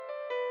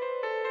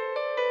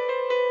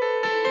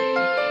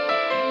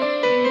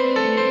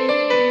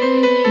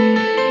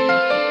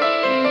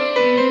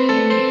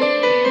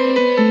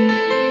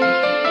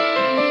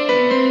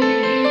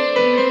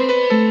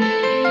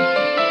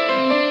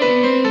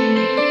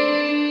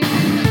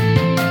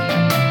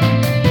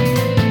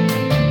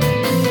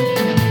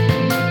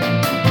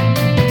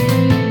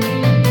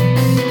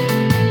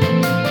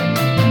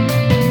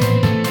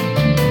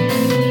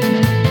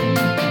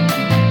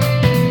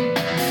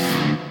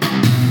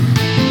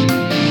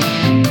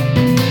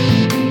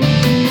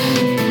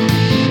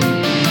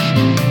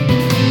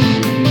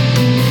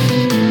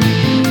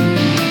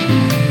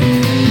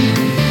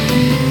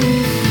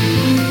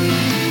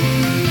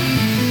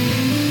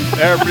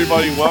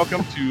everybody.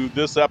 Welcome to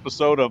this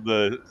episode of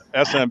the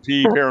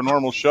SMP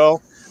Paranormal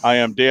Show. I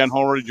am Dan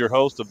Holridge, your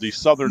host of the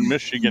Southern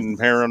Michigan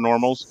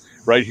Paranormals,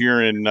 right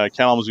here in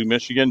Kalamazoo,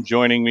 Michigan.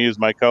 Joining me is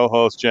my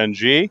co-host Jen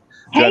G.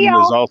 Hey, Jen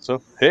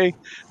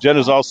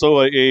is y'all. also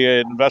an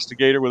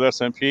investigator with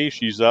SMP.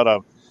 She's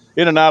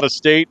in and out of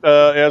state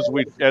as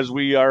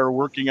we are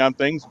working on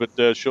things,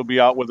 but she'll be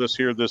out with us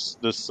here this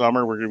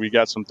summer. We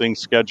got some things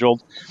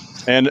scheduled.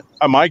 And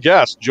my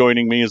guest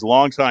joining me is a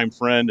longtime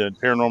friend and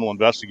paranormal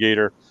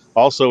investigator,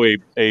 also a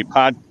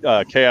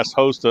podcast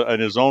host in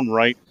his own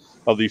right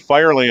of the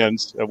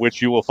Firelands,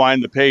 which you will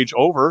find the page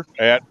over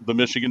at the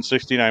Michigan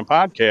 69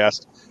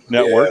 Podcast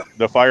Network, Yeah.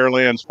 the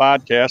Firelands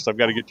Podcast. I've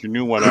got to get your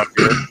new one up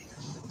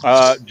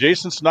here.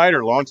 Jason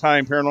Snyder,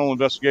 longtime paranormal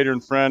investigator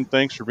and friend.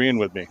 Thanks for being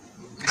with me.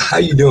 How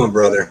you doing,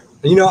 brother?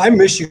 I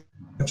miss you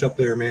much up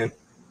there, man.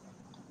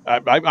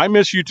 I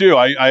miss you too.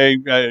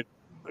 I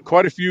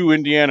quite a few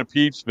Indiana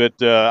peeps,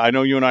 but I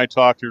know you and I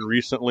talked here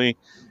recently.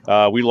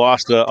 We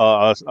lost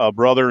a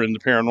brother in the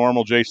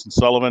paranormal, Jason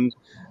Sullivan.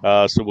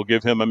 So we'll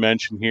give him a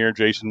mention here.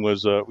 Jason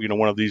was,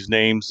 one of these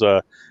names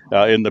in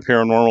the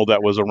paranormal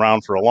that was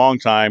around for a long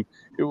time.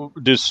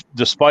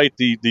 Despite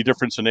the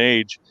difference in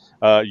age,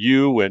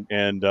 you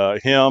and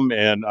him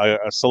and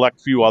a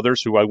select few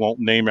others who I won't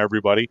name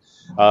everybody,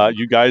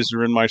 you guys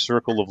are in my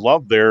circle of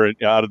love there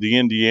out of the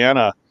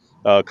Indiana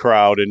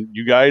crowd, and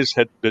you guys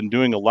had been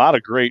doing a lot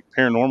of great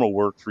paranormal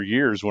work for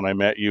years when I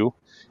met you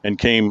and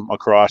came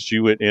across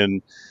you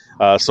in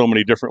so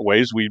many different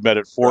ways. We met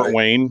at Fort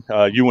Wayne.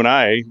 You and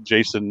I,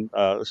 Jason,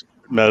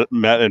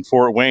 met in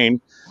Fort Wayne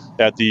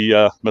at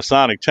the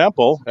Masonic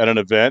Temple at an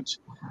event.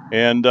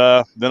 And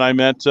then I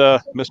met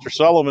Mr.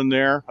 Sullivan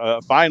there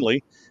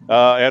finally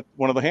at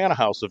one of the Hannah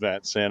House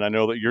events. And I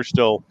know that you're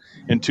still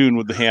in tune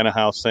with the Hannah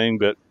House thing,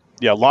 but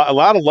yeah, a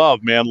lot of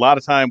love, man. A lot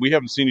of time. We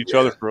haven't seen each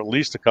other for at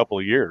least a couple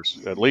of years,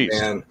 at least.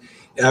 Man,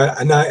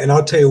 and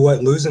I'll tell you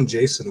what, losing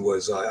Jason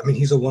was,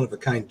 he's a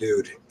one-of-a-kind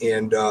dude.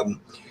 And,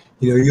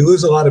 you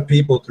lose a lot of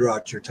people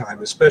throughout your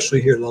time,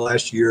 especially here in the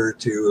last year or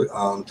two.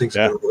 Things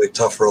have been really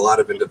tough for a lot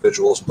of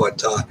individuals.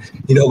 But,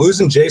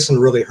 losing Jason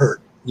really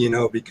hurt,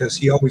 because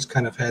he always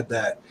kind of had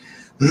that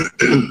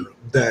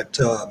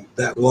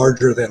that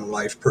larger than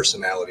life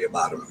personality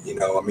about him.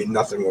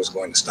 Nothing was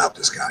going to stop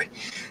this guy.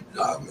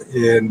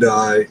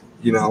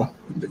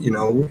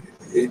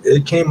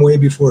 It came way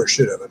before it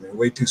should have.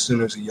 Way too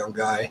soon as a young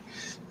guy.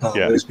 He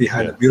was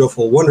behind a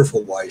beautiful,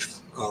 wonderful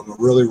wife, a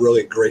really,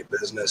 really great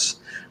business.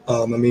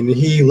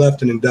 He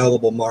left an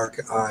indelible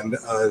mark on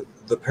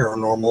the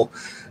paranormal,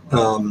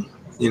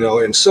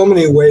 in so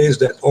many ways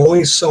that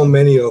only so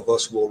many of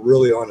us will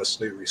really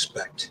honestly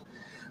respect.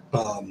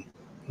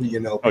 We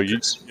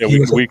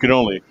could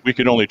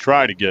only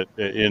try to get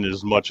in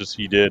as much as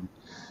he did.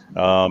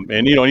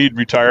 And he'd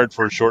retired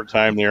for a short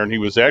time there, and he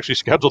was actually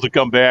scheduled to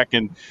come back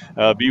and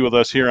be with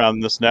us here on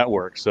this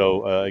network.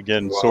 So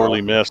again,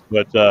 sorely missed.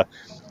 But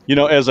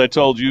as I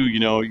told you,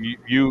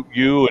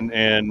 you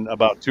and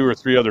about two or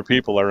three other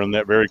people are in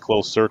that very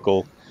close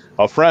circle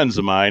of friends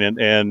of mine,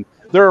 and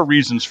there are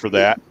reasons for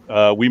that.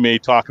 We may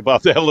talk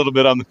about that a little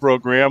bit on the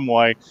program,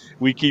 why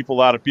we keep a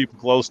lot of people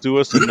close to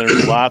us, and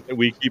there's a lot that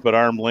we keep at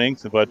arm's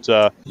length. But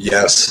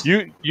yes,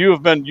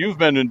 you've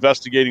been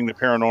investigating the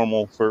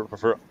paranormal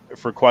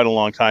for quite a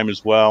long time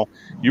as well.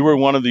 You were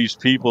one of these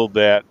people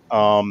that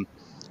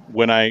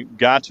when I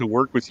got to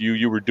work with you,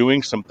 you were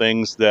doing some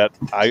things that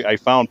I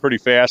found pretty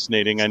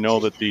fascinating. I know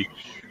that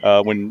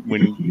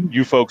when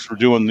you folks were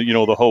doing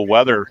the whole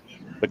weather,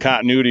 the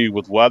continuity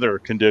with weather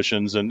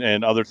conditions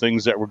and other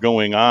things that were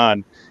going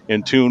on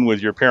in tune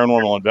with your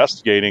paranormal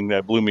investigating,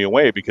 that blew me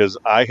away, because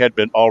I had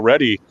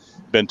already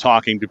been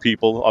talking to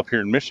people up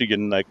here in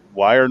Michigan, like,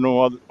 why are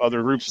no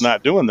other groups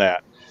not doing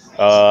that?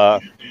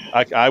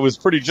 I was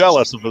pretty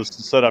jealous of the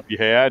setup you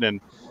had, and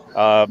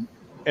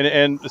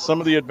some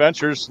of the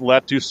adventures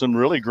led to some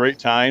really great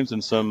times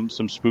and some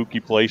spooky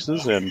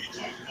places. And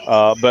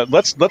but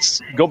let's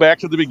go back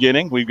to the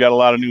beginning. We've got a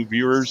lot of new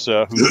viewers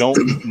who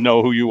don't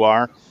know who you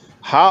are.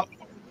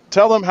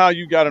 Tell them how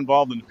you got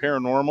involved in the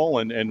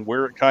paranormal and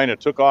where it kind of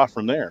took off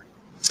from there.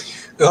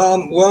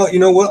 Well, you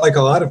know what? Like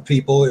a lot of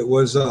people, it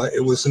was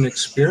an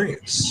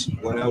experience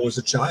when I was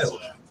a child.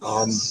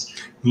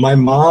 My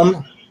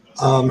mom,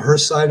 her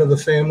side of the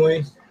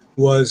family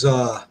was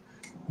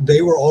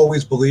they were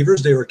always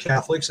believers. They were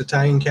Catholics,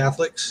 Italian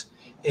Catholics,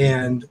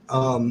 and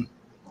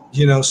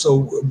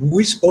so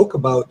we spoke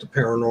about the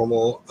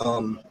paranormal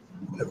on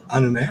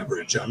an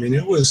average.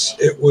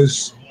 It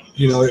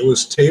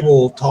was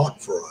table talk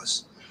for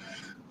us.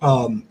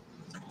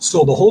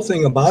 So the whole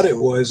thing about it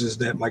is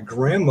that my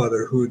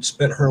grandmother, who had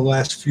spent her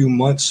last few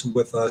months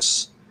with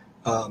us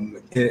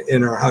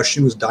in our house,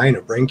 she was dying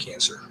of brain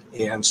cancer.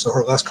 And so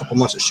her last couple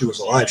months that she was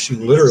alive, she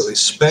literally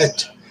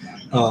spent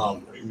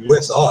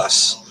with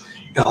us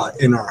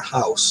in our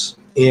house.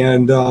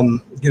 And,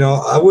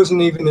 I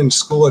wasn't even in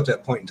school at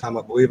that point in time.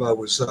 I believe I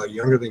was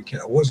younger than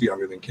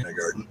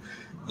kindergarten.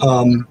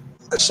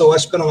 so I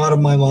spent a lot of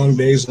my long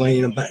days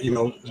laying about,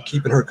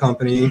 keeping her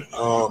company,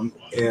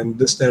 and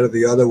this, that, or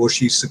the other. Well,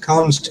 she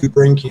succumbs to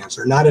brain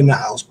cancer, not in the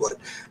house, but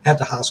at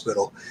the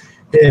hospital.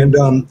 And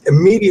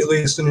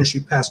immediately, as soon as she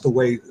passed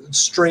away,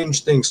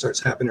 strange things starts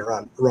happening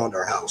around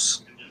our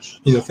house.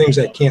 Things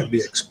that can't be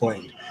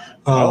explained.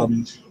 There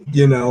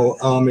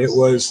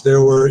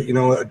were,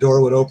 a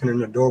door would open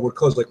and a door would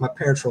close. Like, my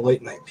parents were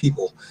late night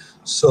people.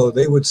 So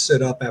they would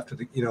sit up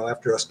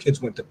after us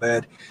kids went to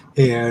bed,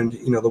 and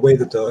the way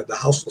that the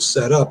house was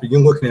set up,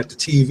 you're looking at the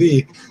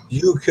TV,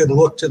 you could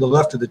look to the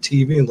left of the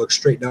TV and look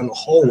straight down the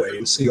hallway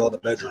and see all the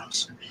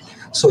bedrooms.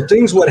 So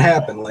things would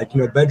happen, like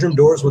bedroom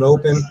doors would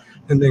open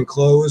and then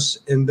close,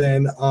 and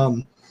then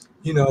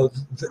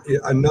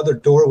another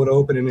door would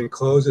open and then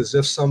close, as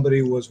if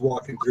somebody was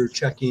walking through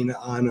checking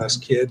on us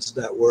kids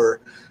that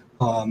were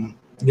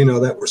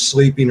that were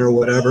sleeping or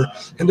whatever.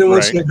 And then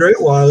once in a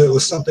great while, it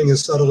was something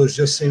as subtle as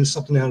just seeing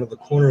something out of the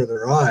corner of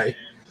their eye,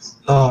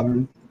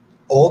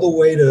 all the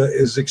way to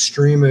as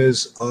extreme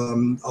as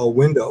a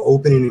window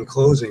opening and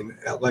closing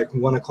at like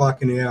 1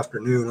 o'clock in the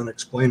afternoon,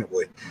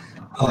 unexplainably.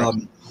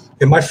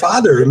 And my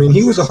father,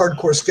 he was a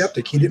hardcore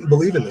skeptic. He didn't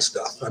believe in this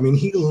stuff.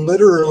 He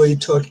literally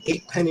took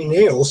 8 penny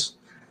nails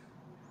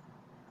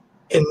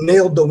and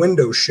nailed the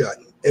window shut,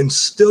 and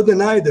still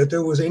denied that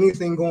there was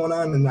anything going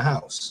on in the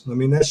house.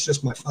 That's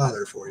just my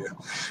father for you,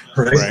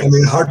 right?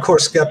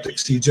 Hardcore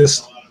skeptics.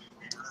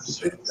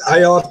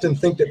 I often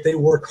think that they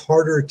work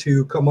harder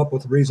to come up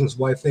with reasons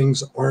why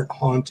things aren't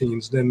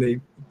hauntings than they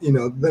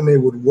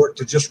would work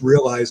to just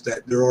realize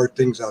that there are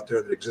things out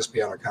there that exist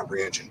beyond our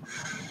comprehension.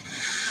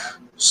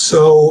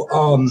 So,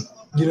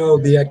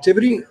 the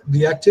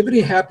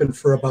activity happened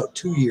for about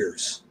 2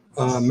 years,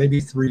 maybe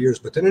 3 years,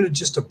 but then it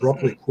just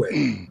abruptly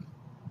quit.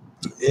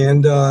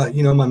 And,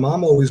 my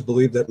mom always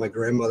believed that my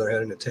grandmother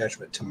had an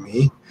attachment to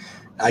me.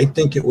 I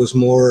think it was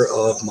more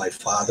of my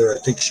father. I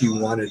think she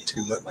wanted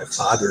to let my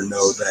father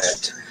know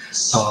that,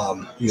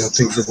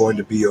 things were going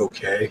to be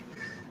okay.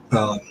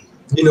 But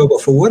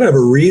for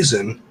whatever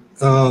reason,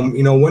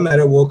 one night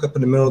I woke up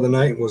in the middle of the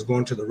night and was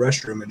going to the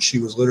restroom, and she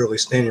was literally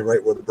standing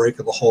right where the break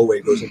of the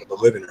hallway goes into the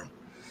living room.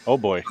 Oh,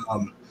 boy.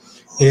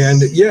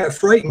 And yeah, it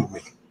frightened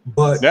me.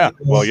 But yeah,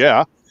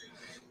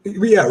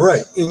 yeah,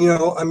 right.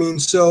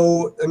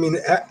 And,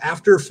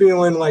 after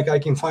feeling like I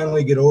can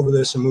finally get over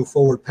this and move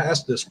forward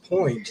past this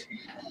point,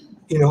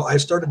 I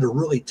started to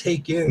really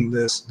take in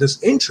this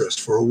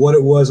interest for what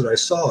it was that I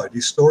saw,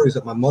 these stories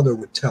that my mother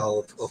would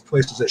tell of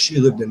places that she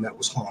lived in that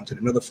was haunted,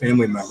 and other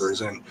family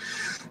members. And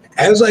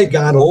as I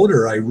got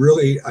older,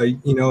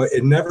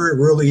 it never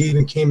really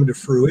even came into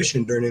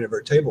fruition during any of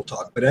our table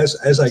talk. But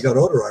as I got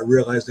older, I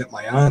realized that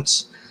my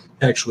aunts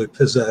actually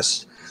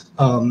possessed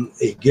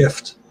a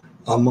gift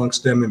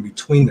amongst them and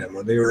between them,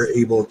 where they were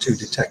able to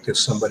detect if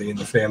somebody in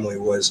the family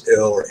was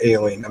ill or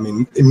ailing.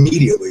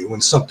 Immediately when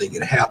something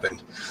had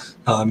happened,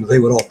 they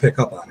would all pick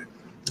up on it.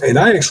 And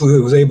I actually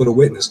was able to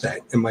witness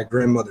that in my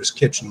grandmother's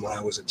kitchen when I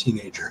was a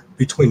teenager,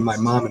 between my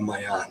mom and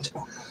my aunt.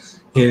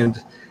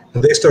 And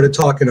they started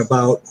talking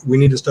about, we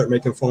need to start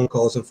making phone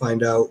calls and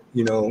find out,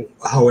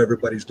 how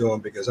everybody's doing,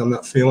 because I'm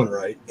not feeling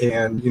right.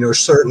 And,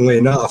 certainly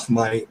enough,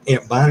 my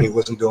Aunt Bonnie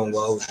wasn't doing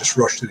well. I was just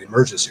rushed to the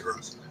emergency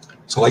room.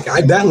 So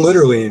that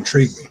literally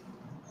intrigued me.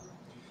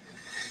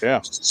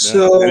 Yeah.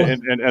 So,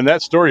 and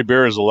that story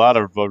bears a lot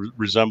of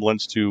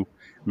resemblance to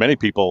many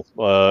people,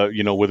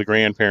 with a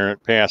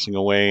grandparent passing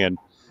away and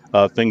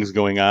things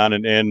going on.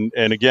 And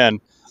again,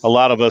 a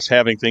lot of us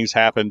having things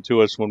happen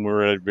to us when we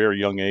were at a very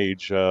young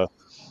age.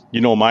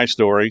 My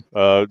story,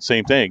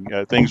 same thing.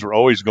 Things were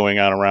always going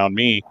on around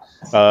me.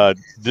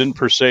 Didn't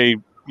per se,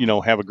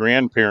 have a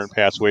grandparent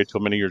pass away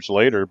till many years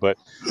later, but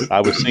I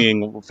was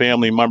seeing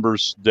family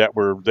members that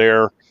were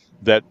there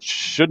that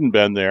shouldn't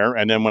been there.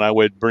 And then when I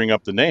would bring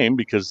up the name,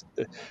 because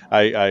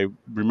I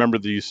remember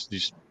these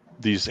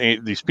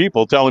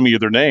people telling me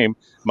their name,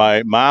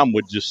 my mom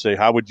would just say,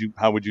 how would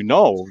you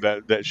know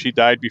that she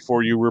died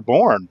before you were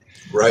born?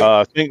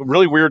 right.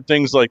 Really weird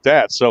things like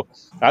that. So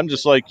I'm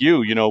just like you,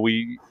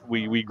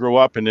 we grew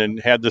up and then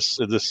had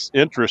this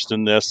interest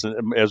in this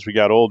as we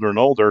got older and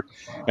older.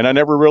 And I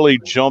never really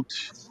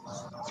jumped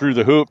through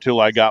the hoop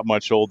till I got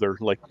much older,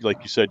 like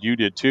you said, you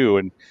did too,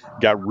 and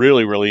got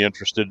really, really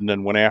interested and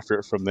then went after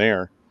it from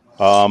there.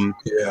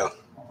 Yeah.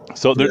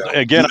 So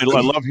again, I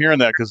love hearing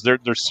that, because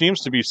there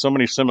seems to be so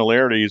many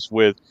similarities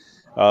with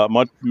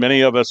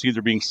many of us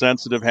either being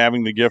sensitive,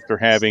 having the gift, or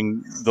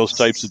having those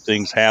types of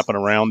things happen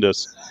around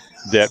us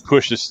that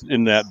push us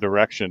in that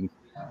direction,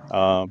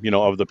 of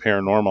the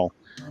paranormal.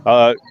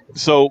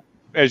 So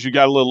as you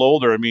got a little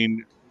older,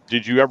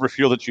 did you ever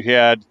feel that you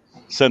had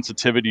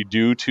sensitivity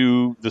due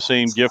to the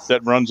same gift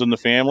that runs in the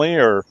family,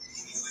 or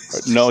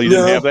no, you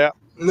didn't have that?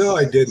 No,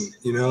 I didn't,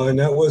 and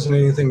that wasn't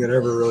anything that I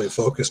ever really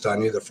focused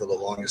on either for the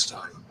longest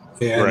time.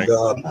 And,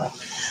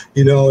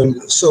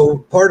 and so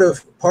part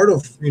of,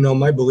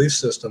 my belief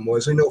system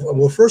was,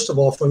 well, first of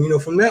all, from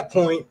that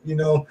point,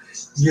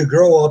 you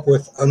grow up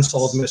with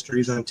unsolved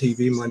mysteries on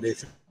TV Monday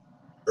through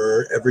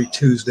every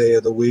Tuesday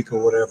of the week or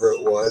whatever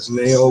it was. And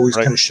they always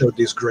Right. kind of showed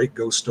these great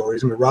ghost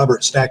stories. I mean,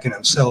 Robert Stacken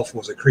himself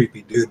was a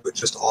creepy dude, but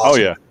just Oh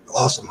awesome, yeah.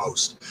 awesome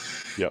host.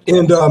 Yep.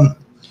 And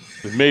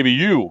Maybe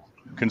you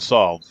can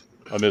solve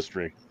a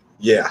mystery.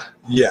 yeah,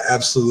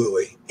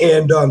 absolutely.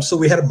 And so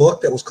we had a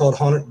book that was called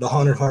The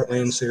Haunted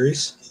Heartland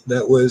series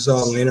that was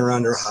laying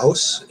around our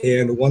house.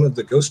 And one of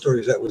the ghost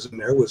stories that was in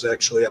there was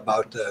actually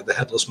about the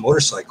headless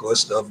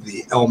motorcyclist of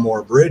the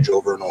Elmore Bridge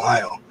over in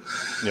Ohio.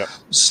 Yep.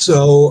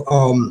 So,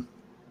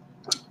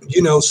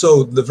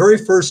 so the very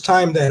first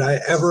time that I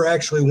ever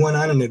actually went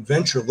on an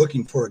adventure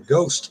looking for a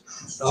ghost,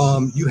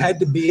 you had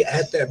to be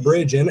at that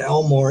bridge in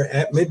Elmore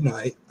at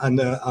midnight on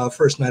the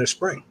first night of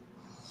spring.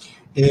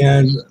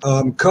 And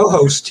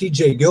co-host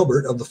TJ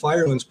Gilbert of the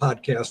Firelands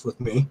podcast with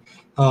me.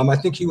 I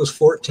think he was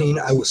 14.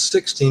 I was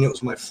 16. It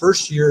was my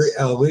first year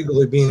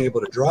legally being able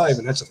to drive,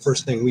 and that's the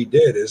first thing we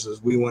did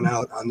is we went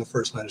out on the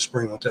first night of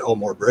spring, went to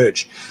Elmore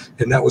Bridge,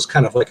 and that was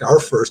kind of like our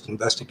first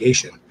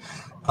investigation.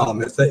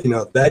 If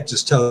that, that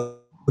just tells.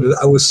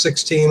 I was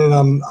 16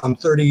 and I'm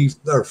 30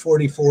 or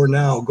 44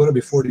 now, going to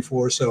be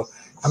 44. So,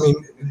 I mean,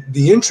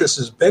 the interest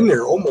has been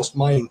there almost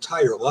my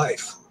entire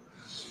life.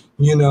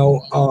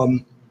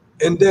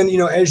 And then,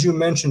 as you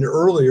mentioned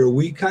earlier,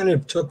 I kind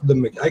of took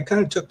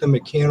the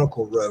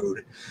mechanical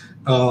road,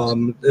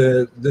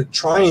 the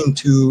trying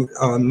to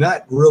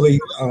not really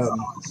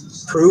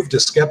prove to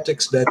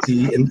skeptics that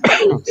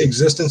the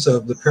existence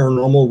of the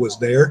paranormal was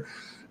there,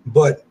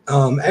 but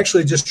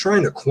actually just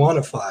trying to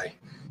quantify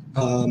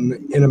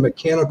in a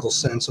mechanical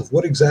sense of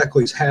what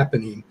exactly is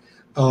happening.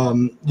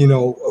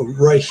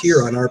 Right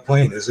here on our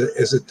plane, is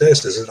it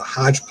this? Is it a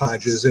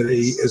hodgepodge? Is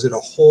it a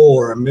whole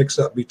or a mix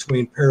up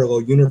between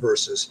parallel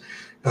universes?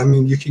 I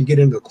mean, you can get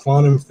into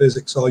quantum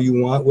physics all you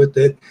want with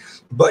it,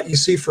 but you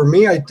see, for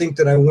me, I think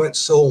that I went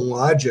so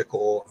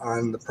logical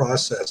on the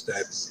process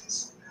that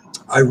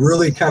I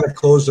really kind of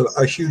closed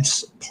a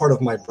huge part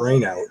of my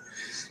brain out,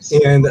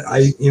 and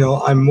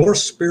I'm more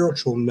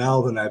spiritual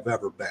now than I've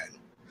ever been,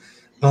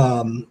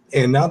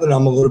 and now that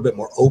I'm a little bit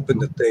more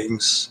open to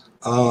things.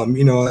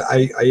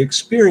 I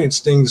experience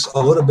things a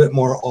little bit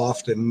more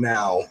often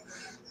now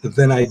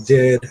than I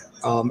did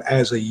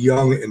as a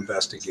young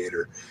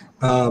investigator.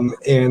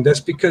 And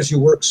that's because you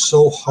work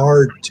so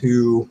hard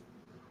to,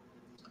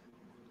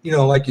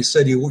 like you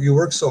said, you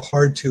work so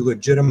hard to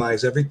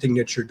legitimize everything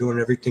that you're doing,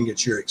 everything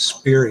that you're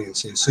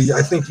experiencing. So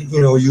I think,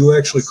 you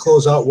actually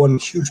close out one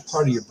huge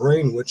part of your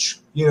brain, which,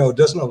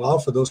 doesn't allow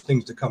for those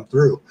things to come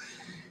through.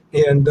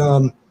 And,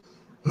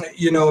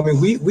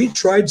 we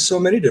tried so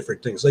many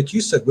different things, like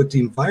you said, with the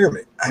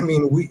environment. I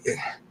mean,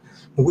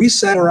 we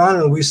sat around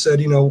and we said,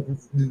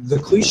 the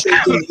cliche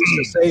thing we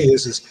used to say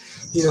is,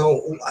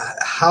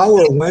 how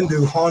or when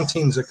do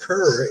hauntings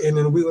occur? And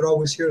then we would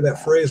always hear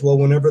that phrase, well,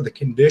 whenever the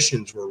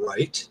conditions were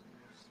right,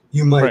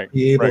 you might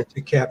be able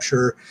to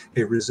capture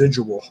a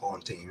residual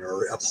haunting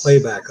or a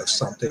playback of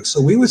something.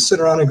 So we would sit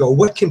around and go,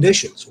 what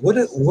conditions? What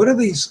are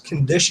these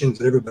conditions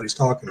that everybody's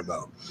talking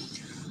about?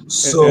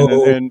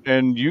 So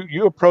and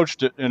you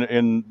approached it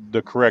in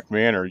the correct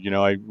manner.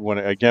 When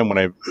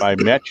I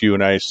met you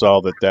and I saw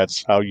that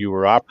that's how you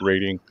were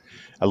operating,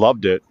 I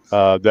loved it.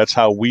 That's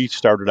how we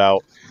started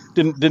out.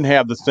 Didn't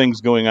have the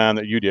things going on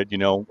that you did,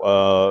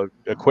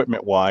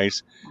 equipment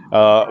wise.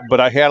 But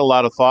I had a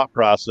lot of thought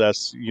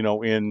process,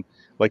 in,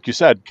 like you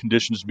said,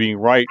 conditions being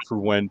right for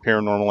when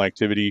paranormal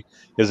activity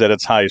is at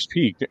its highest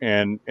peak.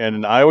 And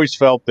I always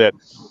felt that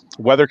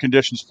weather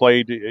conditions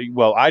played.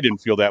 Well, I didn't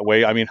feel that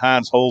way. I mean,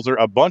 Hans Holzer,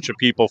 a bunch of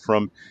people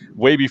from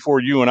way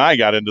before you and I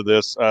got into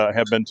this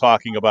have been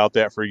talking about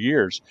that for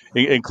years,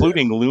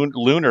 including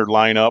lunar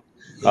lineup,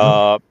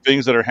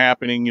 things that are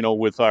happening,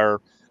 with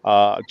our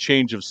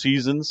change of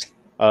seasons.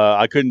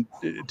 I couldn't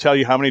tell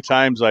you how many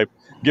times I've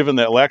given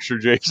that lecture,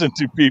 Jason,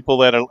 to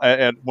people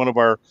at one of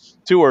our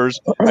tours.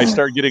 I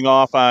start getting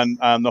off on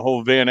the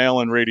whole Van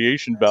Allen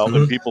radiation belt,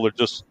 and people are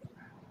just,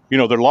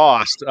 they're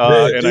lost.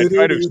 And I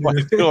try to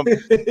explain to them,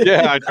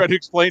 I try to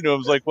explain to them,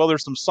 it's like, well,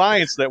 there's some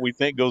science that we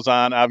think goes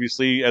on,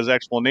 obviously, as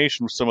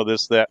explanation for some of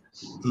this, that,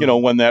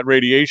 when that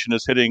radiation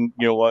is hitting,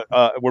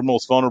 we're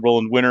most vulnerable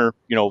in winter,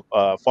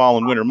 fall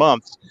and winter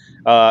months,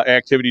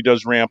 activity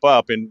does ramp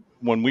up. And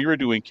when we were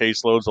doing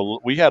caseloads,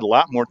 we had a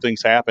lot more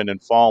things happen in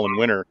fall and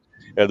winter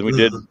than we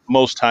did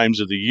most times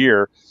of the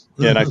year.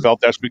 And I felt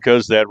that's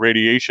because that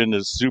radiation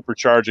is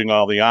supercharging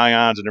all the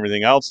ions and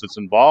everything else that's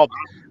involved,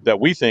 that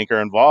we think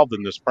are involved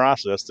in this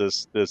process,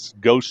 this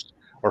ghost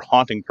or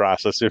haunting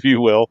process, if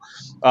you will,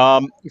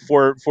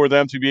 for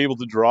them to be able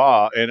to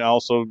draw, and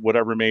also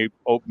whatever may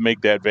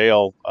make that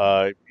veil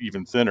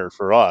even thinner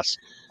for us.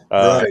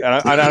 right.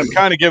 And I'm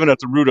kind of giving it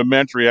the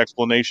rudimentary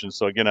explanation.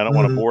 So again, I don't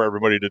want to bore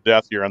everybody to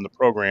death here on the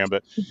program,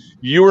 but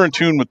you were in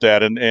tune with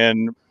that.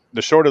 And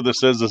the short of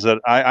this is that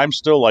I'm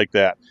still like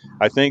that.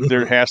 I think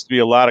there has to be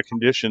a lot of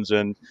conditions,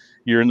 and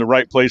you're in the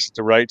right place at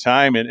the right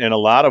time. And a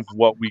lot of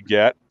what we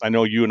get, I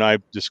know you and I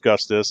have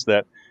discussed this,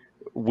 that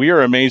we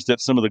are amazed at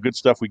some of the good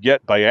stuff we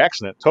get by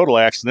accident, total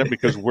accident,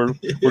 because we're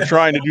Yeah.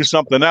 trying to do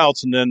something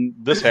else, and then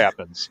this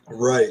happens.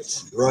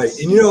 Right, right.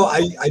 And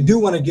I do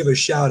want to give a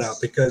shout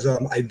out because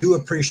I do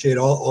appreciate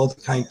all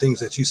the kind things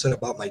that you said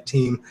about my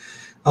team.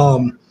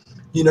 Um,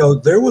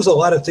 there was a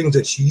lot of things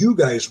that you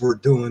guys were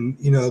doing,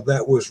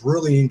 that was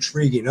really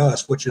intriguing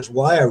us, which is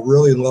why I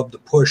really love to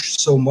push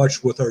so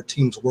much with our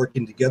teams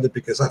working together,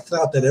 because I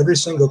thought that every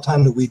single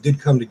time that we did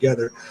come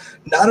together,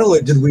 not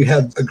only did we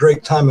have a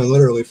great time and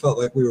literally felt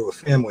like we were a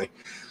family,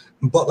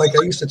 but like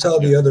I used to tell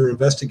the other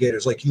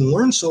investigators, like you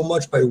learn so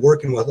much by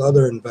working with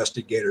other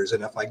investigators.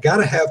 And if I got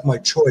to have my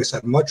choice,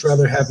 I'd much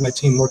rather have my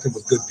team working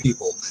with good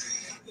people.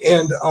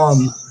 And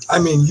I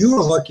mean,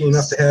 you're lucky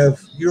enough to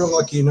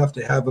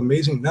have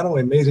amazing, not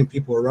only amazing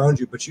people around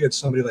you, but you had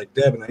somebody like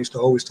Deb. And I used to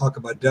always talk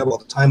about Deb all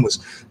the time,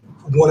 was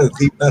one of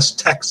the best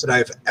techs that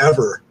I've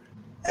ever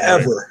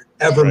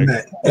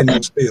met in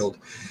this field.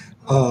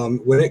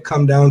 When it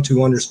come down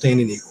to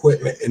understanding the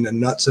equipment and the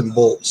nuts and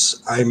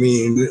bolts, I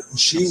mean,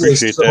 she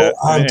was so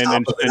on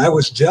top of it. I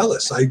was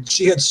jealous.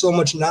 She had so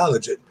much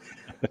knowledge.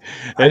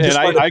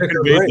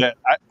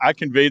 I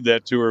conveyed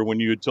that to her when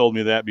you had told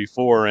me that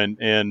before. And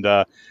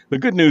the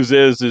good news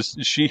is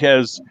she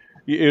has.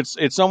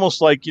 It's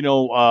almost like,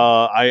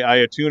 I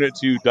attune it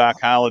to Doc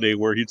Holliday,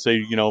 where he'd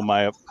say,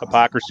 my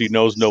hypocrisy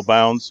knows no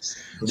bounds.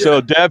 Yeah. So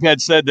Deb had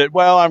said that,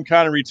 well, I'm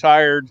kind of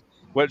retired.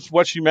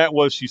 What she meant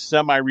was she's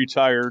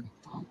semi-retired,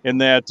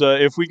 and that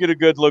if we get a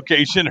good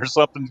location or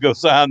something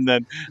goes on,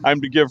 then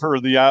I'm to give her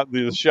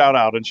the shout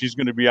out, and she's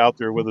going to be out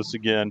there with us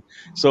again.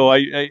 So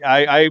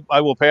I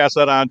will pass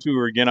that on to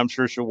her again. I'm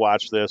sure she'll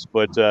watch this,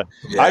 but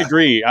I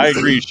agree.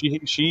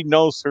 She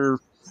knows her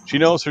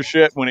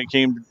shit when it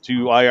came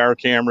to IR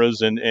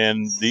cameras and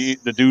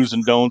the do's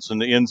and don'ts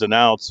and the ins and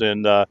outs.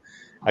 And I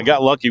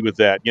got lucky with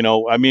that.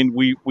 I mean,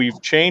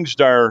 we've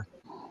changed our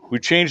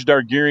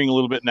gearing a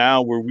little bit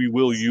now, where we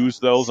will use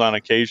those on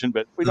occasion,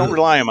 but we don't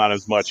rely on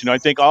as much. I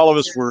think all of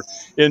us were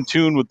in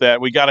tune with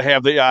that. We got to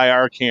have the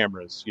IR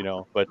cameras,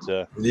 but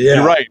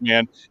you're right,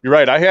 man. You're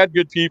right. I had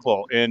good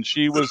people, and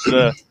she was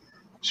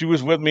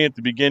with me at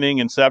the beginning,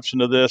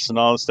 inception of this, and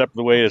all the step of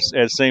the way,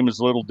 as same as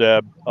Little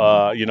Deb,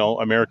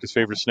 America's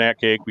favorite snack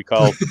cake. We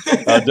called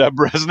Deb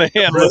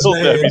Bresnahan Little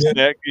Debbie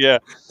Snack. Yeah.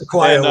 The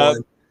quiet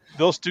one.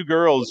 Those two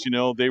girls,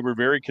 they were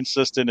very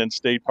consistent and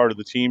stayed part of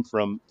the team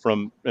from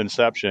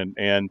inception,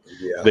 and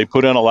they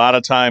put in a lot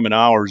of time and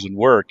hours and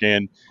work.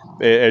 And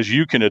as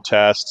you can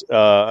attest,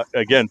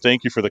 again,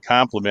 thank you for the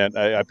compliment.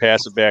 I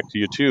pass it back to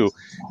you too.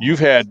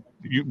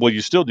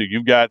 You still do.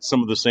 You've got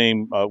some of the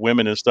same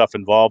women and stuff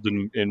involved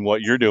in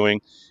what you're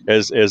doing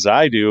as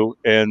I do,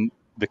 and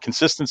the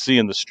consistency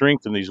and the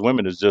strength in these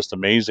women is just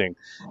amazing.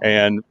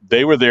 And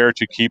they were there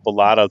to keep a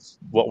lot of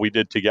what we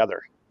did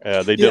together.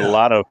 They did a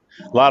lot of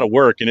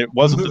work, and it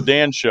wasn't the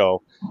Dan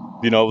show.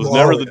 It was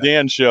never the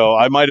Dan show.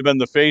 I might have been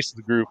the face of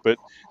the group, but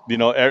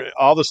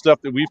all the stuff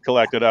that we've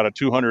collected out of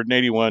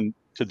 281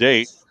 to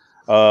date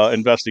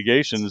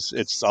investigations,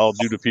 it's all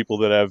due to people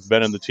that have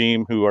been in the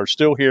team who are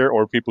still here,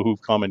 or people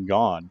who've come and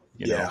gone.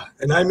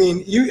 And I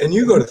mean,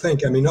 you go to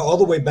think, I mean, all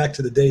the way back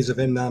to the days of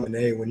in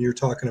nomine, when you're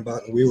talking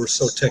about, and we were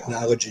so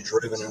technology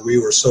driven, and we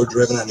were so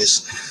driven on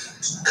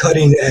this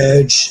cutting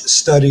edge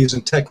studies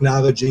and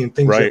technology and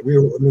things that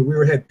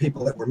we had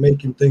people that were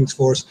making things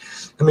for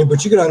us. I mean,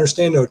 but you can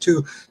understand though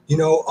too,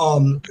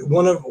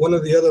 one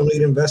of the other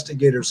lead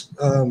investigators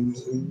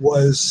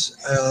was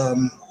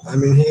I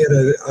mean, he had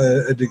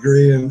a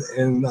degree in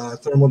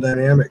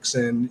thermodynamics,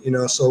 and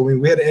so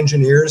we had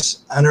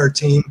engineers on our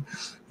team.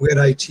 We had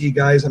IT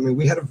guys. I mean,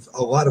 we had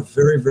a lot of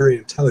very, very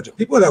intelligent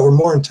people that were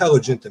more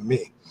intelligent than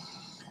me.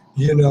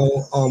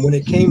 When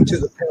it came to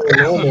the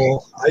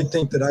paranormal, I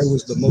think that I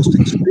was the most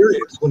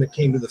experienced when it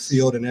came to the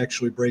field and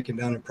actually breaking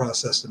down and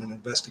processing an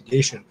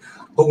investigation.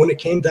 But when it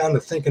came down to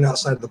thinking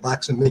outside the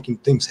box and making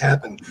things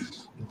happen,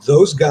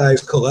 those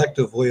guys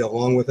collectively,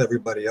 along with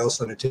everybody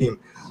else on the team,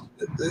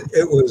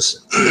 it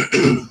was,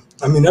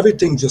 I mean,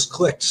 everything just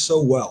clicked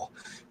so well.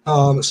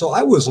 So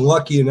I was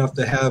lucky enough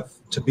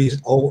to be,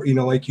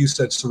 like you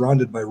said,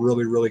 surrounded by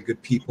really, really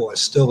good people. I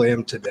still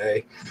am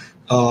today.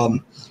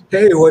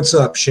 Hey, what's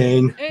up,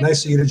 Shane? Hey.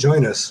 Nice of you to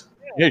join us.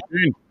 Hey,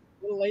 Shane.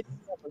 A little late.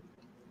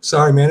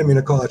 Sorry, man. I mean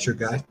to call out your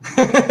guy.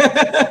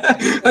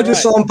 I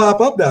just saw him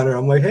pop up down there.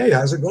 I'm like, hey,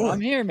 how's it going? I'm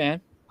here, man.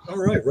 All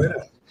right, right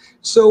on.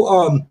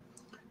 So,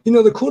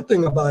 the cool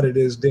thing about it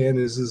is, Dan,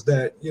 is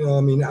that,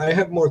 I mean, I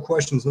have more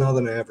questions now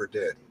than I ever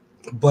did.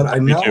 But I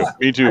know.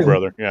 Me too,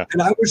 brother. Yeah.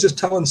 And I was just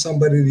telling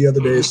somebody the other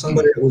day,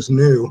 somebody that was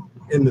new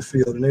in the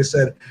field, and they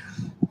said,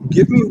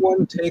 give me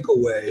one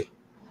takeaway,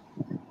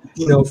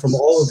 from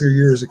all of your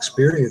years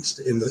experienced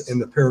in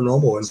the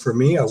paranormal. And for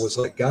me, I was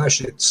like,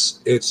 gosh,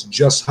 it's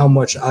just how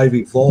much I've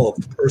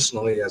evolved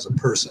personally as a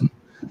person.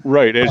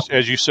 Right.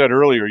 As you said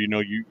earlier,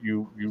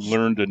 you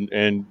learned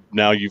and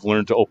now you've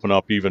learned to open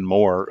up even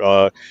more.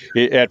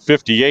 At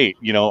 58,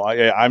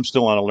 I'm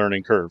still on a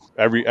learning curve.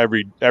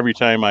 Every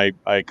time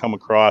I come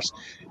across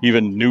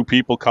even new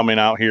people coming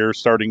out here,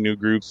 starting new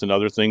groups and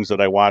other things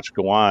that I watch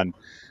go on,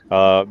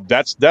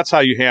 That's how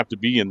you have to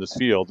be in this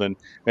field. And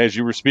as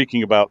you were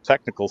speaking about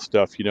technical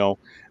stuff,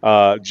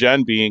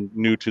 Jen being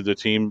new to the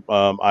team,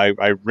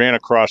 I ran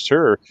across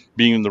her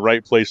being in the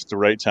right place at the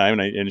right time,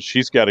 and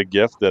she's got a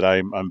gift that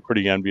I'm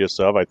pretty envious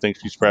of. I think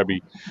she's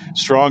probably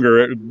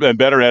stronger and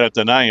better at it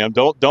than I am.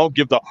 Don't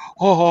give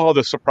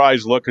the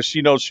surprise look, because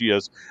she knows she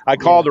is. I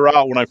called her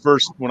out when I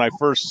first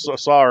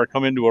saw her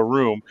come into a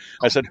room.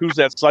 I said, "Who's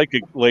that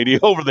psychic lady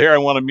over there? I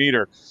want to meet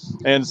her."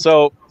 And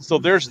so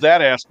there's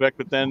that aspect.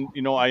 But then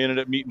I ended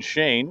up meeting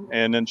Shane,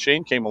 and then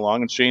Shane came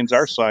along, and Shane's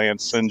our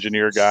science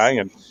engineer guy,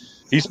 and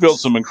he's built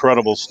some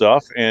incredible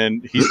stuff.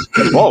 And he's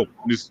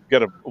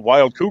got a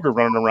wild cougar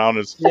running around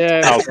his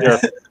house there,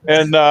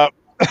 and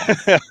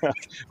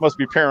must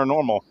be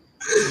paranormal.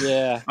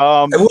 Yeah.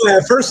 Well,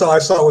 at first all I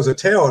saw was a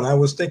tail, and I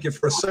was thinking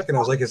for a second, I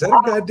was like, "Is that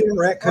a goddamn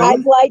raccoon?"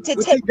 I'd like to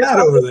take the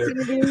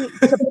opportunity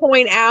to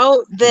point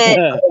out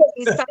that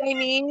these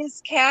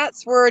Siamese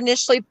cats were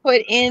initially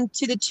put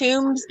into the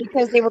tombs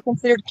because they were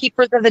considered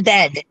keepers of the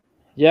dead.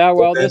 Yeah,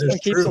 well, this one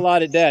keeps a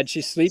lot of dead.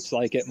 She sleeps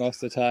like it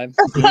most of the time.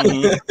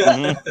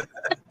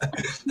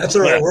 That's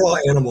all right. We're all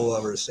animal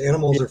lovers.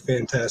 Animals are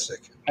fantastic.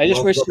 I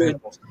just wish we would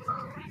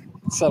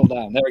settle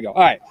down. There we go.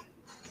 All right.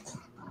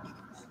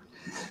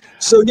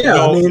 So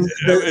yeah, I mean,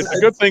 it's a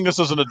good thing this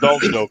is an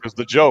adult show, because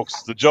the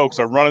jokes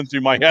are running through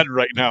my head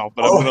right now.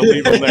 But I'm going to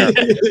leave them there.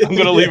 I'm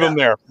going to leave them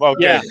there.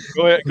 Okay,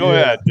 go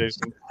ahead,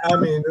 Jason. I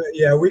mean,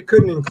 yeah, we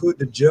couldn't include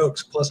the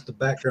jokes plus the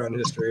background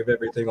history of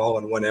everything all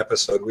in one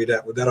episode.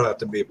 That'll have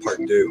to be a part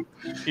 2.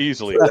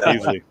 Easily.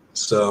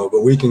 So,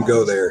 but we can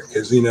go there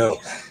because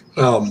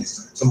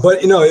but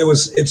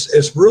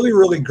it's really,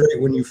 really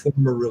great when you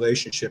form a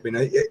relationship. And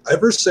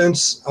ever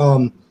since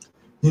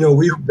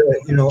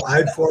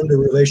I've formed a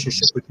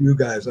relationship with you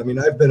guys. I mean,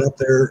 I've been up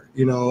there,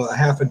 a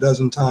half a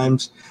dozen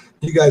times.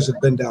 You guys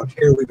have been down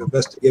here. We've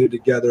investigated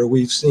together.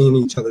 We've seen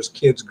each other's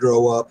kids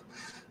grow up.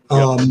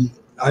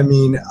 I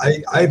mean,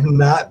 I've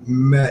not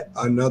met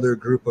another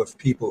group of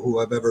people who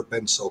I've ever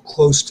been so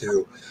close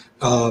to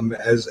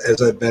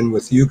as I've been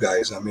with you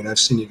guys. I mean, I've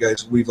seen you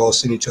guys. We've all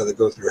seen each other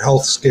go through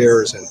health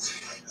scares. And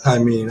I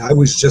mean, I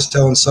was just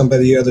telling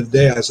somebody the other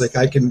day, I was like,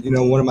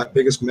 one of my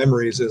biggest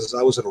memories is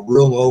I was in a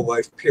real low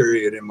life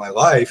period in my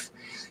life.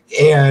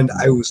 And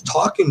I was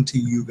talking to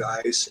you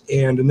guys.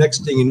 And the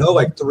next thing you know,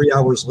 like 3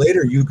 hours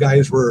later, you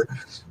guys were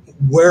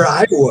where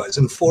I was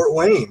in Fort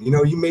Wayne.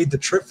 You made the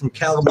trip from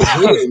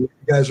Kalamazoo, and you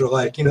guys were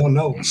like,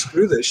 no,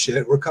 screw this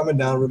shit. We're coming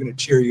down. We're going to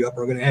cheer you up.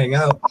 We're going to hang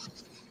out.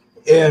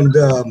 And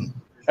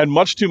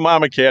much to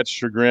Mama Cat's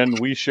chagrin,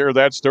 we share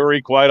that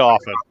story quite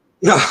often.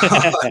 Yeah,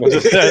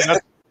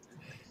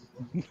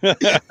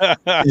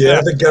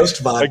 the ghost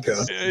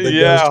vodka.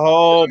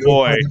 Oh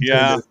boy.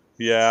 Yeah.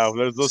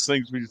 There's those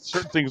things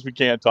certain things we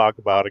can't talk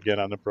about again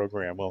on the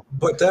program. Well,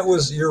 but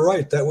you're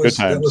right. That was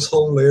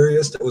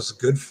hilarious. That was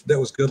good. That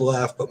was good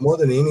laugh. But more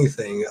than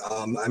anything,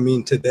 I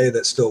mean, today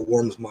that still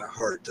warms my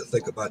heart to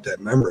think about that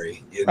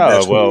memory.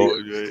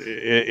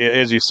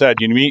 As you said,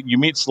 you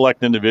meet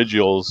select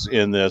individuals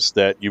in this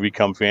that you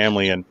become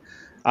family. And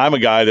I'm a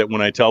guy that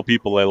when I tell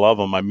people I love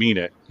them, I mean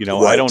it.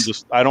 Right.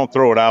 I don't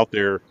throw it out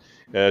there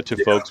to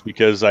folks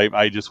because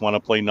I just want to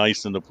play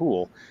nice in the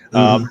pool.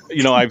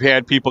 I've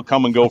had people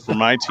come and go from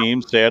my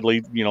team.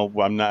 Sadly,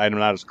 I'm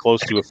not as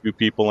close to a few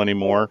people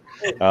anymore.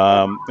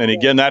 And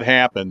again, that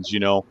happens.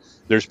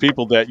 There's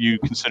people that you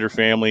consider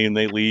family and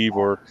they leave,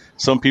 or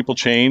some people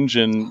change,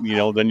 and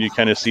then you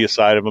kind of see a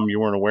side of them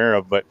you weren't aware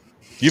of. But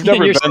you've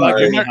never been like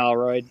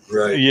Right.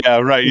 Yeah,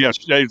 right. Yeah,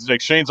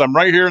 like Shane's. I'm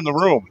right here in the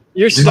room.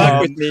 You're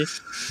stuck with me.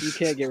 You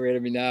can't get rid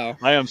of me now.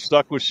 I am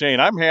stuck with Shane.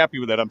 I'm happy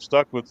with that. I'm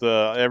stuck with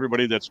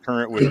everybody that's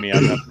current with me.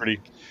 I'm pretty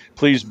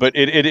pleased. But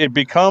it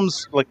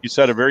becomes, like you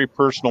said, a very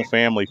personal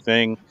family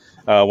thing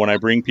when I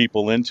bring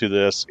people into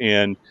this.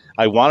 And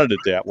I wanted it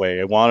that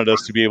way. I wanted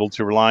us to be able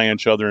to rely on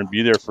each other and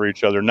be there for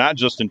each other, not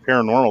just in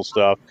paranormal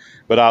stuff,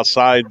 but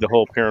outside the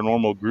whole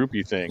paranormal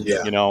groupie thing.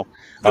 Yeah.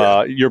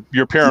 Your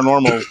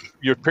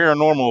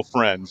paranormal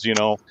friends,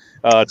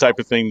 type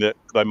of thing that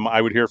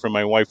I would hear from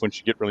my wife when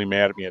she'd get really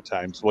mad at me at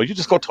times. Well, you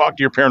just go talk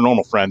to your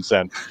paranormal friends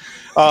then.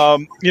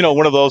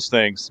 One of those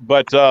things.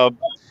 But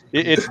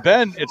it's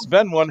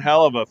been one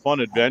hell of a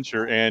fun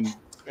adventure, and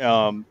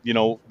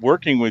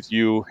working with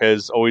you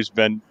has always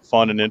been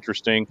fun and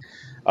interesting.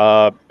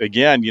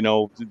 Again,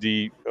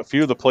 a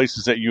few of the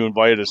places that you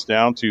invited us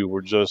down to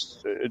were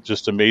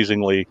just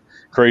amazingly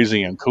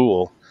crazy and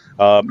cool.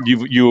 I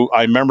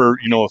remember,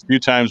 a few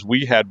times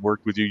we had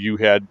worked with you, you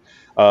had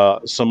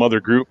some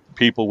other group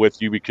people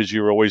with you because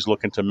you were always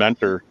looking to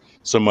mentor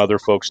some other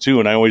folks too.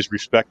 And I always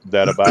respected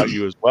that about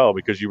you as well,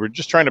 because you were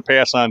just trying to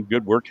pass on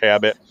good work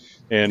habit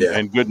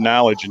and good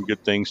knowledge and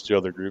good things to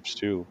other groups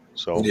too.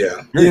 So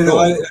yeah, cool.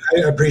 I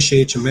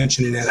appreciate you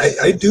mentioning that.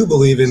 I do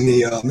believe in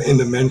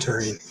the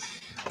mentoring.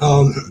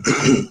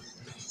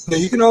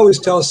 You can always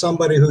tell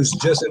somebody who's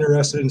just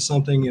interested in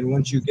something, and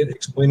once you get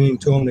explaining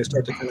to them, they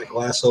start to kind of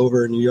glass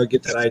over, and you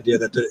get that idea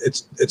that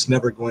it's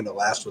never going to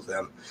last with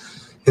them.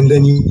 And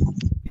then you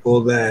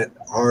people that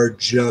are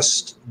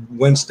just,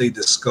 once they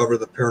discover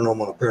the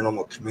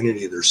paranormal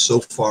community, they're so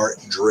far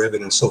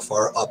driven and so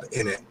far up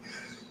in it.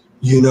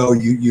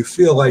 You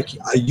feel like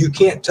you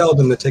can't tell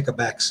them to take a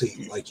back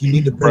seat. Like, you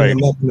need to bring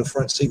them up in the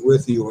front seat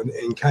with you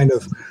and kind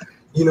of,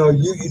 you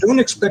don't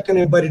expect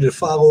anybody to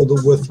follow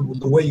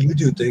the way you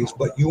do things,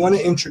 but you want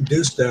to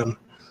introduce them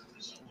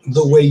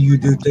the way you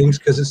do things,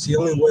 because it's the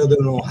only way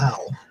they'll know how.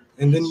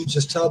 And then you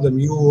just tell them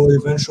you will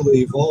eventually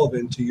evolve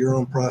into your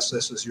own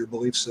processes, your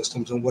belief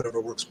systems, and whatever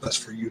works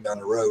best for you down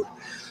the road.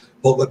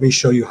 But let me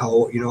show you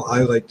how, I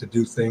like to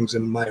do things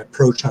and my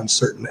approach on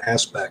certain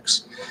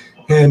aspects.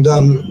 And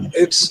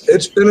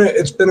it's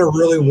been a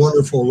really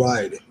wonderful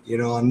ride.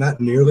 I'm not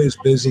nearly as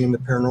busy in the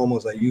paranormal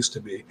as I used to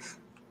be.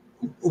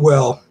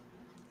 Well,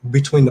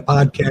 between the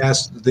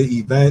podcast, the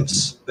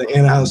events, the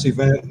Anna House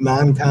event,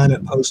 non-con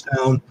at Post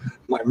Town,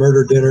 my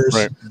murder dinners.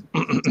 Right.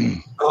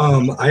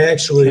 I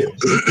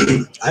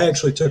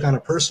actually took on a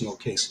personal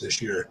case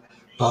this year,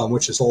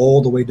 which is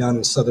all the way down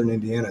in southern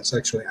Indiana. It's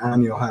actually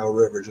on the Ohio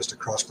River, just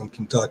across from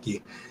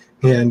Kentucky.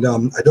 And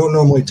I don't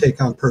normally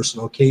take on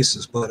personal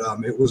cases, but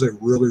it was a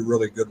really,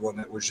 really good one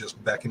that was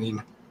just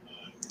beckoning.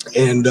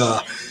 And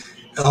I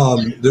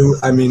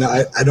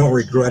don't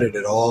regret it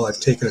at all. I've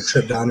taken a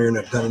trip down here and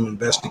I've done an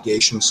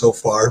investigation so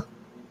far.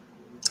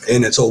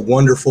 And it's a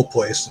wonderful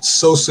place. It's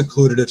so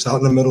secluded. It's out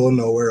in the middle of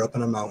nowhere up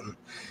in a mountain.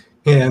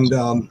 And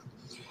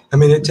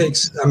it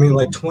takes,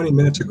 like 20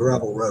 minutes of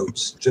gravel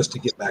roads just to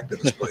get back to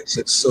this place.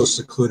 It's so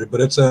secluded,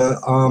 but it's a,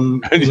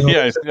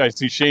 yeah, I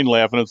see Shane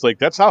laughing. It's like,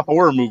 that's how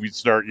horror movies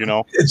start,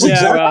 It's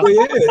exactly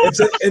it.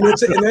 And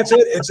that's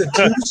it. It's a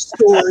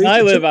 2-story.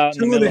 I live out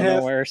in the middle of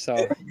nowhere,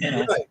 so,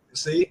 Right.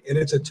 See, and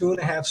it's a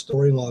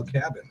 2.5-story log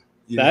cabin.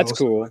 That's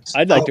cool. So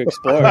I'd like to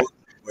explore it.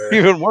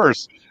 Even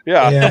worse.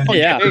 Yeah.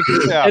 Yeah.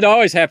 It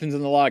always happens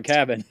in the log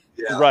cabin.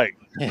 Yeah. Right.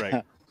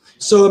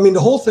 So, the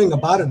whole thing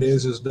about it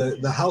is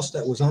the house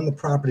that was on the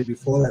property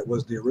before that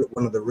was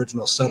one of the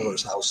original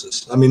settlers'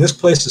 houses. This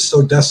place is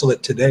so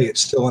desolate today,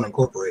 it's still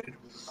unincorporated.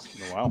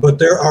 Oh, wow. But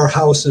there are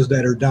houses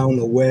that are down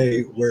the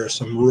way where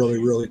some really,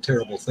 really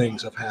terrible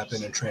things have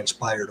happened and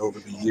transpired over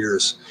the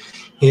years.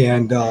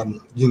 And,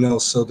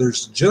 so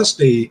there's just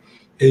a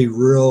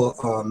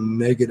real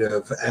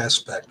negative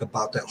aspect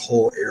about that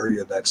whole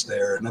area that's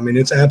there. And,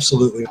 it's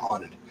absolutely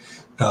haunted.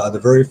 The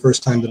very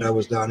first time that I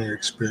was down here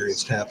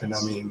experienced happened.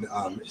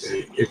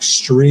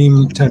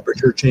 Extreme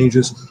temperature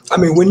changes.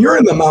 When you're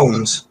in the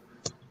mountains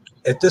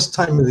at this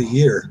time of the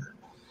year,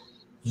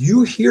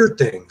 you hear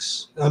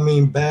things.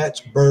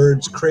 Bats,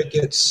 birds,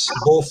 crickets,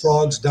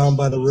 bullfrogs down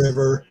by the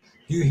river.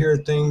 You hear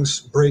things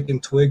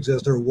breaking twigs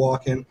as they're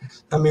walking.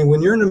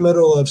 When you're in the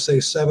middle of, say,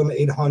 700,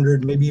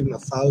 800, maybe even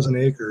 1,000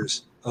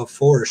 acres of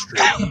forestry,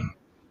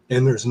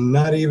 and there's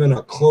not even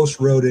a close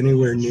road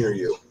anywhere near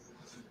you,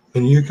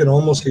 and you can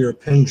almost hear a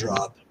pin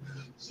drop.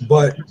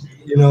 But,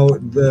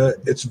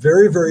 it's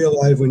very, very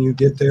alive when you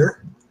get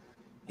there.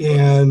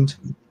 And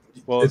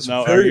it's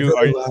now very,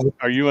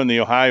 are you in the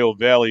Ohio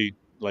Valley,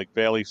 like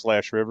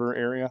Valley/River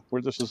area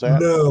where this is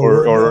at? No.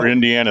 Or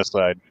Indiana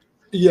side?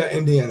 Yeah,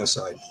 Indiana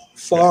side.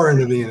 Far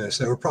into the Indiana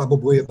side. We're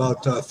probably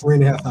about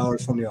 3.5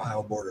 hours from the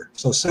Ohio border.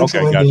 So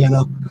central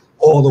Indiana,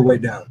 all the way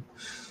down.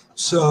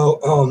 So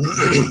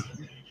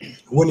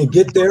when you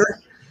get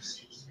there,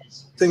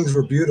 things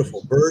were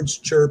beautiful. Birds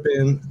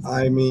chirping.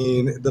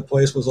 The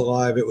place was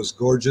alive. It was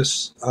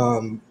gorgeous.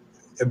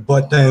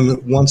 But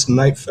then once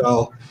night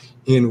fell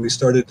and we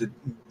started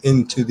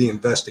into the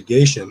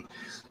investigation,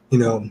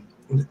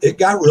 it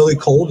got really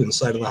cold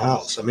inside of the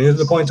house. To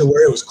the point to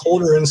where it was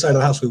colder inside of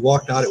the house. We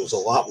walked out. It was a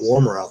lot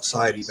warmer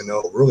outside, even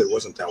though it really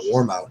wasn't that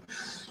warm out.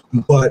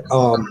 But,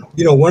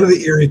 one of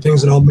the eerie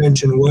things that I'll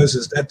mention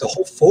is that the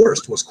whole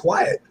forest was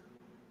quiet.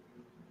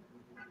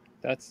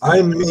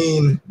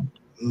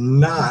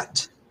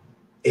 Not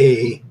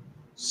a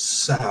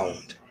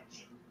sound.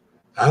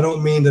 I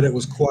don't mean that it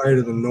was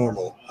quieter than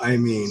normal.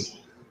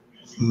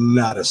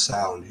 Not a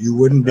sound. You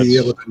wouldn't be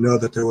able to know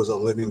that there was a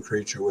living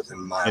creature within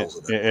miles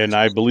of it. And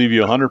I believe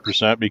you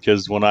 100%,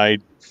 because when I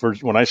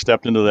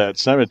stepped into that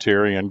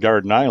cemetery on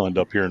Garden Island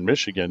up here in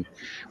Michigan,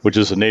 which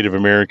is a Native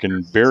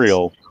American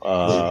burial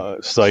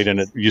site, and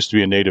it used to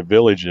be a native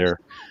village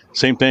there,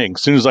 same thing.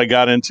 As soon as I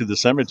got into the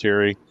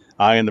cemetery,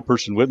 I and the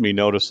person with me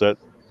noticed that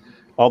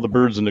all the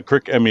birds in the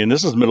creek,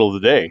 this is middle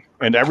of the day,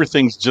 and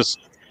everything's just,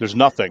 there's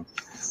nothing,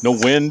 no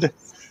wind,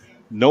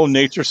 no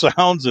nature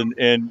sounds.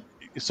 And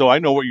so I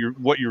know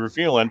what you were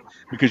feeling,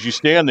 because you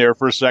stand there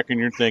for a second,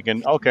 you're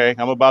thinking, okay,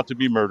 I'm about to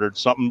be murdered.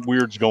 Something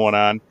weird's going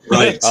on.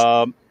 Right. It's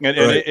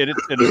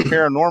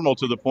paranormal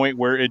to the point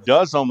where it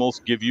does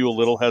almost give you a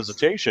little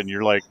hesitation.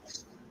 You're like,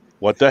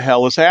 what the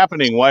hell is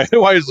happening? Why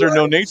is there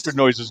no nature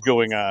noises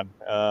going on?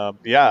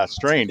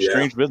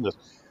 Strange business.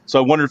 So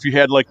I wonder if you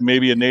had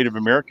maybe a Native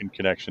American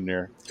connection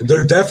there.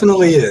 There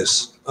definitely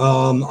is.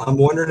 I'm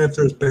wondering if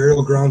there's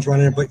burial grounds right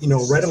there, but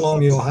right along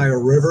the Ohio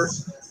River,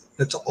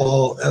 that's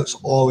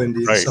all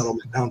Indian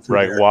settlement down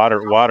through there.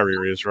 Water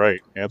areas,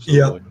 right?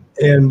 Absolutely.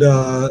 Yeah, and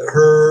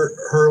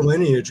her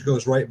lineage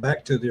goes right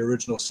back to the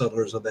original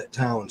settlers of that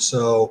town.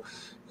 So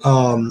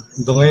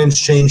The land's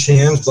changed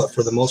hands, but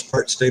for the most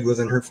part stayed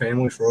within her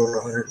family for over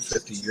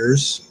 150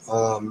 years.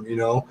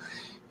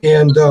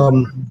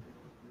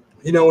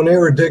 When they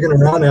were digging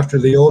around after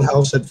the old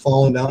house had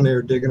fallen down, they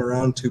were digging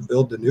around to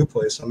build the new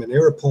place. I mean, they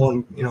were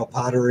pulling,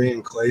 pottery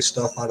and clay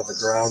stuff out of the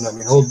ground. I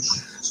mean,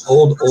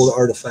 old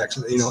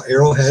artifacts,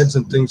 arrowheads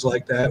and things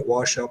like that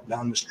wash up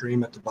down the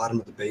stream at the bottom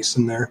of the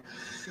basin there.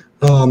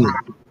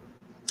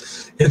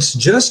 It's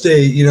just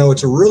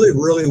it's a really,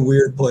 really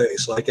weird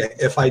place. Like,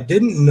 if I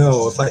didn't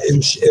know,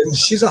 and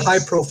she's a high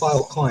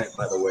profile client,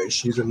 by the way.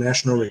 She's a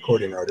national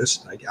recording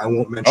artist. I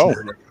won't mention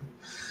her name.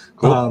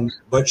 Cool.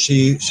 But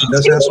she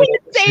does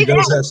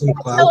have some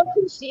clout. Tell us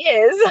who she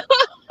is.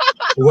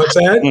 What's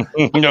that?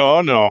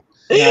 No.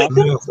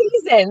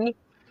 Season.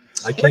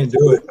 I can't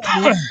do it.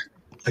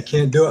 I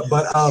can't do it.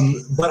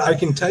 But I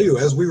can tell you,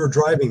 as we were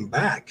driving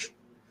back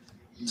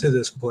to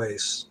this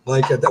place,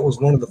 like, that was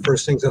one of the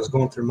first things that was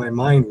going through my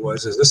mind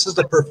is this is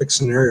the perfect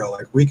scenario.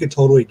 Like, we could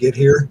totally get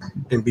here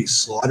and be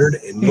slaughtered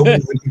and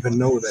nobody would even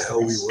know where the hell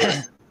we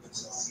were.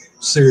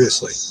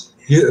 Seriously.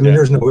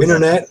 There's no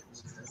internet.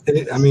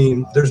 She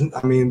doesn't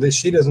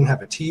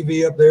have a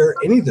TV up there,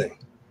 anything.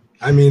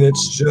 I mean,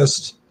 it's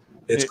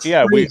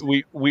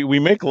crazy. we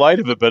make light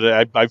of it, but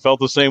I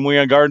felt the same way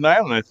on Garden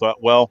Island. I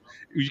thought, well,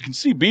 you can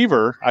see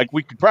beaver.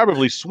 We could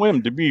probably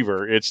swim to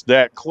beaver. It's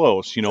that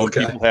close, and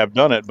people have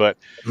done it, but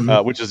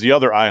which is the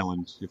other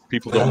island. If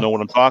people don't know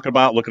what I'm talking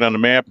about, looking on the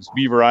map, it's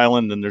Beaver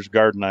Island, and there's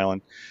Garden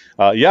Island.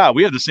 We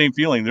had the same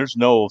feeling. There's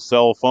no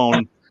cell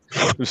phone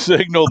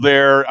signal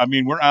there. I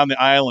mean, we're on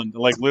the island,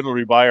 like,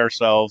 literally by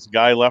ourselves.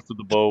 Guy left with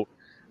the boat.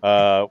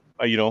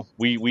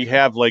 We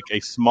have like a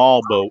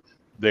small boat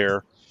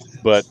there,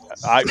 but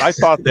I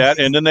thought that,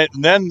 and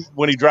then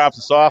when he drops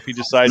us off, he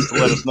decides to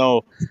let us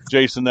know,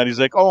 Jason, that he's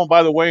like, oh, and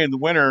by the way, in the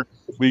winter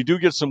we do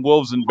get some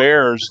wolves and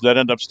bears that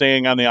end up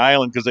staying on the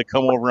island because they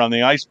come over on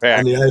the ice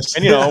pack,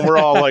 and we're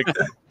all like,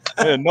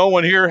 no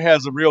one here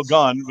has a real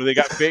gun, but they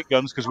got fake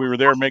guns because we were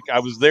there. I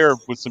was there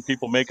with some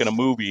people making a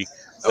movie.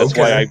 That's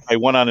why I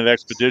went on an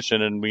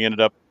expedition, and we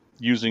ended up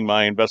using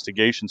my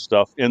investigation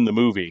stuff in the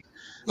movie.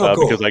 Cool.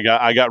 Because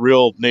I got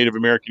real Native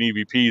American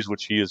EVPs,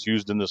 which he has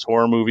used in this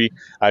horror movie.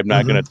 I'm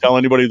not going to tell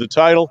anybody the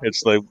title.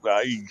 It's like,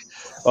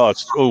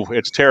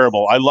 it's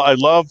terrible. I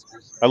love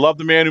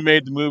the man who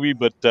made the movie,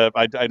 but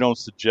I don't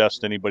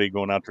suggest anybody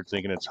going out there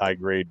thinking it's high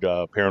grade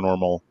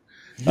paranormal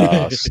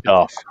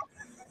stuff.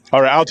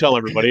 All right, I'll tell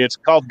everybody. It's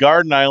called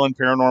Garden Island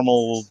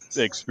Paranormal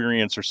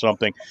Experience or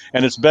something,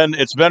 and it's been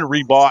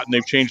rebought, and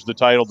they've changed the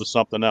title to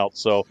something else.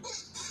 So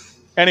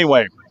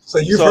anyway. So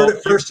you've heard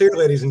it first here,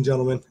 ladies and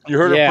gentlemen. You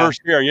heard it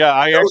first here. Yeah,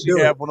 I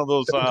actually have one of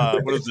those,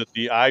 what is it,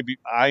 the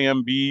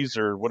IMBs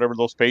or whatever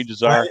those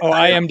pages are. Oh,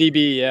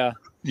 IMDb, yeah.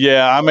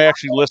 Yeah, I'm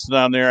actually listed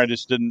on there. I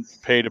just didn't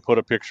pay to put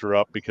a picture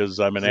up because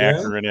I'm an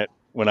actor in it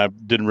when I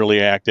didn't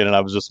really act in it.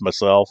 I was just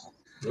myself.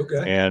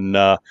 Okay. And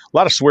a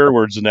lot of swear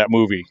words in that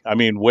movie. I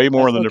mean, way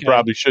more than there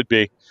probably should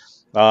be.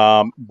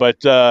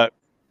 Let's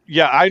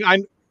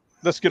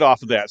get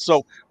off of that.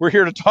 So we're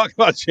here to talk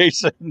about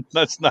Jason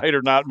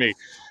Snyder, not me.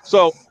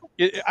 So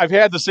I've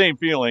had the same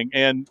feeling,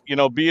 and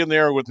being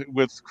there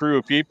with crew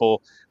of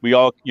people, we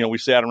all we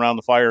sat around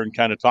the fire and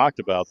kind of talked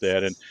about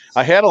that, and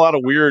I had a lot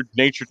of weird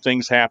nature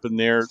things happen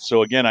there.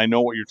 So again, I know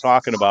what you're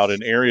talking about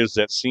in areas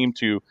that seem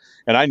to,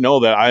 and I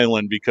know that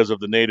island because of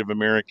the Native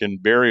American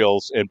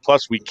burials, and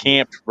plus we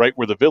camped right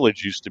where the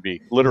village used to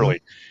be.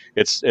 Literally,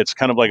 it's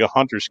kind of like a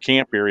hunter's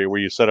camp area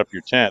where you set up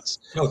your tents.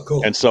 Oh,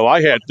 cool. And so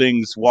I had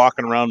things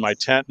walking around my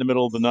tent in the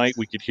middle of the night.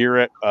 We could hear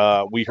it.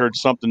 We heard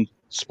something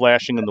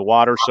splashing in the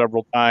water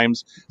several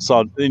times.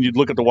 So then you'd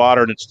look at the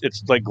water and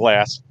it's like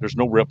glass. There's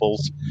no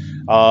ripples.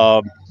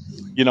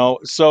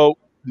 So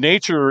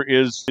nature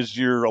is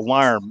your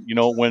alarm,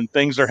 when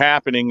things are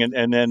happening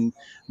and then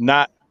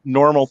not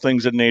normal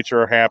things in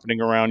nature are happening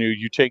around you,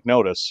 you take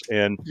notice.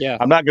 And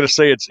I'm not going to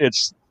say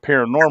it's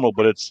paranormal,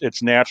 but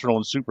it's natural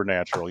and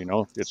supernatural, you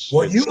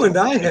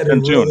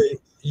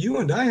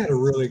and I had a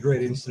really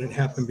great incident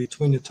happen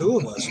between the two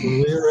of us when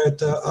we were at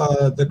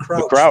the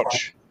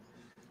Crouch.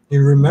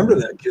 You remember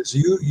that, because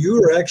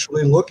you were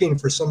actually looking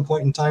for some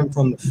point in time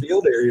from the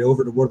field area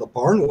over to where the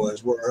barn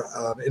was, where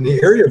in the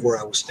area of where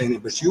I was standing.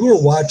 But you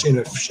were watching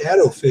a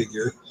shadow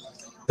figure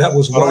that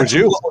was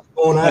watching what was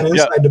going on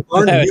inside the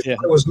barn. And you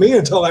thought it was me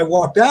until I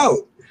walked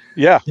out.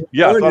 Yeah,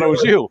 I thought it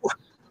was you.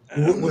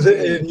 Was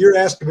it? And you're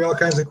asking me all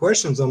kinds of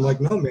questions. I'm like,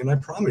 no, man, I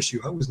promise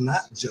you, I was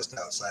not just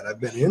outside.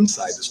 I've been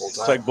inside this whole time.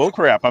 It's like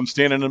bullcrap. I'm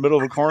standing in the middle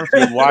of a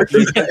cornfield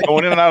watching you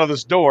going in and out of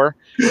this door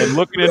and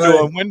looking into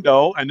a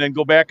window, and then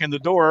go back in the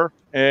door,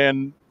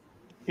 and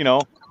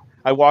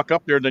I walk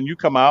up there, then you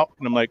come out,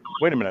 and I'm like,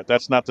 wait a minute,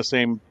 that's not the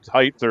same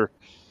height or.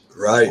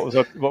 Right.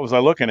 What was I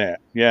looking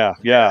at? Yeah.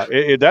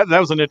 That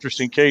was an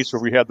interesting case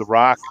where we had the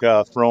rock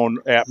thrown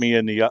at me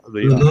in the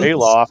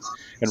hayloft,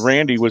 and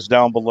Randy was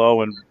down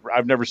below, and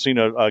I've never seen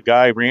a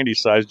guy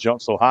Randy's size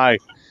jump so high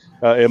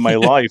in my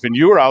life. And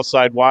you were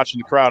outside watching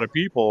the crowd of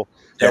people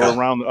that were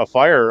around a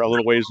fire a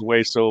little ways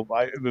away. So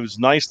it was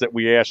nice that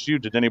we asked you,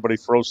 did anybody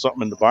throw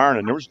something in the barn?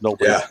 And there was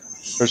nobody. Yeah.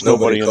 There's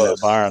nobody in the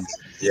barn.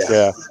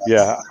 Yeah.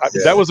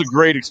 That was a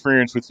great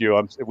experience with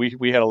you.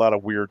 We had a lot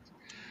of weird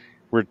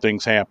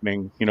things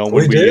happening. You know,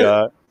 when We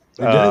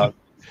did.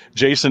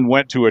 Jason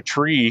went to a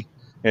tree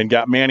and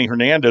got Manny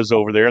Hernandez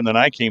over there, and then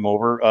I came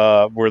over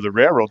where the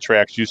railroad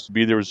tracks used to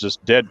be. There was this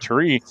dead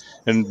tree,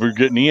 and we're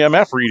getting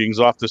EMF readings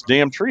off this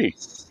damn tree.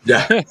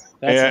 Yeah.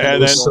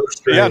 And then so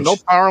no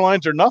power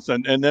lines or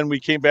nothing. And then we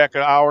came back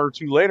an hour or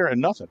two later and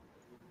nothing.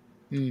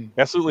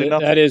 Absolutely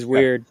nothing. That is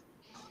weird.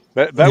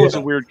 That was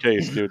a weird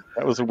case, dude.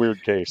 That was a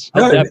weird case.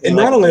 No, and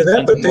not only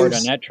that, but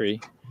on that tree.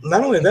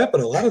 Not only that,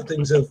 but a lot of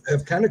things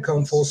have kind of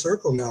come full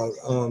circle now,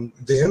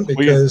 Dan,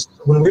 because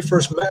when we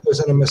first met, I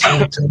was in a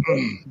Masonic temple,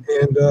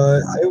 and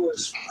I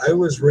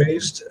was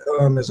raised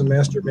as a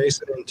Master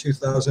Mason in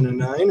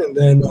 2009, and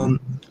then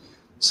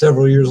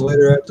several years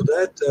later after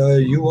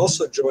that, you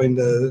also joined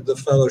the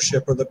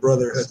fellowship or the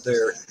brotherhood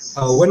there.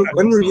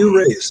 When were you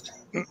raised?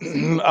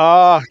 3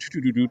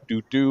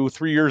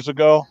 years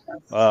ago,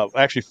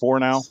 actually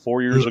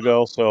 4 years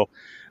ago. So,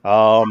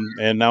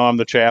 and now I'm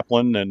the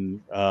chaplain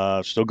and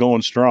still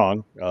going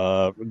strong.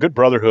 Good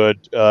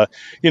brotherhood.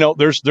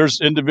 There's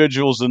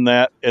individuals in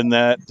that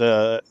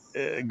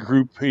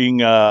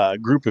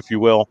group, if you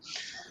will.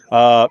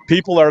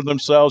 People are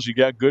themselves. You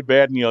got good,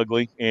 bad, and the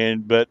ugly.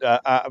 But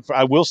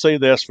I will say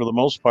this: for the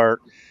most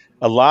part,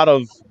 a lot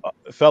of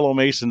fellow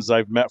Masons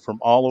I've met from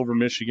all over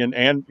Michigan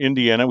and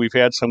Indiana. We've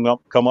had some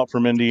come up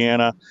from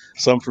Indiana,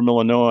 some from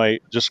Illinois.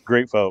 Just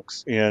great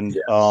folks, and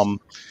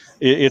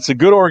it's a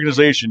good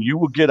organization. You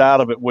will get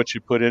out of it what you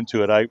put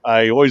into it.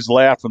 I always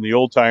laughed when the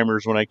old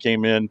timers, when I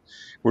came in,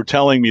 were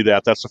telling me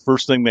that that's the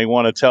first thing they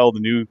want to tell the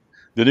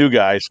new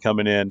guys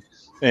coming in.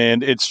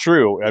 And it's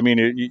true. I mean,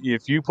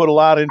 if you put a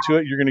lot into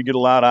it, you're going to get a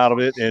lot out of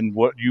it and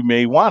what you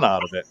may want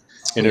out of it.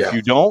 And if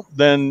you don't,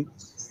 then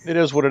it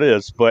is what it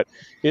is. But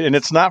and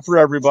it's not for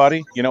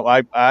everybody. You know,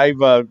 I've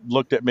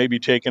looked at maybe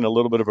taking a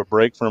little bit of a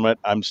break from it.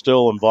 I'm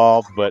still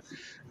involved, but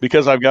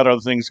because I've got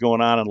other things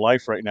going on in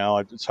life right now,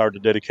 it's hard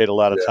to dedicate a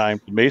lot of time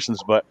to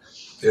Masons. But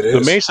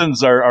the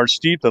Masons are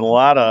steeped in a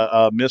lot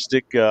of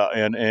mystic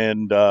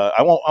and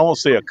I won't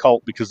say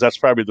occult because that's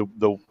probably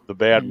the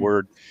bad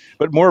word,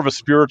 but more of a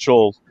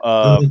spiritual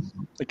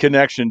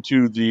connection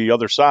to the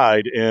other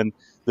side. And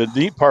the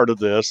neat part of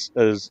this,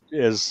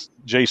 as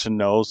Jason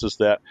knows, is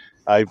that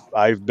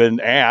I've been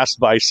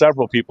asked by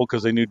several people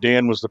because they knew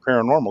Dan was the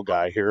paranormal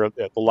guy here at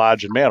the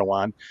lodge in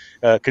Matawan.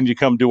 Can you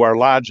come do our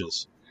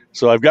lodges?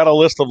 So I've got a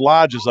list of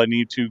lodges I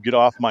need to get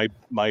off my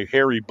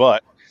hairy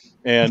butt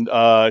and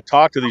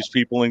talk to these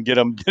people and get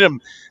them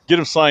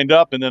signed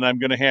up, and then I'm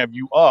going to have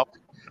you up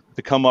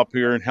to come up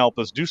here and help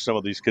us do some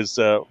of these because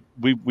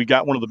we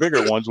got one of the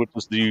bigger ones, which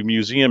was the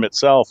museum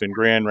itself in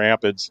Grand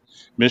Rapids,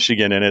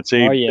 Michigan, and it's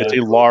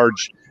a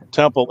large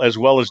temple as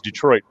well as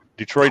Detroit.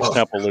 Detroit's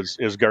temple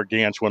is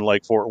gargantuan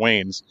like Fort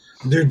Wayne's.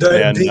 Dude,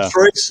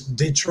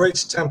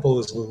 Detroit's temple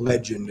is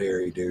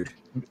legendary, dude.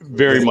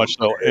 Very much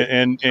so,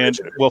 and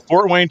well,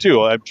 Fort Wayne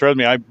too. Trust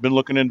me, I've been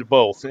looking into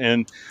both,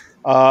 and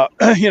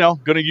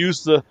going to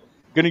use the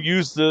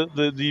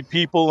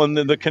people and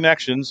the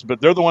connections,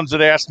 but they're the ones that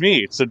asked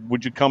me. It said,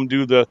 "Would you come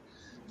do the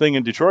thing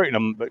in Detroit?" And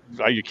I'm like,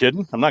 "Are you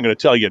kidding? I'm not going to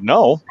tell you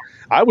no."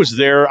 I was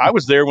there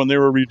when they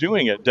were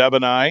redoing it. Deb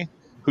and I,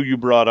 who you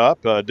brought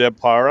up, Deb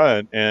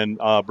Para and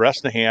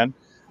Bresnahan,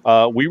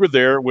 we were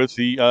there with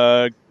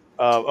the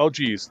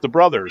the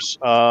brothers,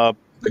 the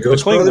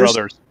Kling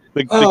brothers.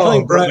 The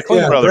Kling brothers.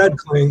 Brad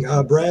Kling,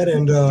 Brad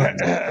and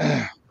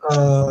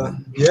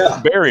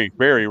Barry,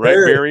 right?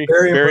 Barry,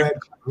 Brad,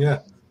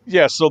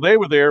 yeah. So they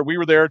were there. We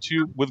were there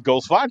too with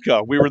Ghost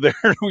Vodka. We were there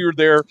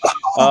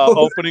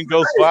opening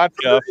Ghost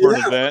Vodka for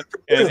an event,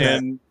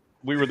 and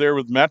we were there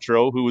with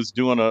Metro, who was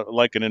doing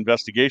an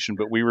investigation,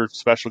 but we were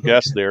special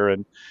guests there,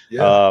 and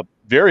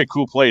very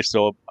cool place.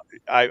 So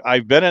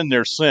I've been in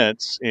there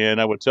since, and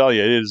I would tell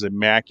you it is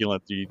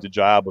immaculate, the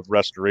job of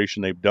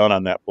restoration they've done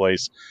on that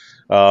place.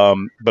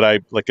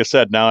 But like I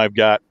said, now I've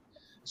got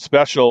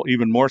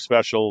even more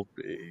special,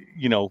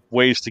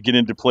 ways to get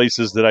into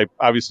places that I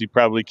obviously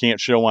probably can't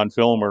show on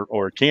film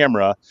or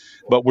camera,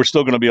 but we're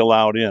still going to be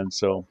allowed in.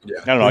 So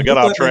I don't know. I got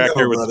off track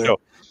there with the show.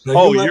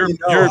 No,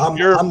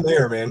 I'm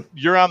there, man.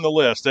 You're on the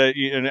list,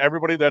 and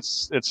everybody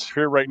that's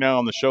here right now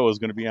on the show is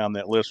going to be on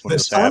that list when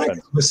this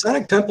happens.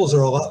 Masonic temples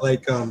are a lot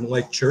like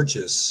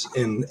churches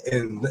in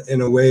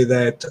a way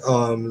that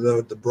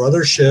the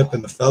brothership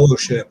and the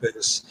fellowship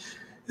is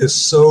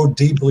so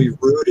deeply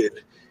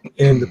rooted,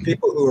 and the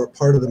people who are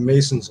part of the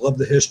Masons love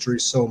the history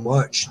so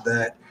much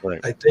that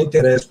I think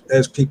that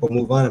as people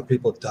move on and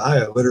people die,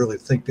 I literally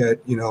think that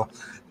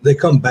they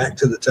come back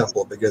to the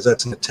temple because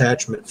that's an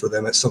attachment for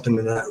them. It's something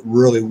they're not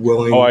really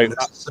willing. I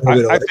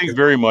think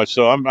very much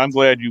so. I'm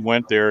glad you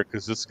went there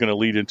because this is going to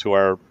lead into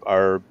our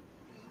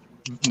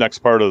next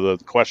part of the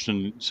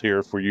questions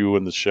here for you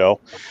in the show.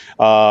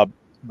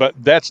 But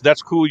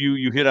that's cool.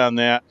 You hit on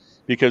that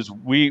because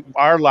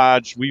our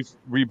lodge, we've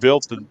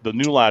rebuilt the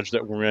new lodge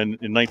that we're in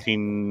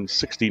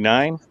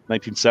 1969,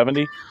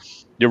 1970.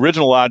 The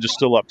original lodge is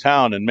still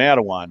uptown in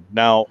Matawan.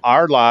 Now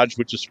our lodge,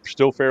 which is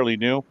still fairly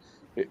new,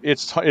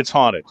 It's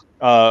haunted.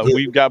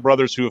 We've got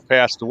brothers who have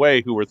passed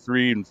away who were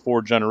 3 and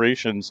 4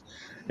 generations,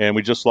 and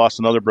we just lost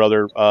another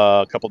brother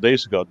a couple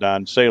days ago.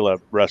 Don Sala,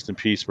 rest in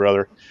peace,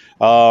 brother.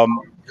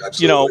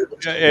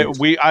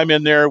 Absolutely. I'm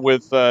in there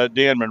with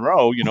Dan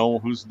Monroe,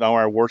 who's now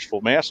our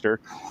worshipful master,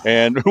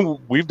 and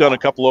we've done a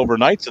couple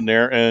overnights in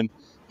there, and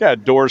yeah,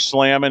 doors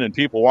slamming and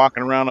people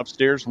walking around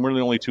upstairs, and we're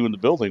the only 2 in the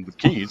building with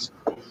keys.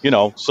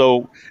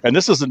 So, and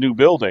this is a new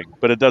building,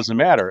 but it doesn't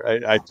matter.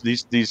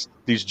 These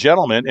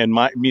gentlemen, and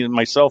me and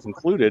myself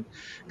included,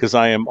 because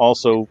I am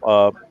also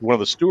one of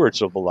the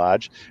stewards of the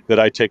lodge,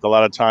 that I take a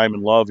lot of time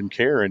and love and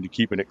care into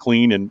keeping it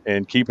clean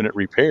and keeping it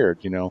repaired.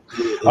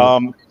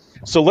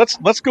 So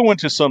let's go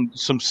into some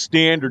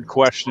standard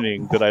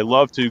questioning that I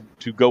love to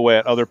go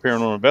at other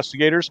paranormal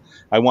investigators.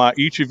 I want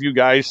each of you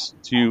guys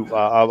to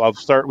I'll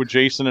start with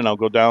Jason, and I'll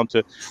go down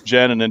to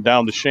Jen, and then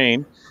down to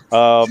Shane.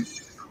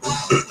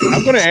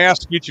 I'm going to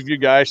ask each of you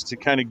guys to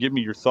kind of give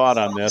me your thought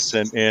on this,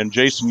 and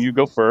Jason, you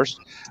go first.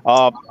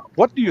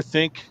 What do you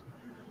think?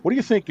 What do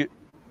you think?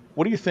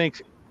 What do you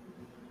think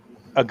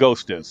a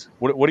ghost is?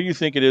 What do you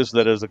think it is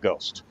that is a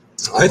ghost?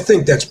 I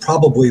think that's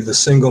probably the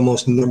single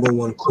most number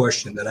one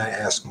question that I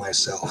ask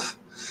myself.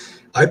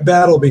 I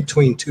battle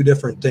between 2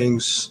 different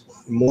things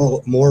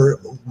more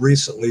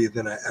recently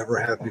than I ever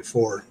have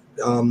before.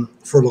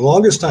 For the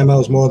longest time, I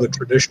was more of the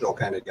traditional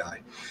kind of guy.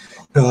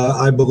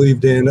 I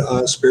believed in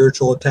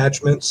spiritual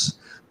attachments.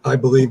 I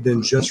believed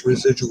in just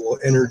residual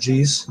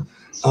energies.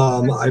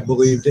 I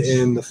believed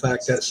in the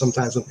fact that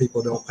sometimes when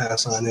people don't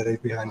pass on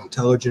it behind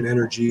intelligent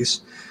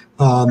energies.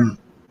 So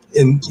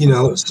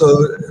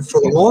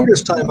for the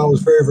longest time, I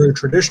was very, very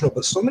traditional,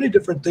 but so many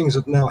different things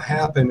have now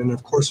happened. And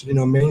of course,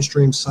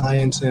 mainstream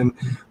science and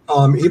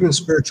even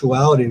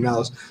spirituality now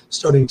is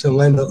starting to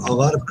lend a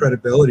lot of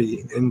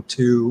credibility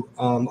into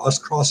us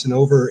crossing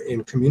over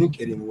and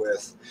communicating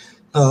with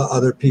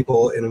other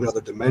people in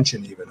another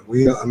dimension. Even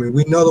we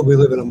know that we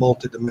live in a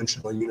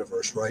multidimensional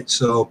universe, right?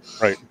 So,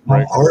 right.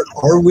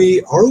 Are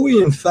we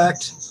in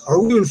fact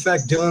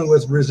dealing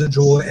with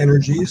residual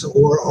energies,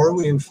 or are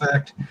we in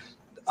fact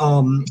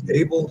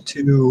able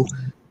to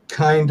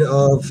kind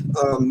of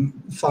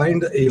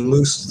find a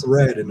loose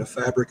thread in the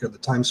fabric of the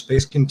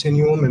time-space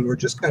continuum, and we're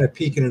just kind of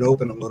peeking it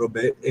open a little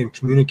bit and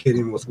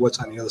communicating with what's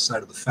on the other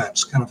side of the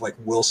fence, kind of like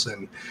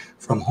Wilson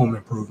from Home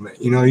Improvement.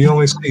 You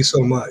only see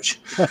so much.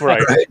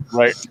 Right.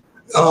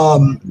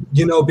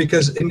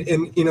 Because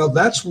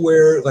that's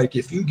where, like,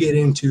 if you get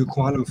into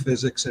quantum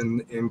physics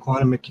and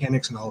quantum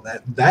mechanics and all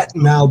that, that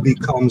now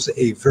becomes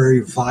a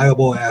very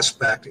viable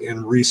aspect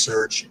in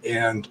research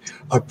and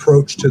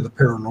approach to the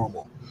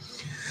paranormal.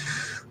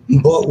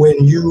 But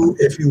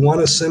if you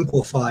want to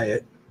simplify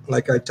it,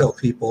 like I tell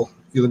people,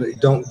 you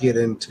don't get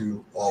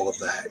into all of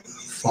that.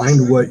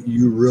 Find what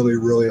you really,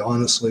 really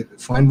honestly,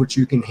 find what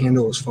you can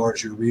handle as far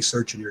as your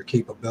research and your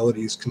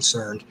capability is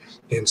concerned,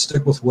 and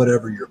stick with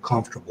whatever you're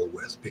comfortable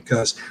with.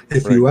 Because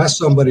if you ask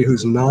somebody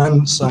who's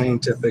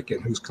non-scientific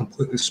and who's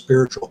completely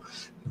spiritual,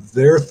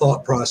 their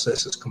thought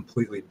process is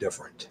completely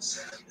different.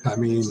 I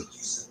mean,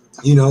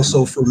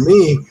 so for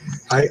me,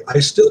 I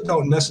still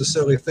don't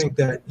necessarily think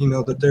that,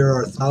 that there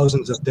are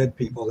thousands of dead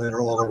people that are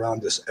all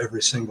around us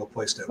every single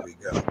place that we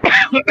go.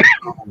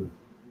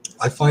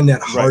 I find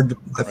that hard.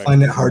 I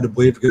find that hard to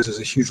believe because there's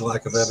a huge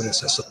lack of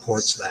evidence that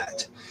supports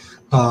that.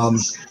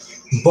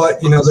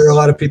 But there are a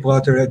lot of people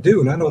out there that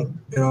do, and I don't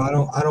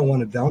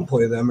want to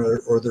downplay them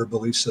or their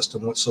belief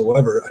system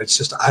whatsoever. It's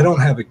just I don't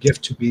have a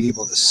gift to be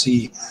able to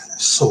see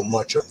so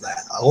much of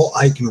that. All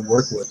I can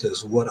work with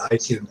is what I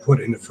can put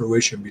into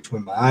fruition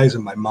between my eyes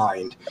and my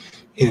mind,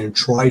 and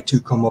try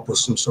to come up with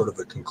some sort of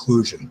a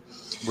conclusion.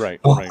 Right.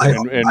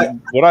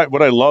 And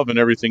what I love in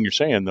everything you're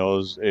saying, though,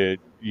 is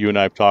you and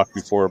I have talked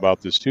before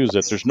about this too, is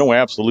that there's no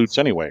absolutes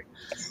anyway.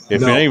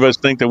 If any of us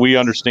think that we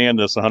understand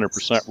this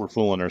 100%, we're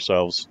fooling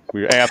ourselves.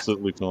 We're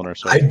absolutely fooling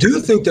ourselves. I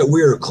do think that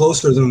we are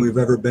closer than we've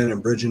ever been in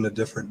bridging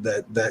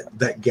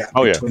that gap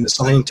between the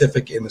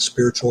scientific and the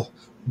spiritual.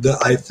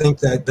 I think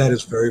that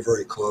is very,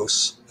 very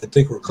close. I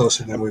think we're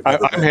closer than we've ever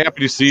been. I'm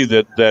happy to see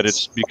that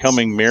it's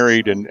becoming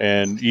married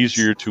and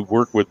easier to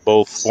work with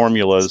both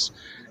formulas.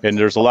 And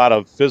there's a lot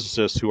of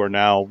physicists who are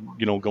now,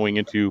 going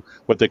into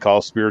what they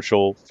call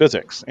spiritual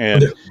physics.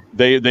 And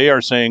they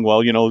are saying,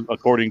 well,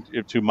 according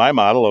to my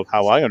model of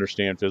how I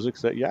understand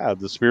physics, that,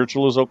 the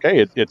spiritual is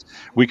okay.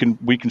 We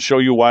can show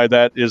you why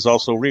that is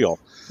also real.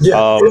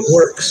 Yeah, it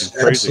works.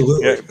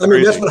 Absolutely. Yeah, I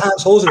mean, that's what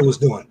Hans Holzer was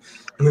doing.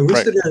 I mean, we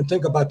sit here and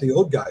think about the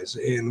old guys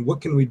and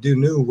what can we do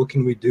new? What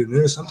can we do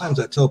new?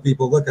 Sometimes I tell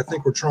people, look, I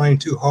think we're trying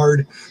too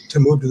hard to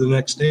move to the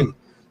next thing.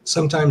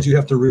 Sometimes you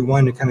have to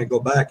rewind and kind of go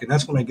back. And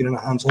that's when I get into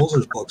Hans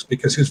Holzer's books,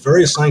 because he's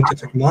very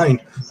scientific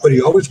mind, but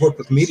he always worked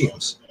with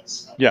mediums.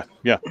 Yeah.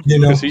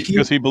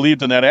 Because he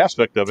believed in that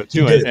aspect of it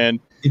too. And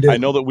I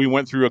know that we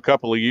went through a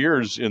couple of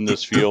years in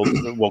this field,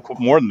 well,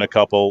 more than a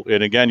couple.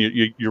 And again,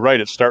 you're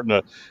right. It's starting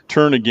to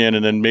turn again,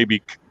 and then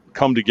maybe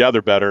come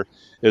together better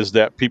is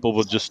that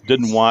people just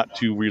didn't want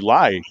to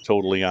rely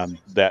totally on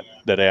that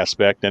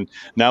aspect, and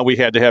now we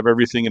had to have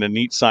everything in a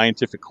neat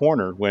scientific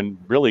corner when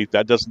really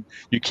that doesn't.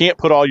 You can't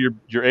put all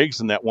your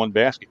eggs in that one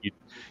basket.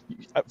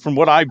 From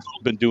what I've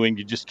been doing,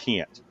 you just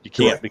can't. You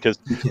can't Right. because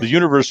the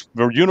universe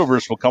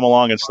will come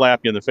along and slap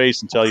you in the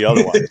face and tell you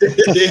otherwise.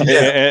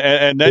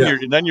 And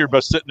then you're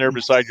sitting there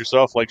beside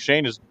yourself, like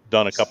Shane has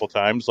done a couple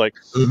times. Like,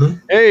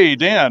 hey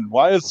Dan,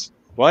 why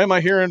am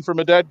I hearing from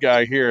a dead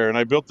guy here? And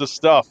I built this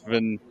stuff,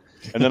 and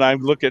then I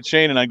look at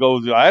Shane and I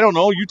go, I don't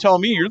know. You tell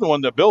me. You're the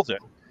one that built it.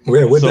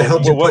 What the hell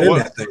did you put in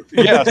that thing?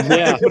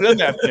 Yeah, put in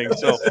that thing.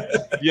 So,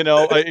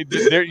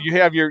 there you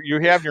have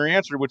your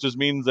answer, which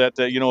means that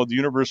the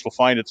universe will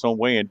find its own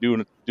way and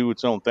do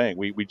its own thing.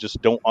 We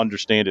just don't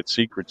understand its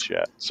secrets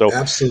yet. So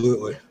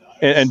absolutely.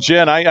 And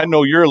Jen, I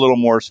know you're a little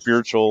more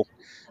spiritual,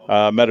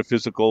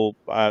 metaphysical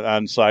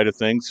on side of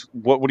things.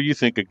 What do you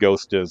think a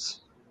ghost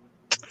is?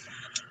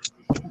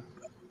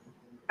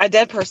 A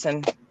dead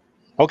person.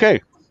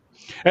 Okay.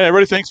 Hey,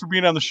 everybody, thanks for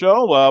being on the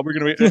show. We're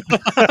going to be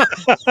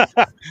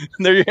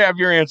there. You have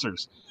your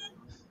answers.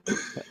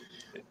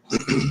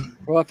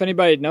 Well, if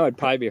anybody would know, it'd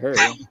probably be her.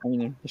 I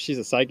mean, if she's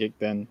a psychic,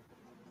 then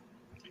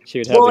she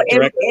would have the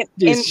direct.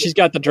 She's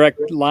got the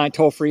direct line,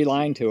 toll-free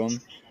line to him.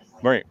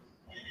 Right.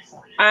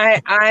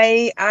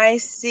 I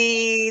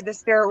see the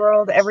spirit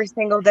world every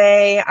single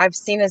day. I've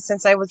seen it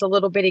since I was a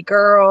little bitty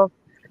girl.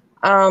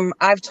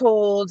 I've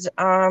told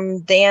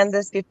Dan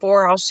this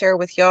before. I'll share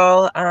with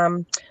y'all.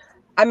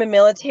 I'm a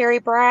military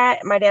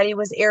brat. My daddy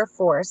was Air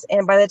Force.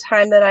 And by the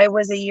time that I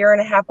was a year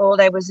and a half old,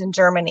 I was in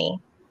Germany.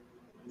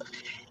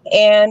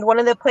 And one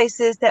of the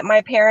places that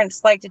my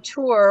parents liked to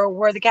tour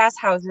were the gas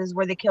houses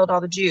where they killed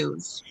all the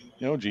Jews.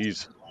 Oh,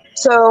 geez.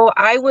 So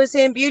I was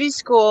in beauty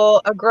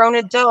school, a grown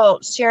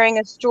adult, sharing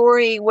a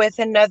story with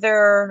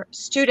another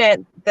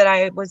student that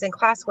I was in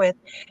class with.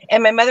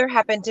 And my mother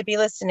happened to be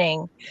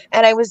listening.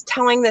 And I was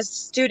telling this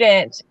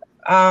student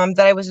that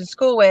I was in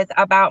school with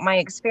about my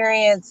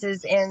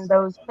experiences in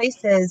those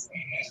places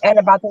and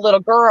about the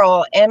little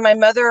girl. And my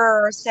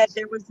mother said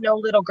there was no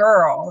little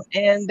girl.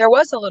 And there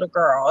was a little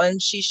girl.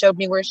 And she showed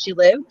me where she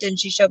lived, and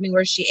she showed me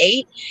where she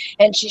ate,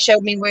 and she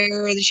showed me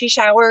where she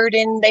showered.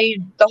 And I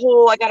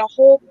got a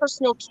whole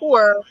personal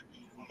tour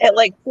at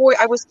I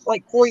was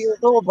like 4 years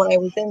old when I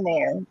was in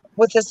there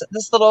with this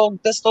little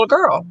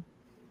girl.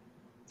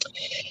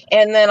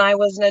 And then I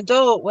was an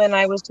adult when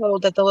I was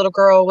told that the little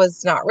girl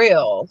was not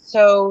real.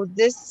 So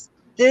this,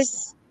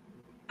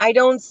 I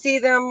don't see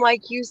them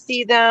like you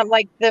see them,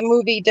 like the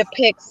movie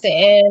depicts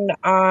in,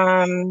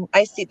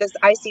 I see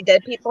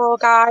dead people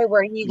guy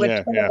where he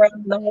would turn around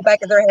and the whole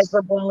back of their heads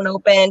were blown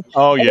open.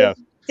 Oh, yeah.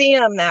 See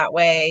them that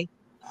way.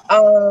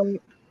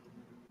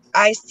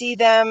 I see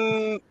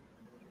them.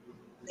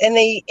 And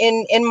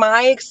in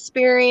my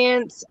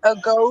experience, a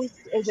ghost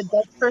is a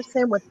dead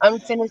person with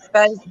unfinished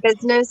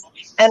business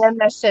and a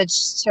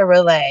message to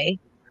relay.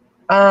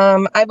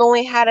 I've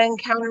only had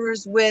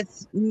encounters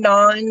with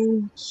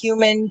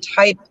non-human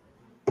type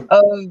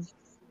of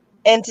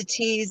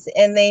entities,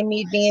 and they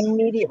made me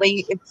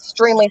immediately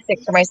extremely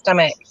sick to my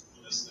stomach.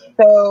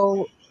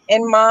 So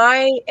in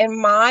my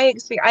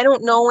experience, I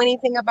don't know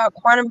anything about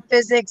quantum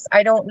physics.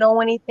 I don't know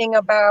anything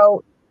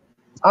about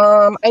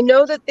I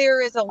know that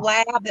there is a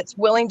lab that's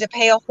willing to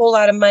pay a whole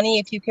lot of money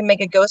if you can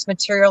make a ghost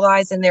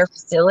materialize in their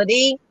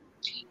facility.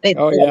 I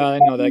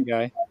know that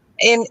guy.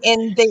 And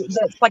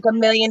that's like $1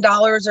 million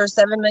or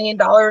 $7 million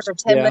or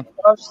 $10 million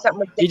or something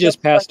like that. He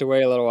just passed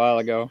away a little while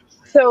ago.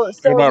 So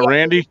what about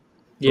Randy?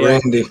 Yeah.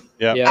 Randy.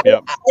 Yeah.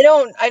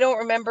 I don't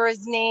remember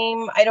his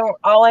name.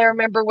 All I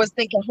remember was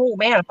thinking, oh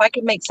man, if I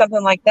could make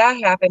something like that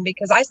happen,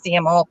 because I see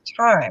him all the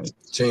time.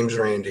 James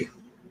Randy.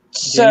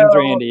 James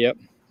Randy, yep.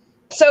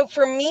 So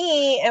for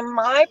me and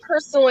my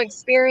personal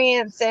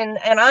experience, and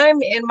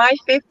I'm in my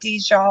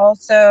 50s, y'all.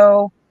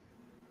 So,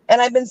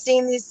 and I've been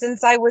seeing these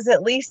since I was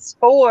at least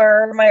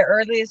 4, my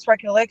earliest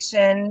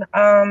recollection.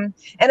 And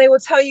I will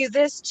tell you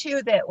this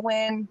too, that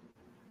when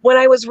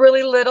I was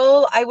really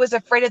little, I was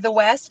afraid of the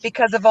West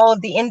because of all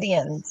of the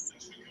Indians.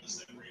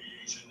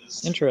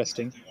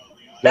 Interesting.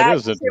 That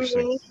is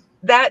interesting.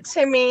 That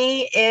to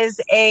me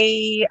is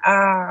a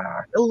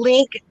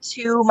link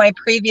to my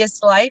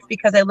previous life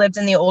because I lived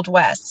in the Old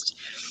West.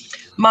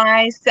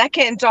 My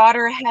second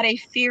daughter had a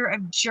fear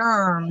of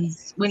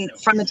germs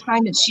from the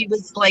time that she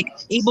was like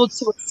able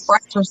to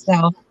express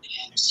herself.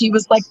 She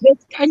was like,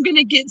 I'm going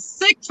to get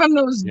sick from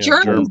those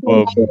germs.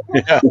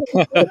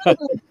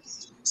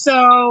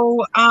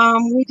 So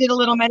we did a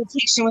little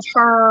meditation with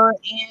her,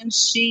 and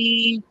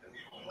she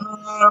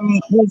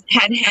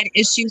had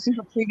issues in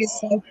her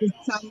previous life with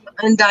some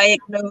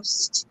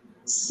undiagnosed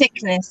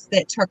sickness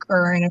that took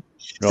her. And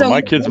so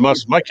my kids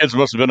must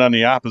have been on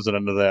the opposite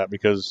end of that,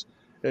 because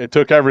it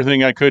took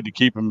everything I could to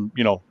keep them,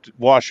 to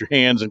wash your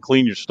hands and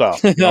clean your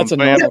stuff. That's a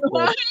normal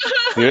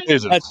kid.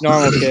 That's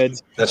normal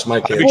kids. That's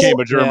my kid. I became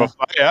a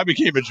germaphobe. Yeah, I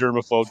became a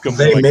germaphobe.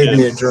 They made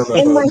me a germaphobe.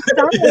 And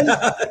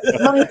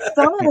my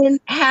son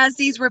has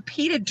these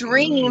repeated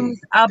dreams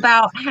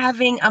about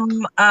having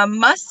a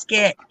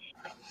musket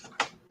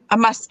A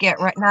musket,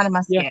 right? Not a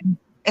musket. Yeah.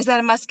 Is that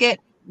a musket?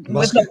 Musket,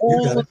 With the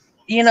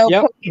you got old, it.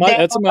 Yep, poking down?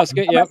 that's a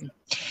musket. Yep.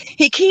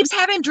 He keeps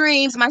having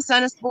dreams. My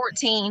son is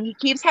 14. He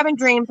keeps having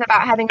dreams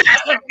about having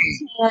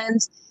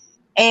hands.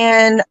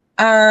 And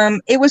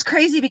it was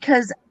crazy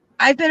because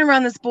I've been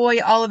around this boy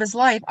all of his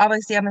life.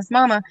 Obviously, I'm his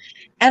mama.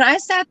 And I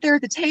sat there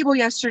at the table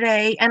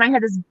yesterday and I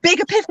had this big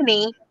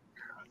epiphany.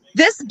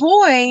 This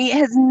boy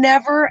has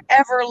never,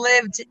 ever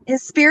lived,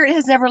 his spirit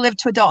has never lived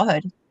to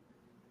adulthood.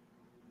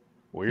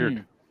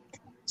 Weird.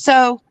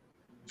 So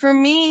for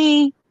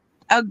me,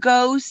 a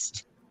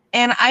ghost,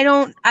 and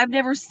I've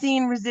never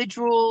seen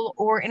residual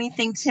or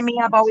anything to me.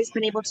 I've always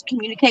been able to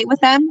communicate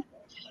with them.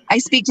 I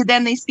speak to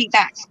them, they speak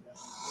back.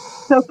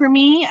 So for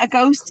me, a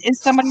ghost is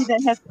somebody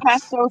that has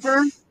passed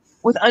over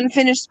with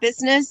unfinished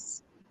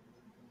business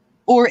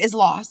or is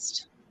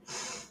lost.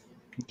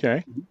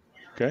 Okay.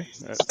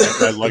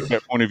 I like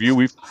that point of view.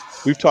 We've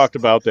talked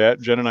about that.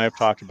 Jen and I have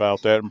talked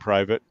about that in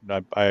private.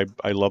 I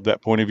love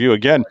that point of view.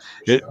 Again,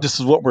 this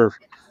is what we're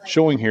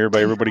showing here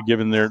by everybody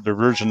giving their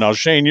version. Now,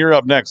 Shane, you're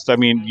up next. I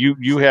mean,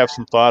 you have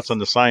some thoughts on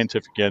the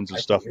scientific ends and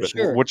stuff. But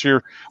Sure. what's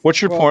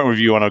your point of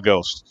view on a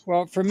ghost?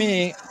 Well, for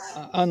me,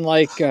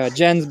 unlike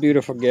Jen's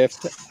beautiful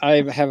gift, I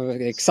have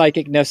a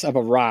psychicness of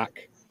a rock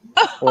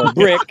or a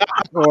brick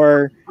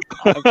or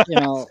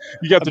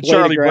You got the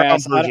Charlie Brown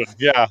version.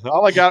 Yeah,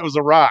 all I got was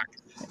a rock.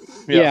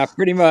 Yeah,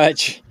 pretty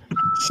much.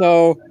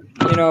 So,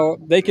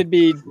 they could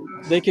be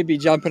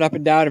jumping up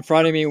and down in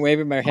front of me,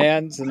 waving their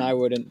hands, and I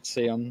wouldn't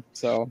see them.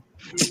 So,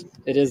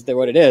 it is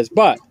what it is.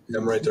 But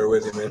I'm right there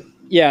with you, man.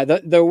 Yeah,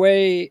 the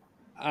way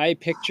I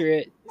picture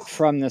it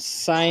from the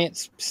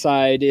science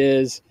side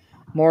is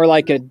more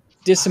like a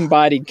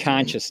disembodied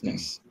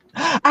consciousness.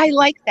 I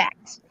like that.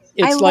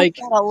 It's like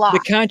that a lot. The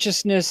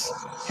consciousness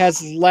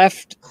has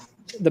left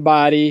the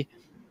body,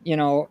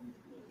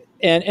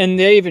 and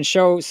they even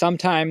show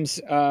sometimes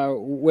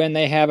when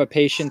they have a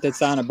patient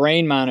that's on a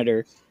brain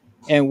monitor,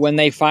 and when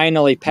they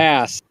finally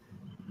pass,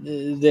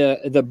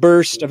 the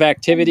burst of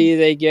activity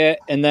they get,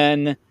 and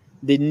then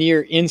the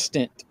near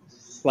instant,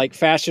 like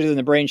faster than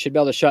the brain should be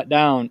able to shut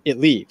down, it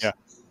leaves.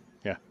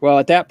 Yeah. Well,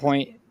 at that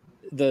point,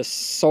 the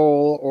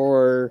soul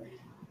or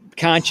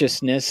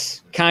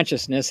consciousness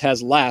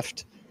has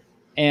left,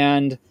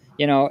 and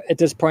at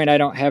this point, I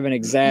don't have an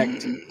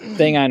exact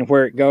thing on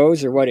where it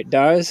goes or what it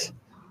does,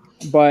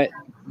 but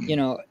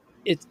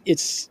it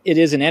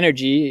is an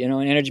energy. An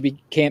energy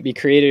can't be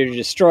created or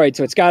destroyed,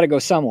 so it's got to go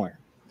somewhere.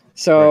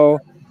 So,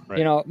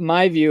 right.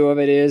 My view of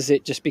it is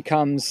it just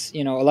becomes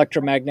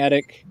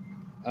electromagnetic,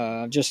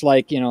 just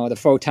like the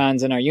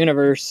photons in our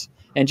universe,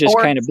 and just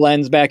kind of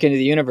blends back into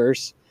the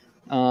universe.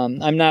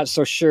 I'm not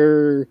so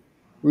sure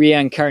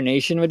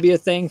reincarnation would be a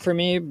thing for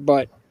me,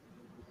 but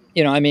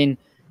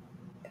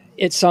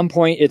at some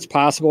point it's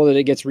possible that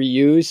it gets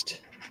reused,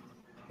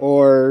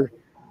 or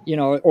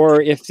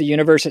if the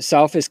universe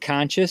itself is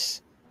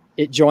conscious,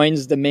 it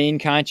joins the main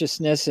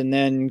consciousness and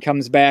then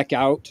comes back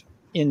out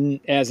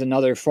as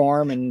another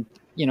form and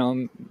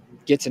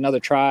gets another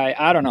try.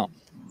 I don't know.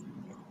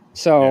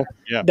 So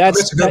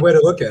that's a good way to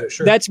look at it.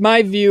 Sure. That's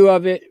my view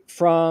of it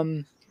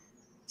from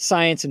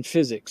science and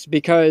physics,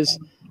 because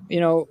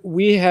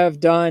we have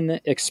done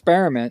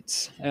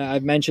experiments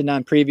I've mentioned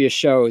on previous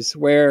shows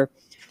where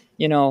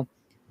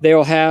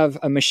they'll have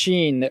a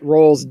machine that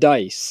rolls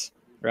dice,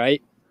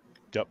 right?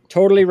 Yep.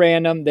 Totally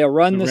random. They'll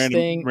run this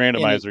thing.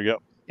 Randomizer. Yep.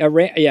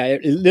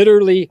 It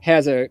literally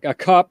has a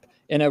cup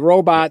and a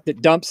robot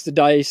that dumps the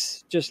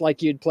dice just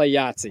like you'd play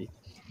Yahtzee.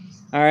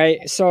 All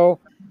right. So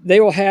they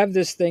will have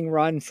this thing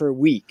run for a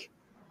week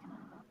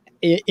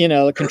in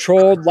a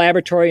controlled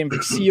laboratory and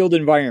sealed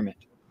environment.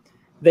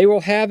 They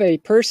will have a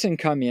person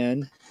come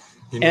in,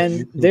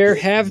 and there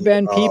have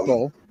been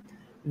people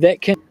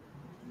that can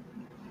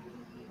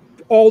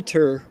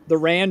alter the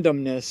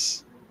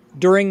randomness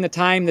during the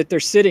time that they're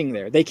sitting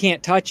there. They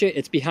can't touch it.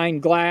 It's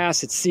behind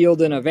glass. It's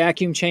sealed in a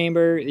vacuum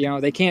chamber.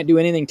 They can't do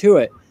anything to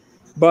it.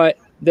 But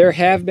there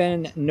have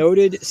been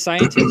noted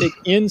scientific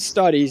in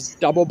studies,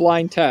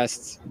 double-blind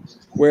tests,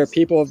 where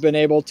people have been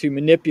able to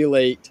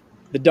manipulate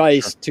the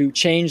dice to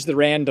change the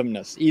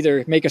randomness,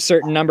 either make a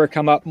certain number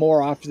come up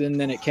more often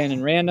than it can in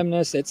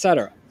randomness,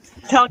 etc.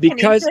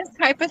 Telekinesis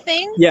type of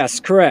thing? Yes,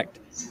 correct.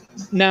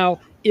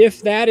 Now,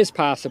 if that is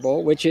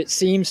possible, which it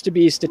seems to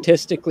be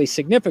statistically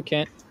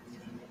significant,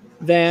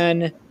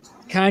 then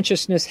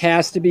consciousness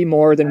has to be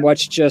more than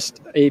what's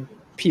just a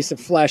piece of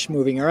flesh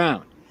moving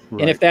around.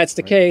 Right, and if that's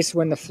the case,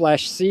 when the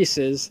flesh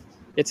ceases,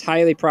 it's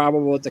highly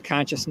probable that the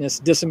consciousness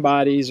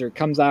disembodies or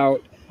comes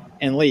out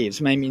and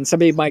leaves. I mean,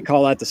 somebody might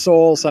call that the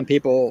soul, some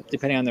people,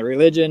 depending on their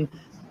religion,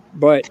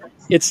 but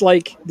it's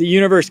like the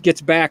universe gets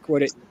back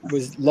what it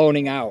was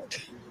loaning out.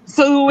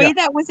 So the way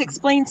that was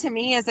explained to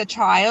me as a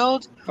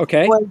child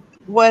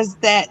was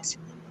that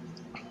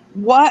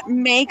what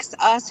makes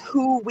us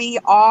who we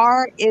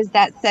are is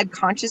that said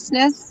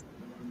consciousness.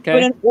 Okay.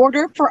 But in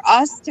order for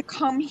us to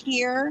come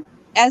here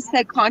as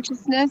said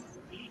consciousness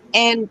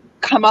and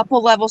come up a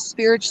level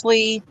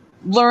spiritually,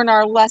 learn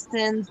our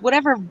lessons,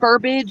 whatever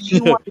verbiage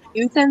you want to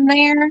use in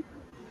there,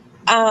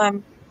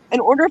 in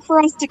order for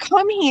us to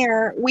come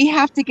here, we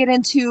have to get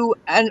into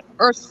an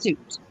earth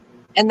suit,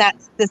 and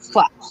that's this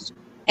flesh.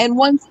 And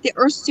once the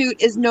earth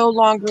suit is no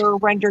longer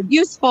rendered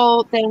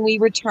useful, then we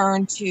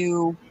return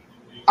to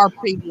our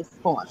previous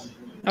form.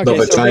 Okay,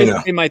 so vagina.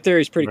 basically my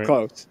theory is pretty Right.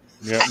 close.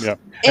 Yeah, yeah.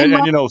 In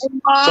And you know,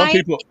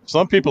 my-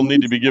 some people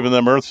need to be giving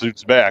them earth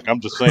suits back. I'm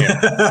just saying.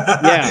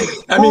 Yeah.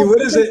 I mean, what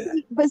is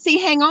it? But see,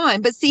 hang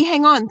on.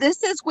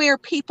 This is where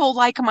people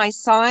like my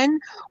son,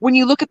 when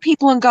you look at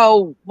people and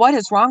go, what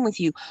is wrong with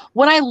you?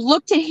 When I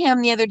looked at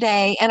him the other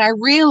day and I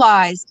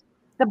realized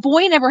the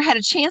boy never had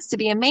a chance to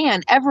be a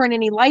man ever in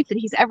any life that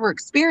he's ever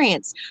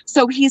experienced.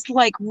 So he's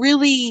like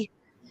really,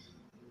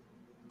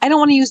 I don't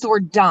want to use the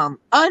word dumb.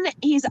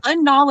 He's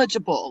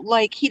unknowledgeable.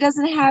 Like he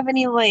doesn't have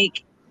any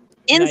like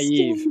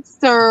Naive. instincts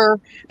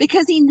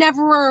because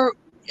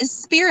his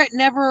spirit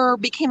never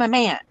became a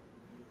man.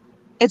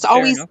 It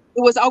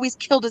was always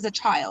killed as a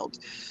child.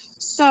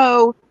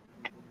 So,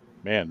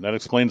 Man, that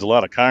explains a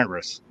lot of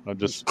Congress. I'm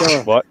just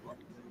Sure. what?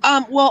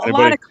 well, Anybody a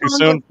lot of too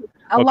soon?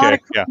 lot of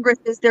Yeah.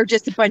 Congresses, they're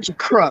just a bunch of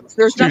crooks.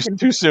 There's nothing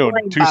Too soon.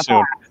 explained Too about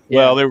soon.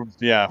 that.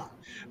 Well,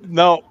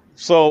 no.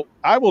 So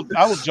I will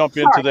jump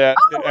into Sorry. that.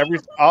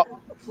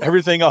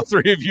 Everything all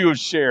three of you have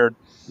shared.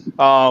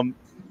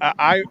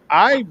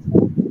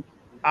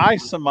 I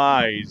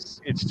surmise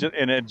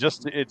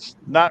it's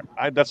not.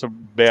 That's a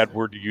bad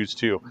word to use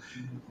too.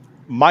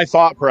 My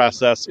thought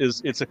process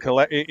is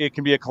it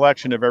can be a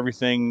collection of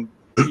everything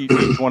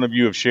each one of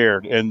you have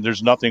shared, and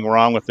there's nothing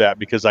wrong with that,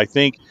 because I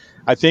think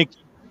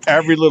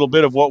every little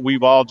bit of what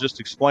we've all just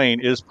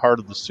explained is part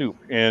of the soup.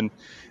 And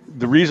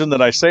the reason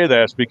that I say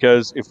that is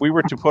because if we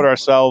were to put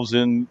ourselves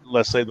in,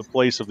 let's say, the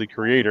place of the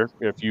creator,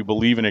 if you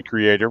believe in a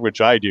creator,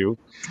 which I do,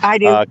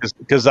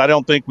 because I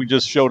don't think we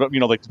just showed up,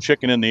 like the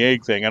chicken and the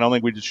egg thing. I don't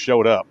think we just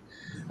showed up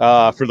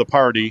for the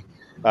party.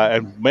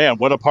 And man,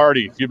 what a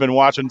party. If you've been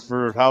watching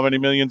for how many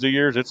millions of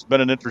years, it's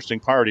been an interesting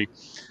party.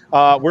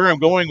 Where I'm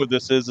going with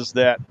this is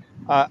that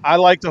I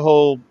like the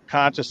whole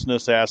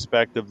consciousness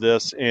aspect of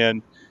this.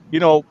 And,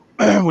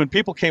 when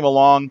people came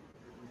along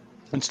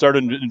and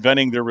started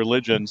inventing their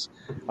religions,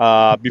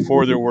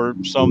 before there were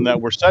some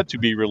that were said to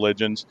be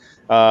religions,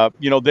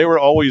 they were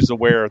always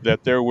aware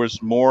that there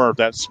was more of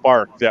that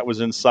spark that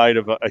was inside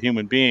of a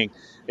human being.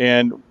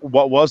 And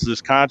what was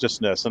this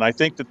consciousness? And I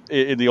think that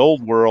in the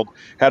old world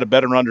had a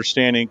better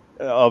understanding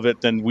of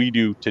it than we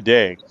do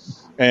today.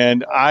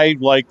 And I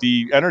like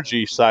the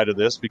energy side of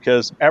this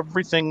because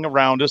everything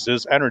around us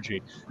is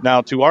energy.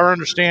 Now, to our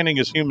understanding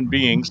as human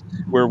beings,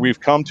 where we've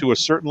come to a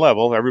certain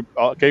level,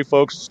 okay,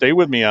 folks, stay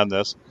with me on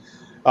this.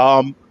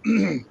 I'm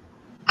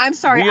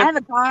sorry. I have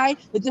a guy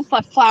that just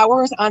left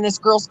flowers on this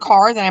girl's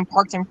car that I'm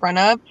parked in front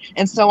of.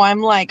 And so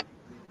I'm like,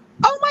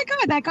 oh my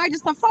God, that guy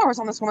just left flowers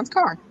on this woman's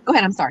car. Go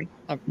ahead. I'm sorry.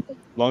 As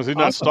long as he's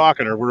not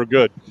stalking her, we're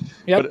good.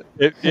 Yep.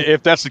 But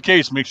if that's the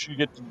case, make sure you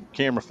get the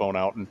camera phone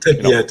out and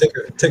take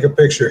a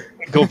picture.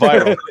 Go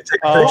viral.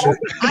 Take a picture.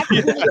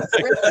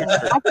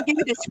 I could give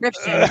a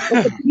description. If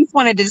the police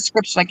wanted a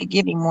description, I could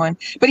give him one.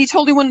 But he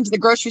totally went into the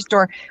grocery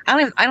store. I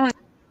don't.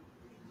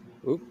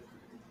 Oh,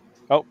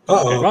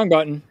 Uh-oh. Wrong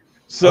button.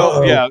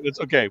 So yeah, it's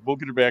okay. We'll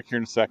get her back here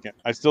in a second.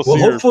 I still see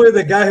her. Hopefully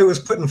the guy who was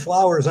putting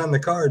flowers on the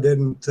car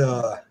didn't.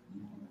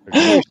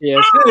 There she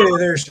is. Hey,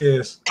 there she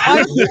is.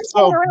 Can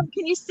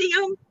you see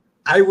him?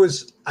 I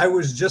was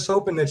just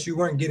hoping that you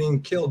weren't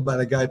getting killed by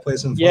the guy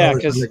placing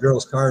flowers on the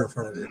girl's car in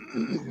front of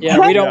you. Yeah,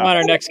 we don't want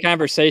our next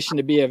conversation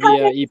to be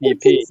via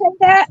EPP. Say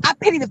that? I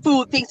pity the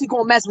fool who thinks he's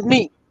gonna mess with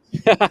me.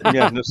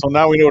 Yeah. So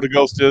now we know what a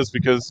ghost is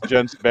because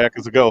Jen's back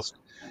as a ghost.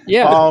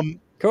 Yeah.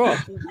 Cool.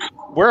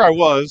 Where I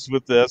was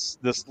with this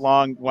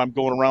long, I'm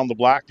going around the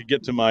block to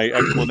get to my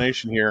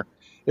explanation here,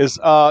 is,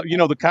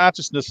 the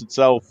consciousness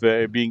itself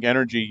being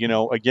energy.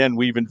 Again,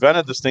 we've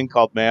invented this thing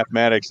called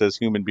mathematics as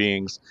human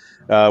beings.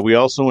 We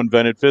also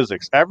invented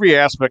physics. Every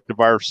aspect of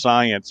our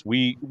science,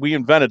 we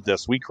invented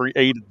this. We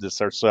created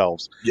this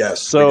ourselves.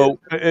 Yes. So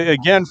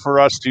again, for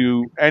us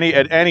to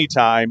at any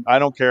time, I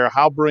don't care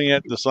how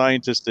brilliant the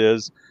scientist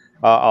is,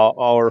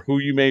 or who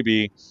you may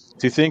be,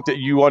 to think that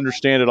you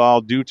understand it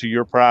all due to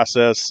your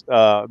process,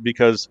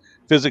 because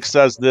physics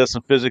says this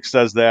and physics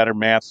says that, or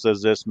math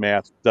says this,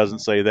 math doesn't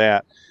say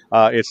that.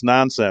 It's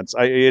nonsense.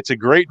 It's a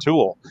great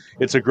tool.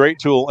 It's a great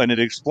tool, and it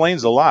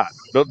explains a lot.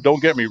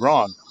 Don't get me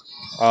wrong.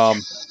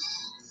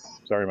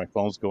 Sorry, my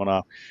phone's going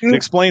off. It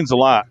explains a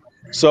lot.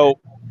 So,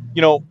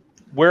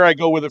 where I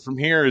go with it from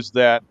here is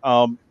that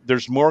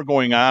there's more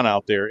going on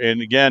out there.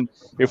 And again,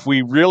 if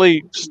we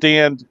really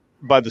stand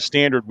by the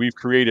standard we've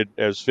created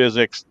as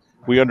physics,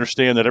 we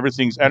understand that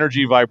everything's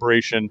energy,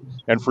 vibration,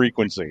 and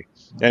frequency.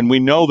 And we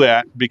know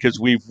that because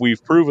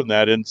we've proven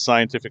that in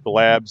scientific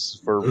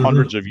labs for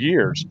hundreds of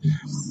years.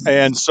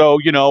 And so,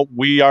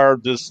 we are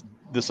this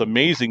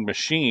amazing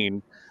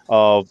machine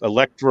of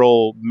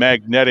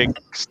electromagnetic,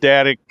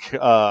 static,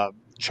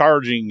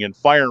 charging and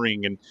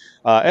firing and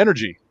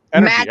energy.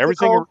 Magical.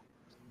 Everything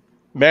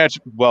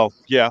magical.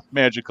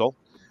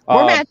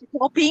 We're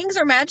magical. Beings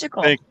are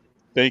magical.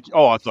 Thank you.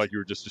 Oh, I thought you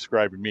were just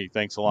describing me.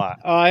 Thanks a lot.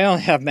 Oh, I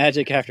only have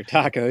magic after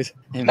tacos.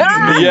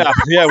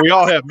 Yeah, we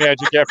all have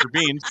magic after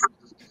beans.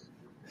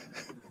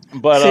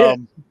 But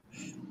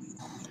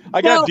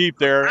I got deep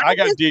there. I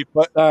got deep,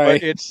 but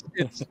it's.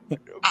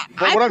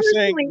 But what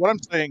I'm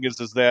saying is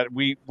that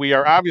we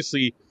are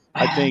obviously,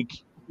 I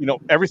think,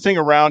 everything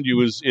around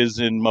you is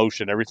in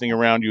motion. Everything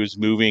around you is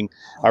moving.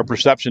 Our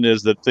perception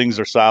is that things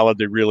are solid.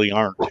 They really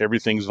aren't.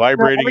 Everything's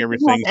vibrating.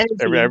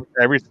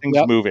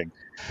 Everything's moving.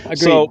 Agreed.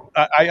 So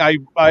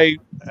I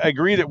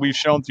agree that we've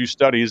shown through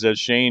studies, as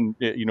Shane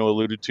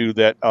alluded to,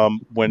 that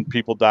when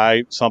people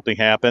die, something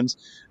happens.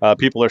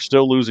 People are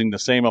still losing the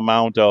same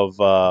amount of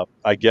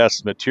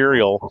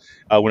material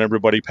when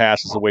everybody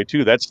passes away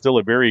too. That's still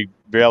a very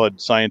valid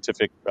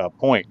scientific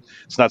point.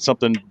 It's not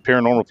something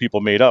paranormal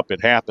people made up.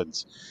 It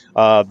happens.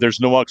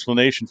 There's no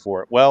explanation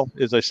for it. Well,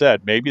 as I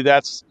said, maybe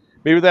that's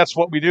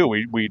what we do.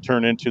 We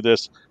turn into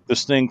this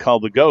thing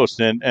called the ghost.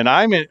 And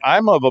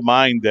I'm of a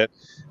mind that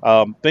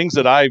things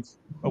that I've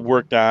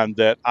worked on,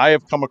 that I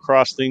have come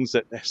across things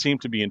that seem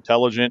to be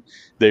intelligent.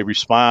 They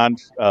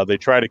respond. They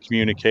try to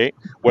communicate.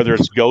 Whether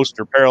it's ghost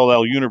or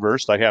parallel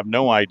universe, I have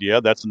no idea.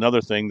 That's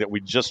another thing that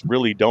we just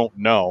really don't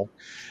know.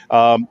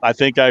 I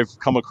think I've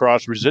come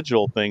across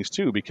residual things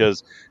too,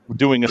 because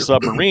doing a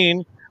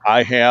submarine,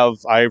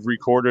 I've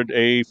recorded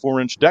a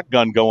 4-inch deck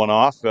gun going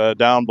off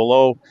down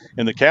below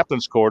in the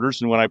captain's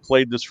quarters. And when I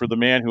played this for the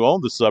man who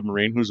owned the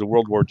submarine, who's a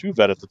World War II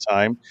vet at the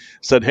time,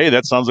 said, "Hey,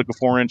 that sounds like a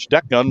 4-inch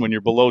deck gun when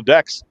you're below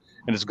decks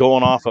and it's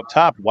going off up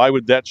top. Why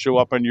would that show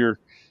up on your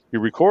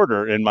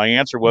recorder?" And my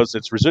answer was,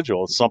 it's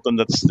residual. It's something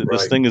this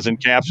thing is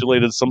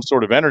encapsulated some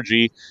sort of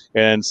energy,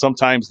 and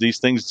sometimes these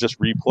things just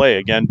replay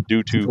again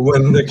due to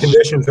when the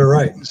conditions are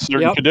right.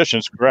 Certain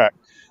conditions, correct.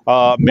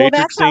 Well,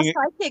 that's how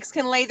psychics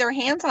can lay their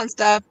hands on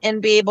stuff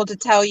and be able to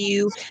tell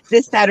you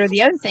this, that, or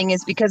the other thing,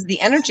 is because the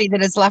energy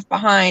that is left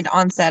behind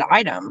on said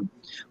item,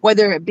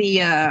 whether it be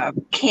a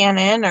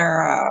cannon or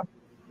a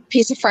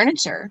piece of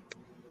furniture,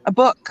 a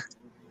book.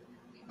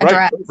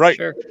 Right.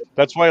 Sure.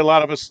 That's why a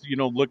lot of us,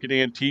 look at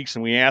antiques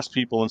and we ask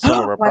people in some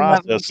of our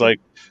process, like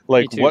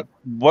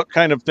what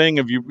kind of thing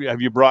have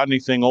you brought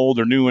anything old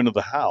or new into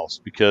the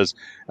house? Because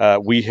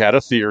we had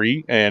a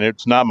theory, and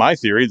it's not my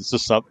theory. This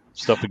is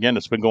stuff again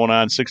that's been going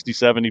on 60,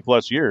 70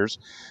 plus years,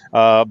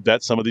 that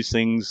some of these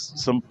things,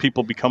 some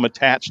people become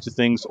attached to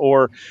things,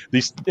 or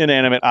these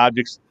inanimate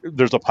objects.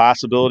 There's a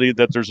possibility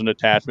that there's an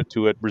attachment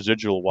to it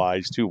residual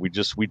wise too. We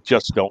just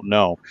don't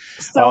know.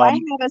 So I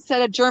have a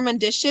set of German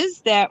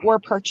dishes that were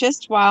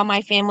purchased while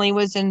my family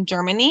was in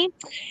Germany,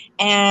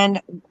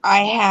 and I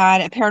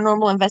had a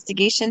paranormal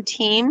investigation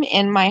team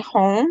in my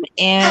home,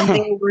 and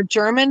there were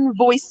German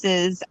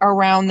voices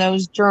around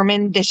those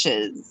German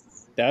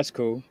dishes. That's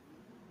cool.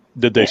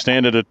 Did they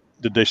stand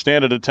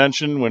at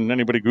attention when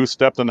anybody goose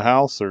stepped in the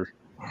house, or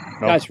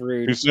no? That's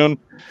rude. Too soon?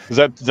 Is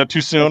that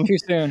too soon? Too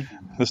soon.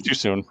 That's too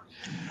soon.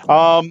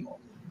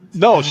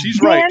 No, she's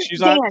right.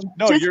 She's Dan, on.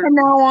 No, just from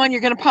now on,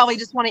 you're going to probably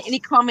just want any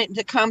comment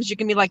that comes, you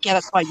can be like, "Yeah,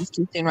 that's probably just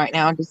too soon right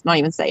now," and just not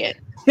even say it.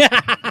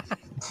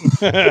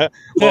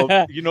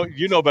 Well,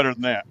 you know better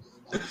than that.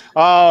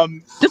 We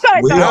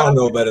all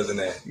know better than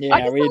that.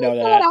 Yeah, we know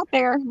that. Out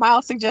there,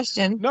 mild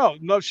suggestion.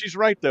 No, she's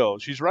right though.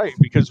 She's right,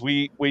 because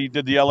we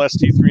did the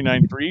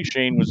LST-393.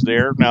 Shane was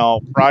there. Now,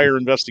 prior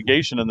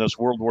investigation in this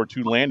World War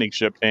II landing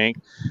ship tank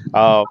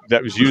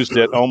that was used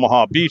at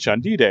Omaha Beach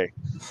on D-Day,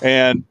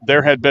 and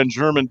there had been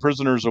German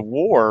prisoners of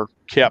war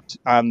kept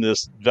on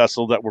this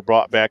vessel that were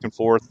brought back and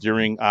forth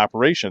during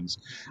operations.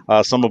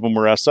 Some of them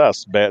were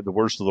SS, the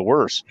worst of the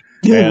worst.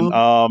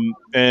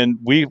 And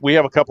we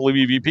have a couple of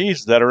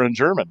EVPs that are in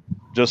German.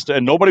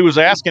 And nobody was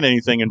asking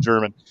anything in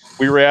German.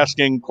 We were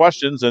asking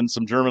questions, and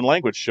some German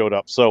language showed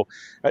up. So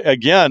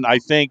again, I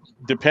think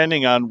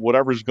depending on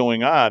whatever's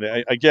going on,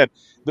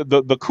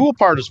 the cool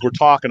part is we're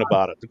talking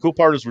about it. The cool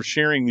part is we're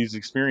sharing these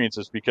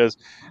experiences, because,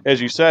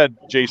 as you said,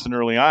 Jason,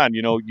 early on,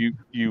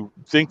 you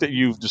think that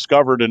you've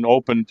discovered and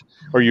opened,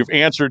 or you've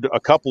answered a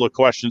couple of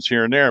questions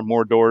here and there, and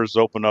more doors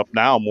open up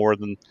now more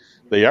than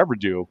they ever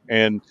do.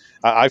 And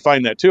I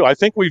find that too. I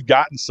think we've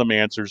gotten some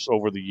answers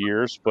over the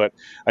years, but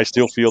I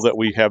still feel that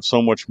we have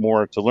so much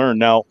more to learn.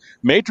 Now,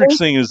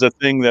 matrixing is the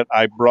thing that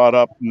I brought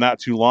up not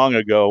too long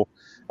ago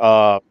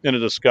in a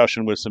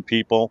discussion with some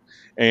people.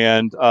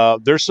 And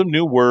there's some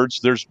new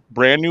words. There's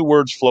brand new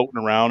words floating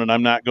around, and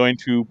I'm not going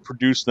to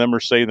produce them or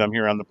say them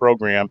here on the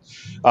program.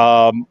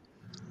 I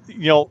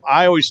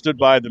always stood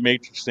by the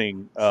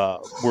matrixing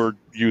word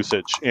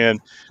usage, and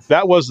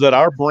that was that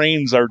our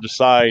brains are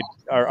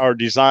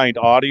designed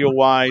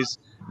audio-wise,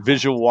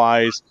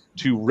 visual-wise,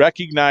 to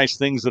recognize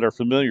things that are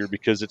familiar,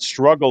 because it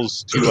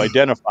struggles to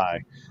identify.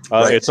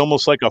 Right. It's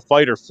almost like a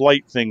fight or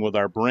flight thing with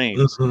our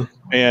brains,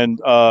 and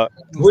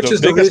which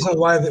is the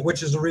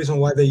reason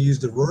why they use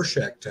the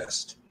Rorschach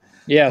test.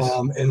 Yes,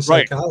 in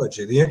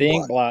psychology, the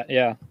ink blot.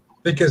 Yeah.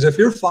 Because if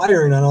you're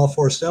firing on all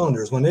 4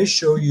 cylinders, when they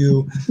show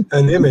you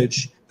an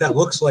image that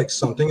looks like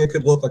something, it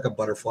could look like a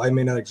butterfly. It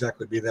may not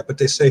exactly be that, but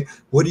they say,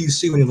 "What do you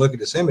see when you look at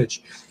this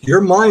image?"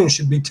 Your mind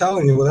should be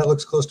telling you, "Well, that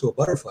looks close to a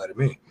butterfly to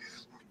me."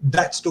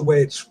 That's the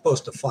way it's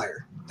supposed to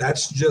fire.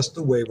 That's just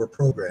the way we're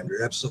programmed.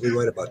 You're absolutely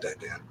right about that,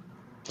 Dan.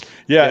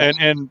 Yeah, Yeah.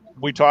 and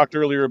we talked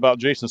earlier about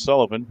Jason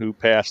Sullivan, who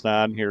passed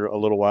on here a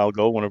little while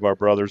ago, one of our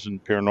brothers in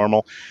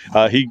paranormal.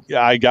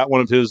 I got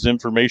one of his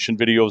information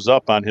videos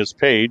up on his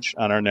page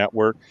on our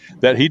network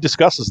that he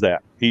discusses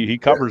that. He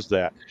covers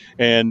that,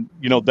 and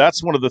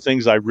that's one of the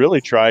things I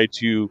really try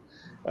to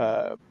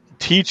uh,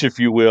 teach, if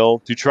you will,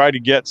 to try to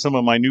get some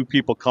of my new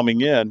people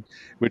coming in.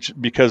 Which,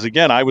 because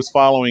again, I was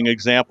following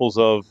examples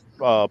of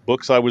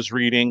books I was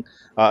reading.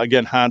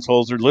 Again, Hans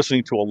Holzer,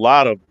 listening to a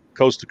lot of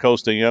Coast to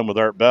Coast AM with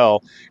Art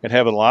Bell, and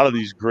having a lot of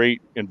these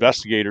great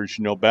investigators,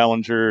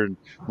 Ballinger and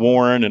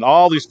Warren, and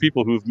all these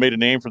people who've made a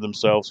name for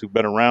themselves, who've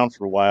been around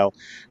for a while,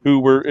 who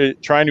were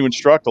trying to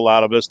instruct a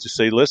lot of us to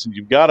say, listen,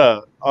 you've got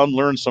to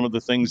unlearn some of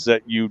the things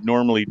that you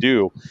normally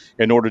do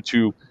in order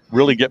to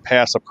really get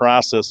past the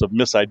process of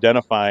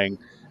misidentifying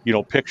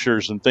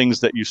pictures and things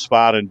that you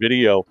spot in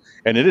video.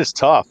 And it is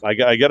tough. I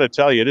got to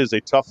tell you, it is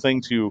a tough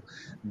thing to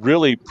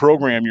really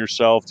program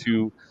yourself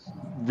to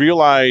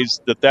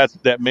realize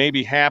that may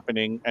be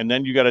happening, and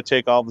then you got to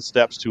take all the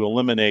steps to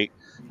eliminate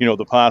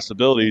the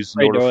possibilities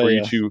in order for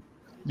you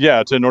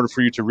Pareidolia. to in order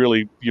for you to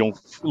really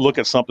look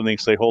at something and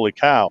say, holy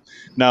cow.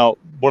 Now,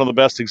 one of the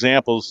best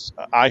examples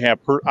I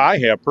have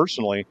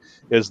personally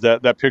is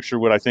that picture,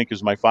 what I think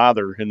is my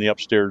father in the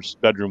upstairs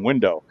bedroom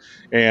window,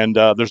 and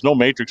there's no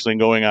matrixing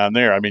going on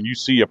there. I mean, you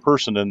see a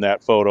person in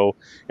that photo,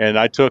 and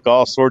I took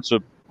all sorts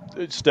of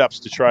steps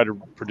to try to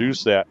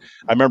produce that.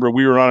 I remember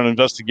we were on an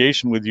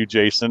investigation with you,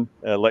 Jason.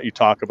 Let you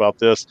talk about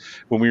this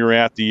when we were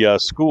at the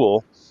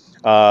school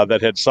that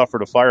had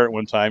suffered a fire at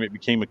one time. It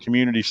became a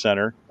community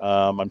center.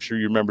 I'm sure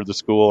you remember the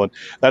school, and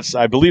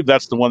I believe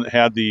that's the one that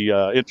had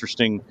the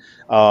interesting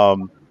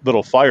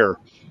little fire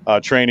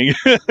training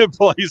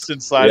place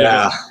inside of it.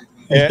 Yeah.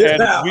 And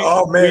Yeah.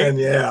 Oh man.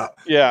 Yeah.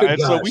 yeah, Good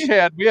and so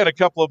gosh. we had a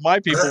couple of my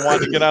people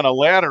wanted to get on a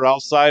ladder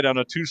outside on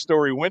a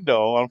 2-story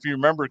window. I don't know if you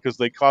remember, because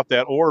they caught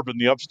that orb in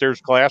the upstairs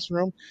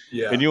classroom,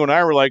 Yeah. and you and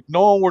I were like,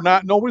 no, we're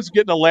not. Nobody's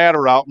getting a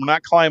ladder out. We're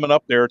not climbing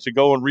up there to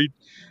go and read,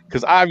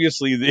 because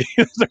obviously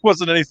there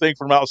wasn't anything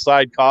from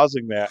outside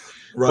causing that.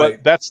 But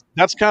Right. that's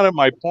kind of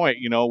my point.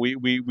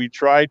 We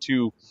try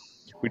to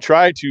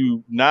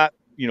not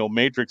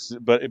matrix,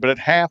 but it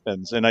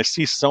happens, and I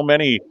see so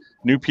many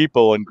new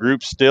people and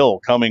groups still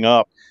coming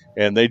up,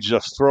 and they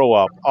just throw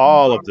up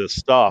all of this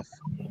stuff.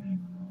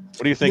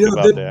 What do you think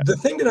about that? The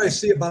thing that I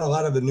see about a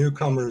lot of the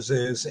newcomers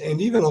is,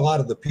 and even a lot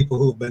of the people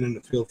who have been in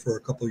the field for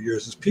a couple of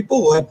years, is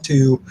people like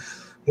to,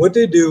 what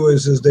they do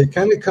is they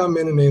kind of come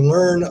in and they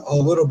learn a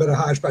little bit of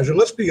hodgepodge. And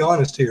let's be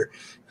honest here.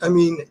 I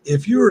mean,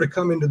 if you were to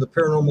come into the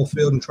paranormal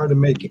field and try to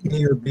make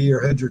A or B or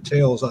heads or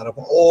tails out of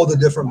all the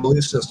different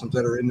belief systems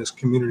that are in this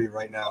community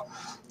right now,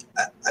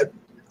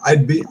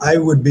 I'd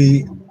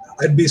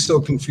be so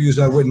confused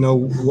I wouldn't know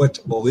what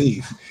to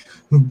believe.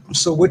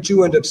 So what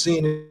you end up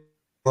seeing is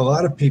a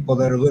lot of people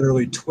that are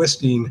literally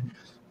twisting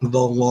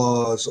the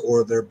laws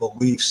or their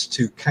beliefs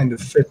to kind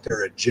of fit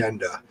their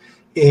agenda.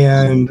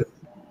 And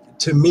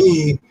to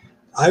me,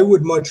 I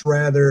would much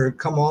rather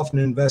come off an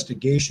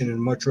investigation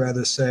and much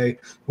rather say,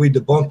 we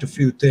debunked a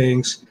few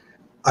things.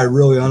 I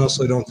really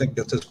honestly don't think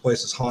that this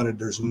place is haunted.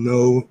 There's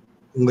no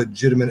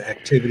legitimate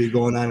activity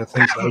going on and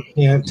things that I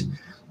can't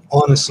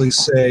honestly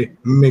say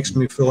makes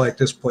me feel like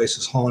this place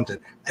is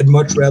haunted. I'd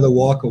much rather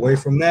walk away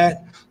from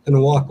that than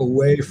walk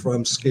away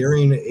from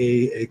scaring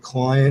a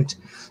client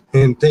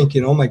and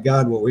thinking, oh my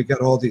God, well, we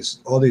got all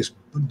these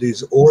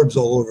orbs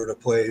all over the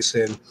place,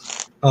 and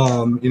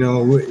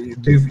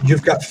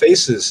you've got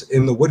faces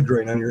in the wood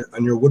grain on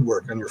your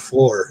woodwork, on your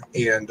floor,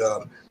 and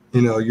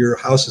your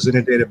house is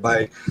inundated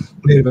by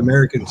Native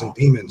Americans and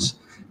demons,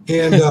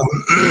 and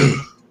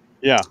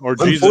yeah, or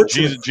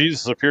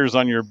Jesus appears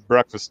on your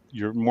breakfast,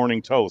 your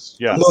morning toast.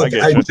 Yeah, look,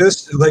 I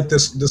just like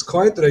this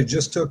client that I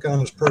just took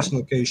on his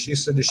personal case. She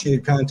said that she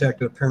had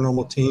contacted a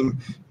paranormal team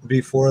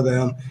before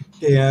them,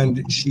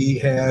 and she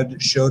had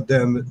showed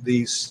them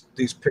these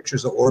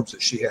pictures of orbs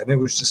that she had, and it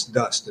was just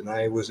dust. And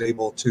I was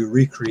able to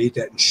recreate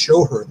that and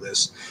show her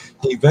this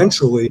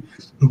eventually.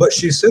 But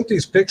she sent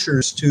these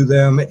pictures to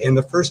them, and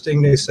the first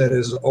thing they said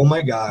is, "Oh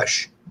my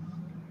gosh,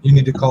 you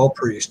need to call a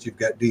priest. You've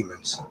got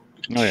demons."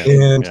 Oh,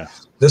 yeah. And yeah.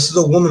 This is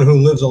a woman who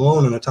lives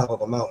alone on the top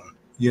of a mountain,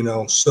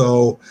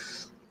 so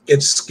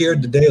it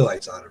scared the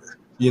daylights out of her.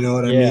 You know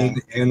what I mean?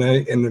 And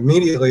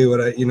immediately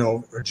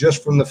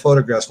just from the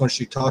photographs, when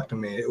she talked to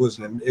me, it was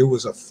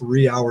a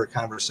 3-hour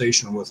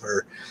conversation with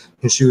her,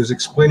 and she was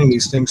explaining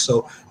these things.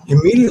 So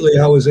immediately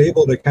I was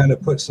able to kind of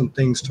put some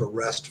things to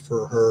rest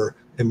for her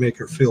and make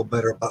her feel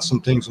better about some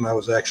things when I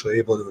was actually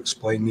able to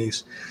explain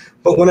these.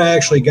 But when I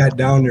actually got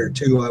down there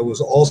too, I was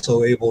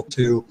also able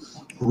to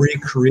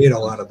recreate a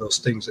lot of those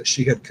things that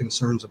she had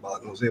concerns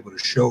about, and was able to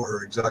show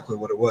her exactly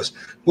what it was,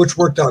 which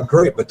worked out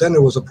great. But then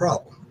there was a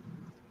problem.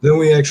 Then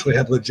we actually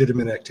had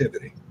legitimate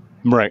activity.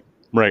 Right.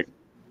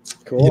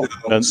 Cool.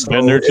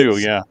 Been there too.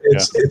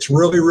 It's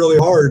really, really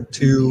hard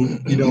to,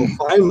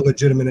 find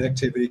legitimate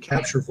activity,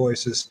 capture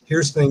voices.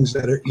 Here's things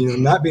that are,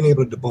 not being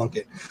able to debunk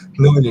it,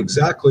 knowing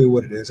exactly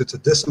what it is. It's a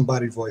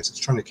disembodied voice. It's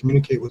trying to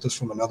communicate with us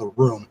from another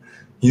room.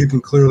 You can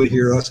clearly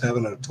hear us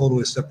having a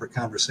totally separate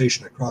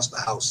conversation across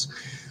the house.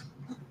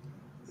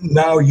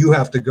 now you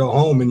have to go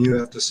home and you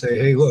have to say,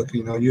 hey, look,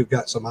 you've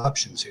got some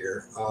options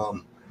here.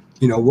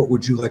 What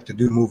would you like to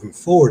do moving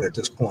forward at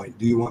this point?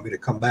 Do you want me to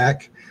come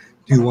back?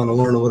 Do you want to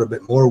learn a little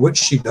bit more? Which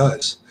she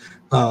does.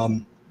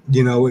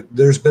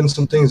 There's been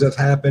some things that have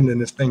happened,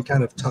 and it's been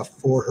kind of tough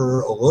for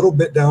her a little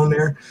bit down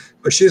there,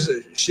 but she's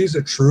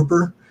a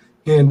trooper,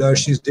 and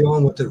she's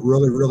dealing with it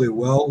really, really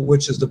well,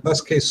 which is the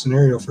best case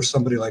scenario for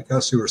somebody like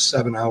us who are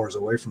 7 hours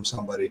away from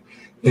somebody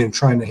and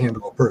trying to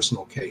handle a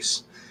personal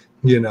case.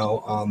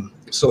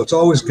 So it's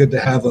always good to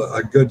have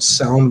a good,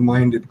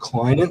 sound-minded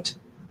client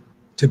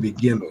to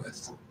begin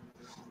with.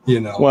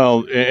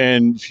 Well,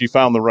 and she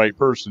found the right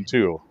person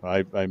too.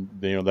 I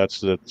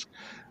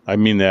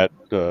mean that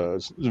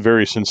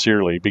very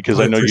sincerely,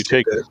 because I know you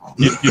take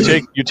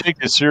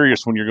it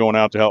serious when you're going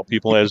out to help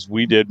people, as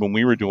we did when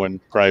we were doing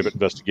private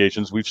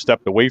investigations. We've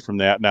stepped away from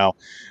that now.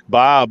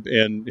 Bob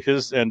and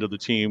his end of the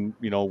team,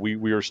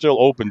 we are still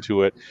open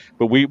to it,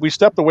 but we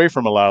stepped away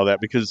from a lot of that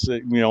because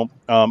I'm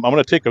going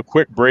to take a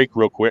quick break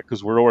real quick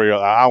because we're already an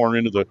hour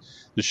into the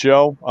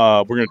show.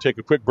 We're going to take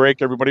a quick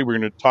break, everybody. We're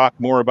going to talk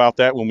more about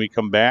that when we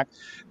come back.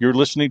 You're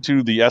listening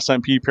to the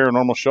SMP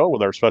Paranormal Show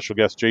with our special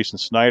guest, Jason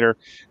Snyder,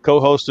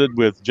 co-hosted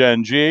with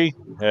Jen G.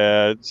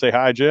 Say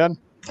hi, Jen.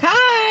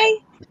 Hi.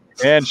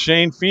 And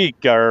Shane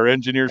Feek, our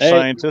engineer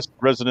scientist,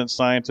 resident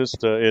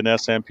scientist in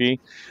SMP.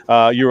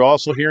 You're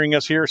also hearing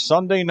us here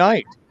Sunday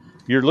night.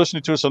 You're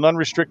listening to us on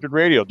Unrestricted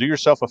Radio. Do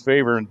yourself a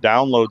favor and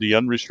download the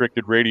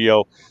Unrestricted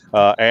Radio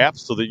app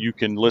so that you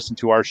can listen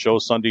to our show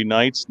Sunday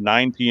nights,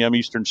 9 p.m.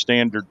 Eastern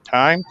Standard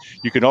Time.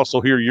 You can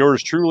also hear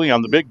yours truly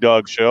on the Big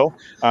Dog Show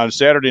on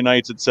Saturday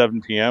nights at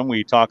 7 p.m.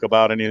 We talk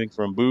about anything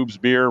from boobs,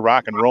 beer,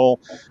 rock and roll,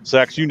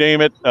 sex, you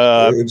name it.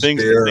 Boobs,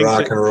 beer,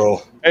 rock and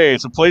roll. Hey,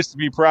 it's a place to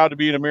be proud to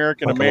be an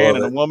American, a man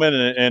and a woman,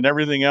 and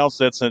everything else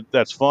that's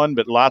fun,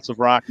 but lots of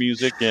rock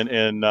music.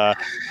 And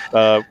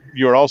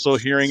you're also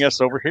hearing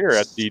us over here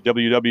at the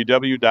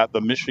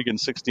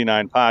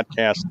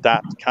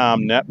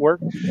www.themichigan69podcast.com network,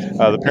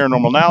 the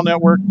Paranormal Now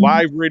Network,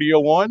 Live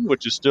Radio 1,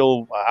 which is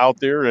still out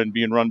there and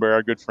being run by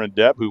our good friend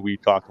Deb, who we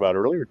talked about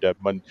earlier, Deb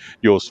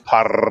Munoz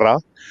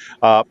Parra,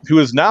 who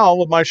is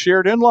now my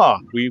shared in-law.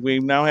 We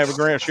now have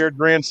a shared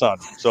grandson.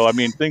 So, I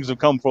mean, things have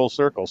come full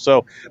circle.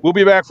 So we'll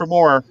be back for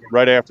more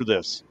right after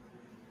this.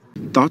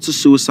 Thoughts of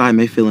suicide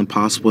may feel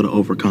impossible to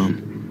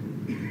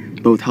overcome,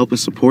 but with help and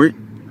support,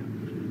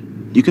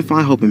 you can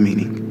find hope and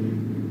meaning.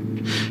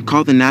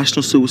 Call the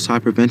National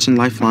Suicide Prevention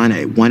Lifeline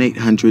at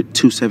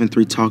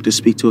 1-800-273-TALK to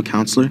speak to a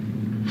counselor,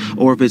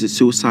 or visit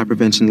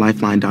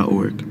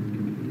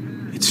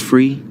suicidepreventionlifeline.org. It's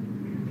free,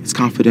 it's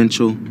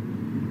confidential,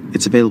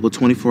 it's available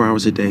 24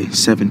 hours a day,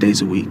 7 days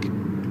a week.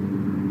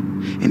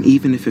 And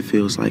even if it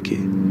feels like it,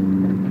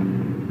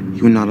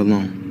 you're not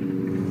alone.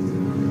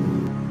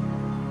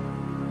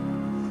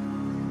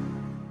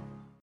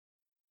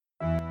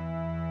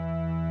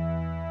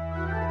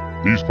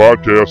 These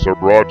podcasts are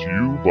brought to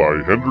you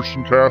by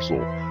Henderson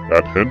Castle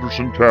at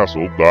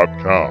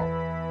hendersoncastle.com,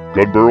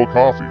 Gunbarrel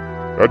Coffee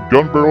at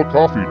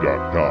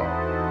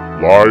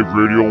gunbarrelcoffee.com, Live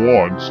Radio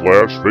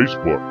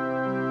 1/Facebook,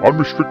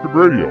 Unrestricted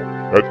Radio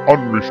at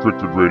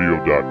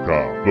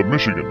unrestrictedradio.com, The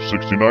Michigan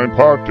 69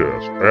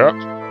 Podcast at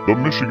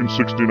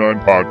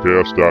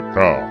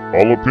themichigan69podcast.com.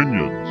 All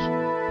opinions,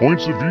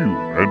 points of view,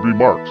 and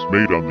remarks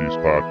made on these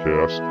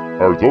podcasts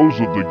are those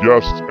of the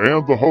guests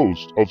and the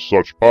host of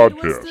such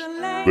podcasts.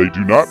 They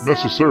do not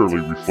necessarily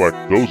reflect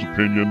those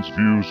opinions,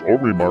 views, or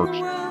remarks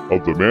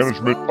of the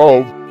management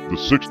of the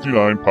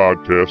 69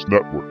 Podcast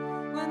Network.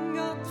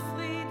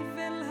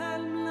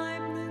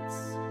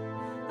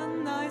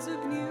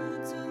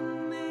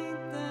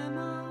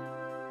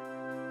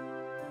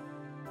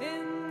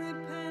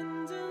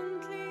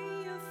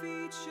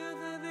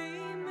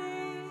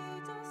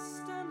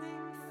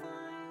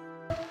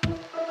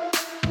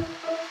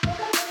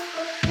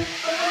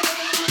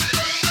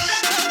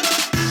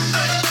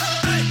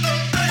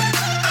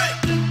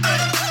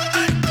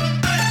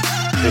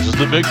 This is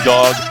the Big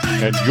Dog,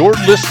 and you're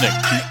listening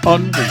to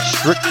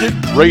Unrestricted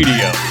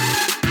Radio.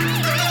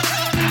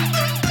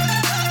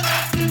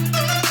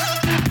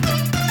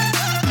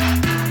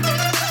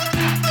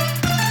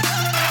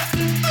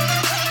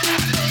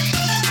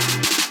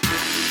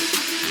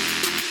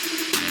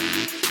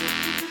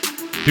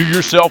 Do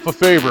yourself a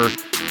favor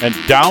and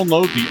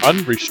download the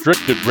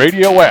Unrestricted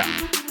Radio app.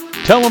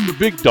 Tell them the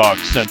Big Dog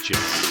sent you.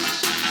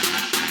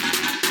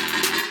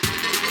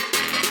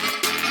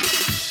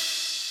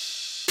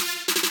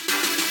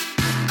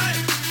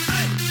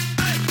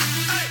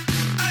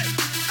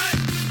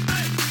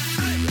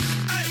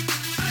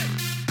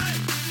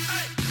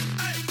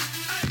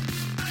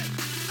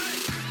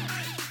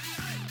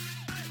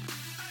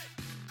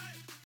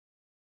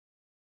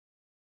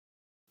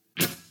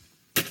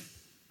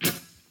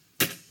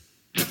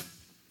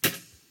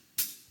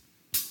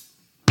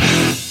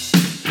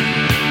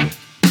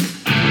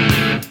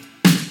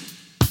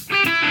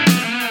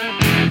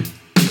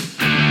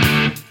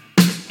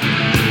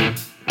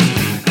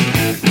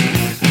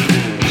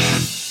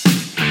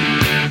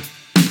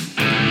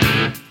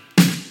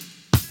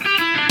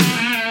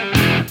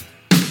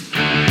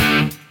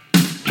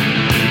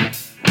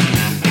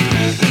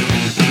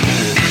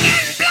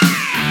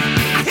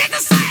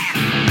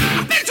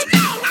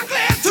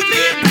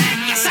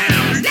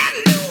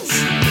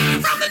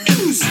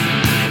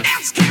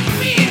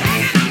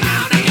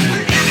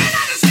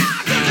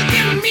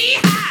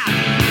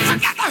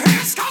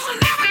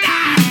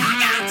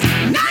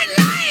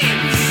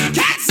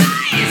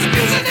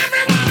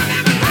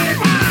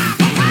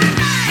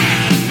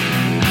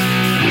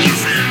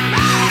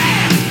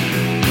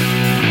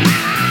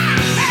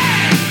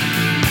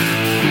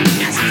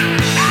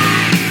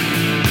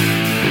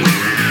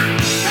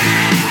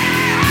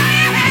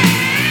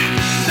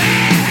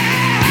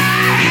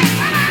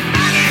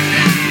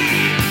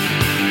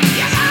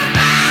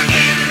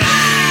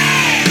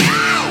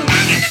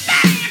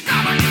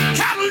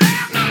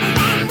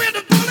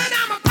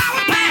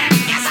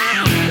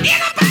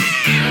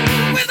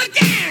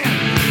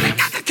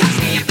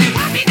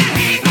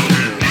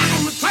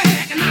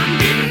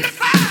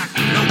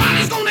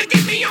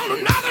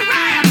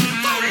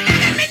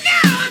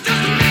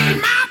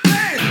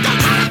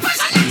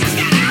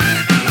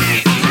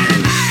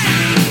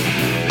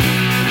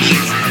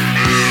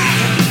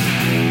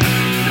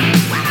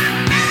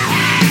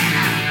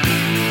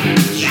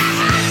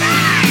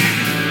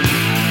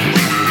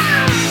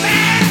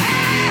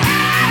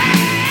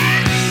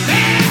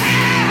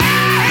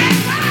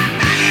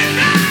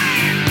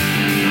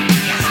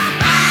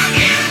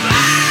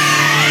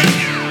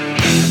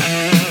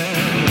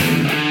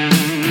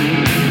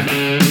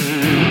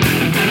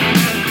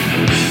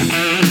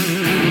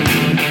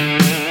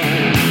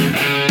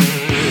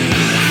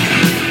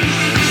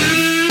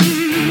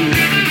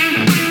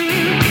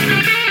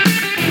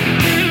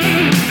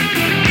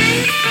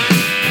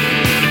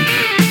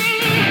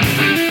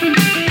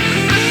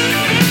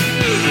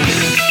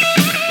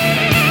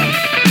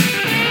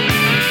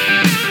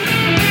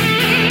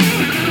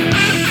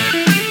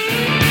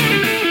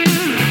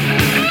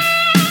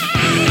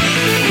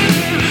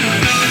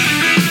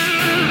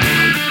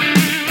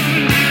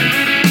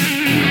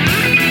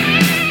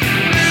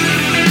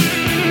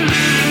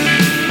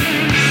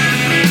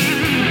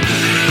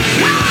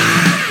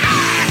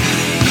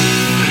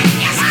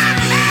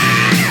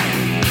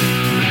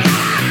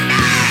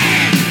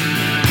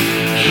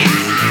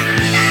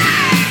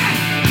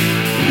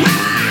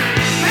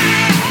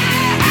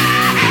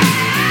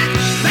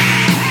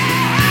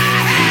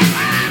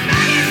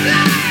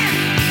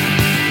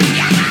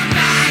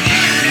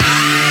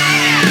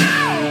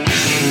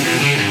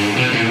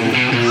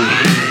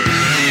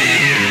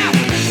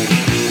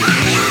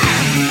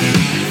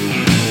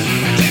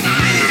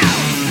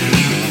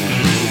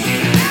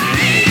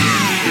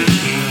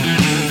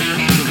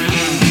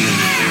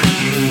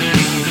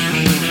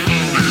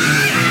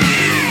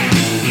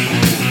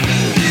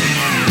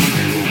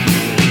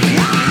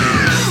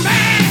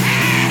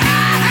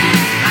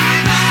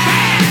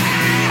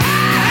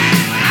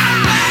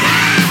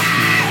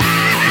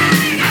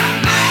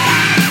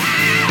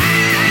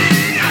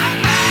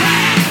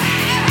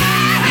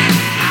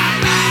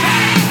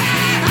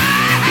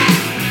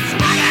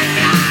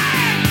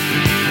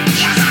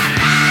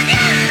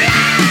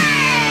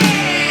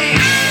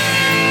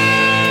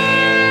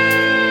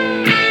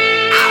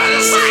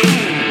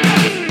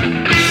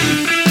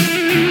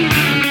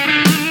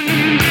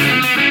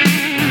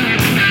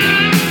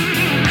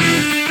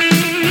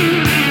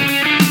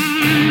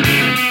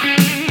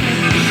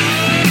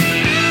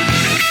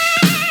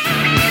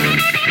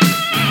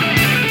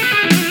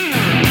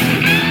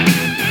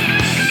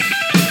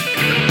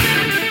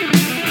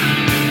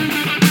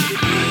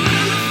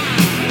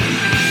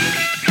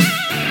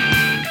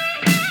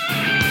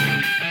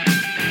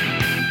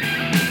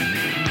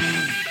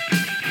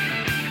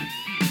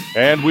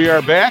 And we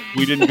are back.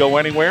 We didn't go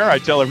anywhere. I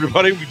tell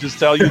everybody, we just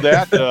tell you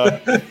that.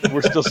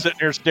 We're still sitting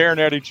here staring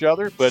at each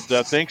other. But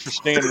thanks for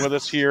staying with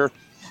us here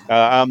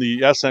on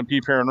the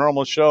SMP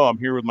Paranormal Show. I'm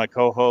here with my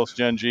co-host,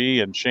 Jen G.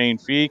 and Shane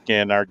Feek,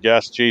 and our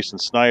guest, Jason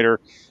Snyder,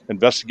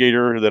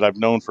 investigator that I've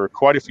known for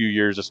quite a few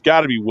years. It's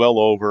got to be well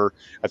over.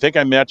 I think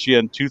I met you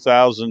in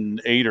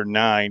 2008 or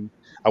 9.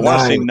 I want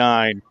to say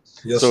 9.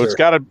 Yes, so sir. it's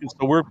got to.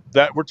 So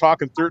we're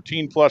talking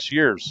 13 plus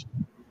years.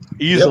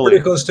 Easily. Yeah,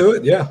 pretty close to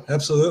it. Yeah,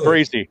 absolutely.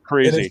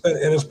 Crazy.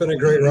 And it's been a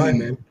great ride,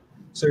 man.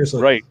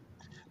 Seriously. Right.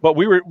 But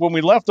when we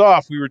left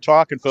off, we were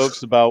talking,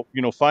 folks, about,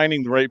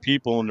 finding the right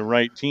people and the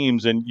right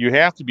teams. And you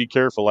have to be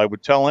careful. I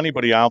would tell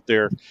anybody out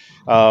there,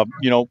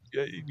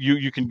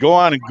 you can go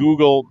on and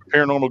Google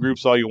paranormal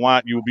groups all you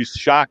want. You will be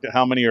shocked at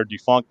how many are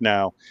defunct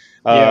now.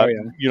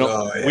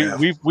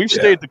 We've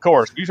stayed the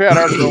course. We've had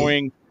our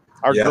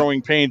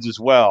growing pains as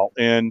well.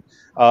 And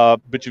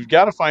but you've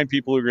got to find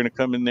people who are going to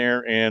come in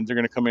there, and they're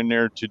going to come in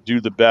there to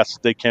do the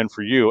best they can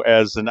for you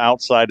as an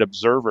outside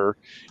observer.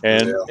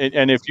 And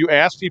if you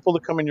ask people to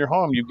come in your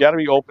home, you've got to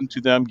be open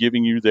to them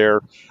giving you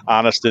their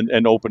honest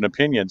and open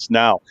opinions.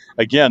 Now,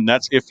 again,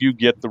 that's if you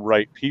get the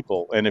right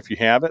people. And if you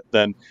have it,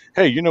 then,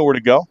 hey, you know where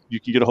to go. You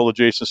can get a hold of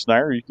Jason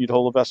Snyder. You can get a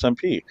hold of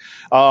SMP.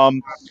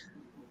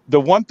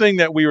 The one thing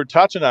that we were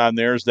touching on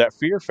there is that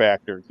fear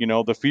factor,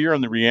 the fear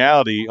and the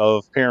reality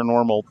of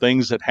paranormal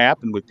things that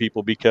happen with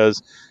people,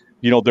 because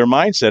their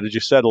mindset, as you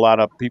said, a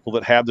lot of people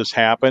that have this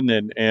happen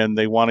and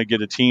they want to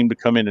get a team to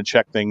come in and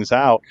check things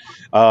out.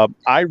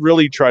 I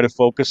really try to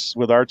focus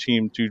with our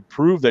team to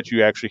prove that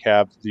you actually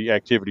have the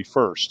activity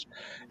first.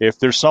 If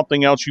there's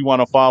something else you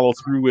want to follow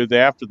through with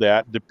after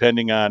that,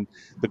 depending on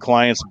the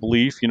client's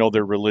belief,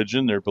 their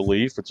religion, their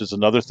belief, which is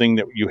another thing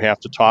that you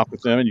have to talk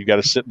with them, and you got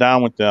to sit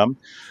down with them,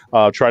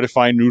 try to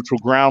find neutral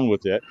ground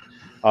with it,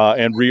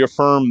 and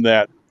reaffirm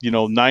that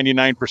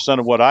 99%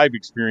 of what I've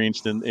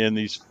experienced in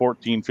these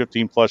 14,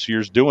 15 plus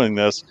years doing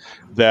this,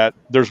 that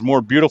there's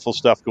more beautiful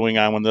stuff going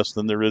on with this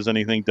than there is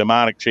anything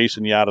demonic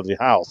chasing you out of the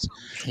house.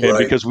 Right. And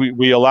because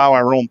we allow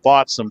our own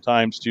thoughts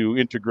sometimes to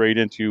integrate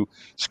into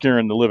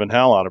scaring the living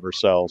hell out of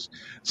ourselves.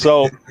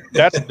 So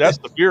that's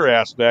the fear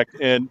aspect.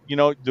 And,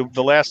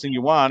 the last thing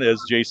you want,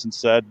 as Jason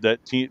said,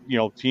 that team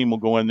will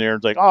go in there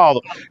and like, oh,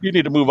 you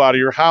need to move out of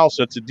your house.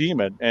 That's a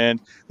demon. And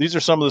these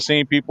are some of the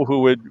same people who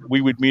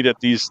we would meet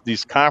at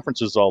these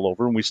conferences all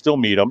over, and we still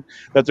meet them,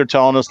 that they're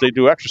telling us they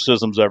do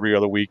exorcisms every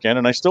other weekend.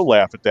 And I still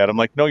laugh at that. I'm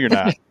like, no, you're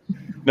not.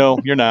 No,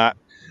 you're not.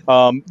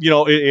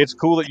 It's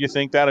cool that you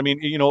think that. I mean,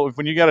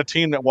 when you got a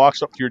team that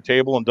walks up to your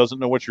table and doesn't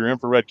know what your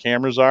infrared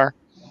cameras are,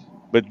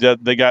 but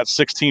they got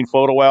 16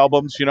 photo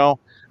albums,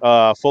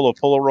 full of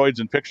Polaroids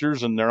and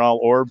pictures, and they're all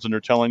orbs, and they're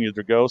telling you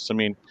they're ghosts. I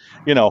mean,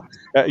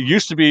 it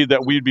used to be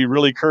that we'd be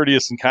really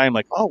courteous and kind,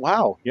 like, oh,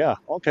 wow, yeah,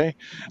 okay.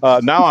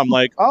 Now I'm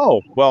like,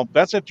 oh, well,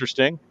 that's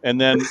interesting.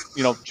 And then,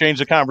 change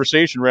the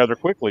conversation rather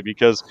quickly,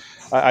 because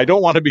I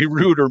don't want to be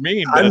rude or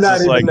mean. But I'm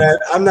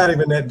not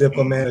even that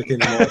diplomatic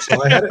anymore.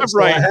 So I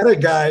had a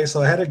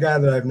guy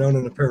that I've known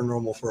in the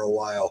paranormal for a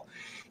while,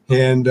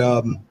 and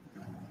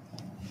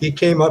he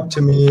came up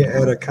to me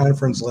at a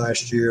conference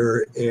last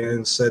year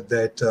and said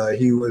that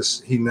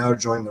he now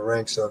joined the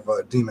ranks of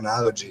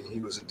demonology. He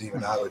was a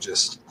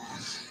demonologist.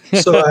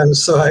 So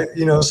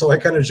I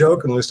kind of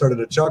jokingly started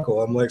to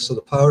chuckle. I'm like, so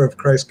the power of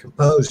Christ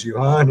compels you,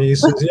 huh? And he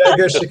says, yeah, I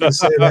guess you can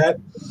say that.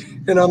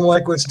 And I'm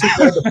like, well, it's too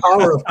bad the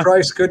power of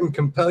Christ couldn't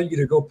compel you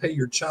to go pay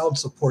your child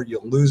support, you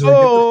loser. Get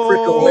the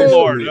frick away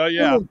from me.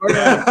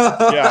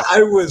 Yeah.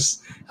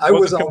 I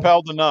was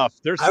compelled enough.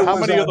 How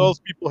many of those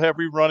people have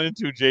we run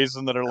into,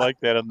 Jason, that are like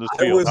that in this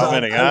field? How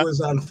many? I was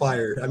on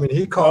fire. I mean,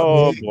 he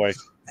caught me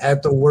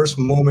at the worst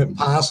moment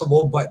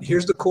possible. But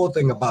here's the cool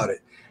thing about it.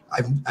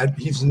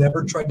 He's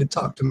never tried to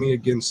talk to me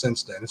again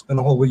since then. It's been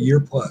a whole year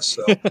plus.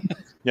 So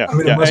yeah.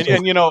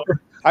 And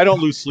I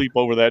don't lose sleep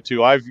over that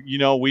too.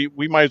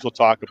 We might as well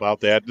talk about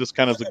that. This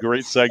kind of is a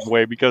great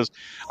segue, because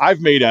I've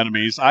made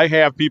enemies. I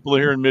have people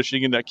here in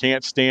Michigan that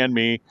can't stand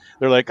me.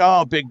 They're like,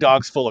 oh, Big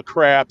Dog's full of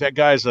crap. That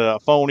guy's a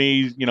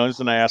phony. He's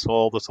an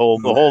asshole. The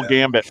whole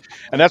gambit.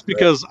 And that's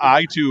because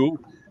I too,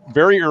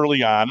 very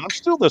early on, and I'm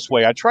still this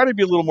way, I try to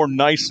be a little more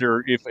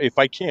nicer if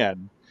I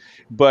can.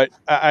 But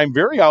I'm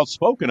very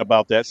outspoken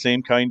about that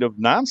same kind of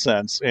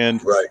nonsense.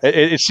 And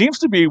it seems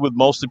to be with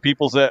most of the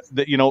people that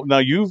now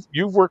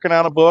you've working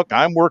on a book,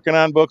 I'm working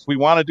on books, we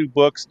want to do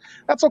books.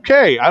 That's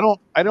okay. I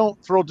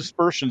don't throw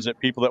dispersions at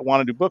people that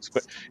want to do books,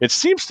 but it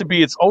seems to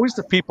be it's always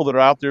the people that are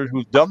out there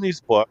who've done these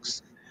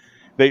books.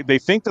 They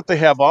think that they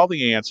have all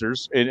the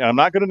answers. And I'm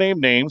not going to name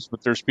names,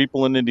 but there's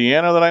people in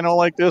Indiana that I know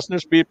like this, and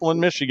there's people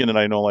in Michigan that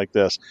I know like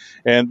this.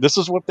 And this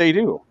is what they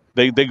do.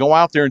 They go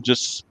out there and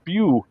just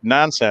spew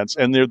nonsense,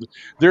 and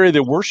they're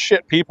the worst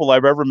shit people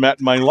I've ever met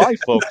in my life,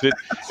 folks. It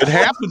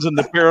happens in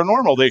the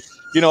paranormal.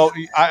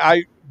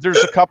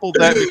 There's a couple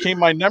that became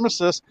my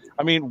nemesis.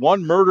 I mean,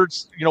 one murdered,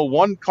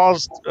 one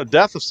caused a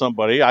death of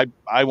somebody. I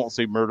won't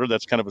say murder.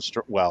 That's kind of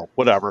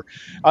whatever.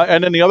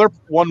 And then the other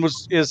one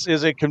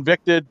is a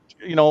convicted,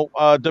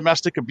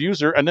 domestic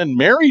abuser, and then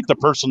married the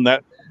person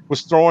that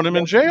was throwing him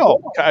in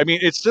jail. I mean,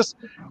 it's just,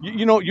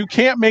 you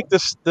can't make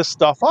this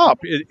stuff up.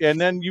 And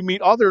then you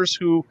meet others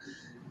who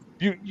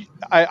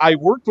I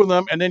worked with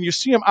them, and then you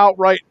see them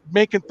outright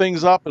making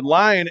things up and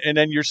lying. And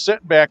then you're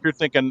sitting back here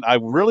thinking, I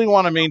really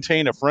want to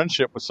maintain a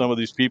friendship with some of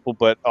these people,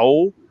 but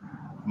oh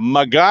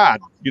my God,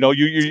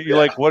 you're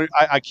like, what?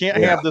 I can't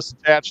have this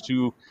attached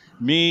to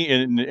me.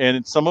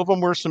 And some of them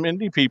were some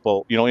indie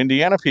people,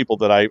 Indiana people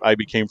that I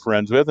became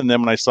friends with. And then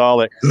when I saw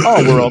that,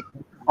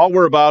 all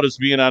we're about is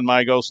being on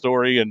My Go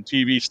Story and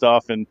TV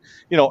stuff and,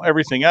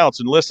 everything else.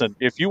 And listen,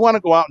 if you want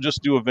to go out and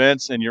just do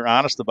events and you're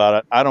honest about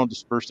it, I don't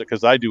disperse it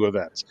because I do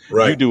events.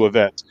 Right. You do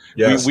events.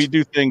 Yes. We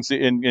do things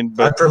but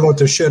I promote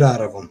the shit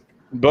out of them.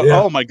 But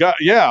oh my God,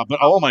 yeah. But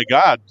oh my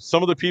God,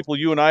 some of the people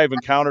you and I have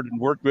encountered and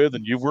worked with,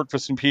 and you've worked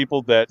with some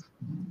people that,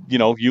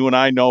 you and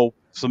I know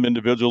some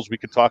individuals we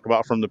could talk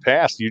about from the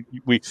past.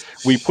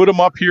 We put them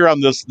up here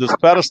on this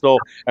pedestal,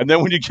 and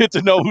then when you get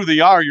to know who they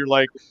are, you're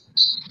like,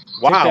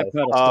 wow.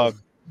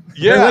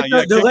 Yeah,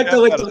 they're like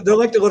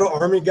the little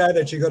army guy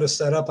that you go to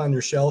set up on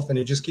your shelf, and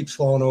he just keeps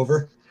falling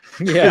over.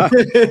 Yeah.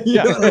 You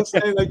know what I'm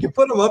saying? Like, you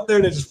put them up there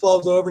and it just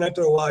falls over, and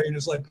after a while you're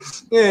just like,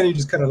 and you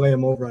just kind of lay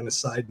them over on the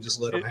side and just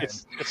let them hang.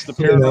 It's the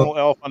paranormal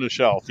elf on the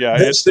shelf. Yeah,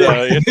 it's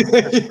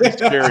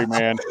scary,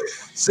 man.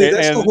 See,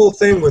 that's the whole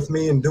thing with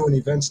me and doing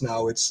events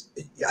now.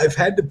 I've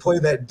had to play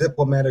that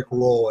diplomatic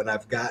role, and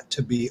I've got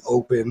to be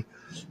open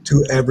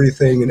to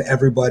everything and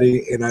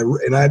everybody, and I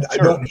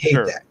don't hate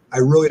that. I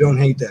really don't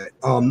hate that.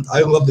 I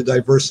love the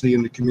diversity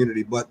in the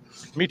community, but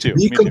me too. To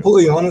be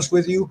completely honest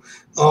with you,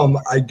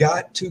 I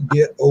got to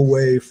get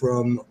away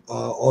from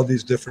all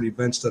these different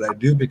events that I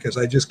do because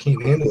I just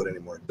can't handle it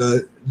anymore.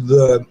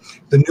 The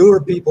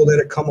newer people that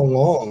have come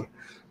along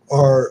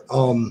are,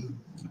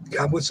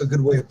 God, what's a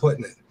good way of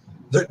putting it?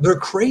 They're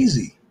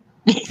crazy.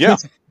 Yeah.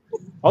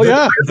 Oh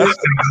yeah.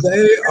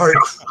 They are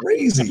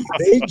crazy.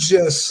 They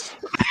just.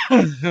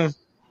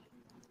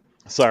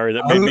 Sorry,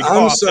 that made me cough.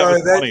 I'm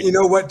sorry that you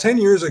know what? 10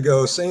 years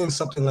ago, saying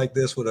something like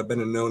this would have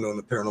been a no-no in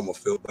the paranormal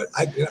field. But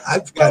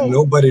I've got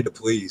nobody to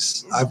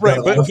please.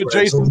 But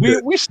Jason,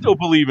 we still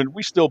believe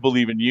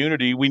in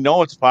unity. We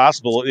know it's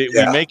possible. We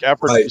make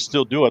efforts to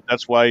still do it.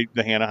 That's why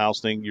the Hannah House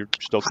thing, you're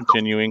still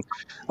continuing.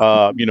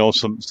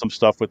 Some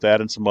stuff with that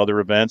and some other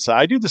events.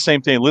 I do the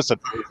same thing. Listen,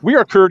 we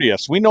are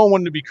courteous. We know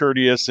when to be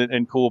courteous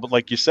and cool. But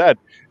like you said,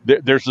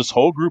 there's this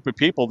whole group of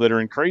people that are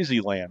in crazy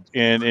land,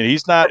 and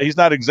he's not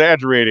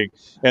exaggerating,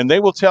 and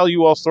they will tell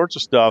you all sorts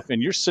of stuff,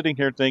 and you're sitting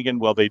here thinking,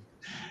 well, I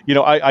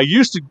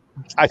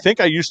think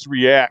I used to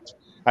react.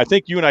 I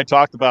think you and I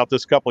talked about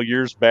this a couple of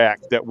years back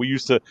that we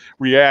used to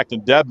react,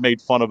 and Deb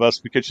made fun of us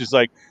because she's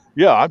like,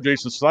 yeah, I'm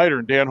Jason Snyder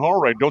and Dan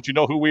Holroyd. Don't you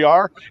know who we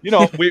are?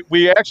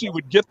 We actually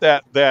would get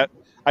that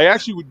I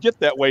actually would get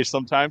that way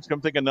sometimes. I'm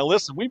thinking, now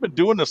listen, we've been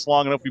doing this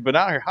long enough. We've been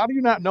out here. How do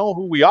you not know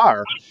who we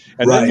are?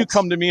 And then you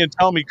come to me and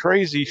tell me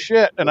crazy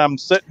shit, and I'm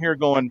sitting here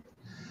going,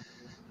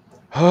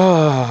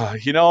 I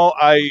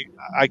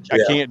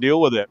can't deal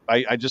with it.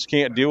 I just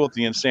can't deal with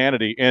the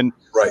insanity. And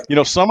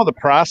some of the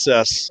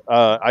process,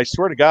 I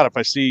swear to God, if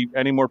I see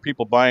any more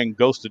people buying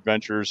Ghost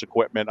Adventures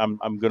equipment, I'm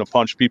going to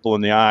punch people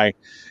in the eye.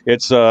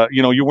 It's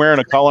you're wearing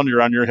a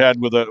colander on your head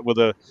with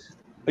a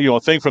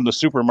thing from the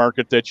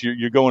supermarket that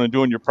you're going and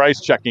doing your price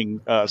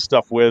checking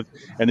stuff with.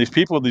 And these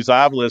people with these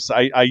obelisks,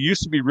 I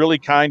used to be really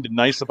kind and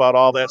nice about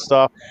all that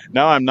stuff.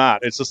 Now I'm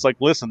not. It's just like,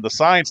 listen, the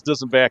science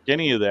doesn't back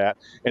any of that.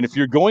 And if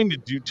you're going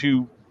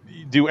to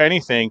do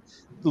anything,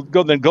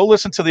 go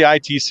listen to the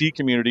ITC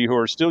community who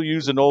are still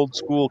using old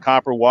school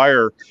copper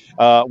wire,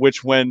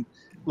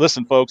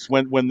 listen, folks,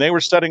 when they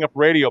were setting up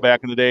radio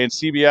back in the day, and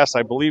CBS,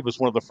 I believe, was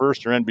one of the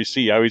first, or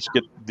NBC, I always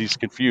get these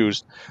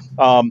confused.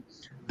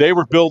 They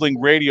were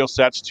building radio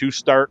sets to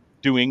start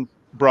doing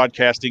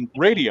broadcasting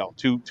radio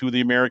to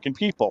the American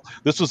people.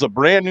 This was a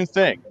brand new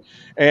thing.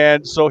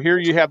 And so here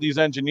you have these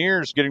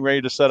engineers getting ready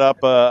to set up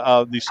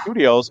these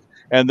studios,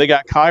 and they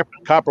got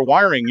copper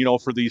wiring,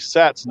 for these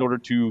sets in order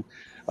to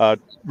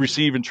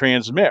receive and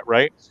transmit,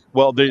 right?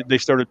 Well, they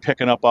started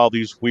picking up all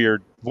these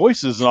weird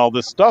voices and all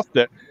this stuff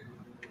that,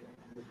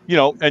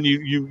 and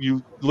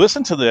you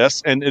listen to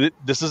this, and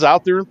this is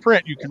out there in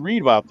print. You can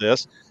read about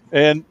this.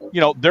 And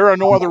there are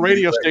no other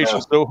radio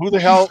stations, so who the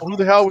hell were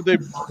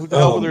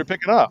they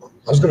picking up?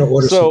 I was going to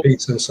order some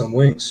pizza and some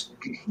wings.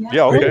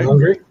 Yeah, okay. Are you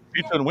hungry?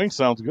 Pizza and wings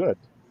sounds good.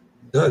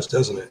 It does,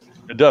 doesn't it?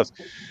 It does.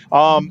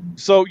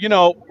 So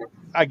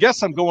I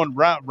guess I'm going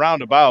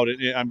roundabout.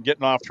 I'm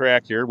getting off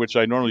track here, which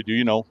I normally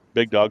do.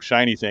 Big dog,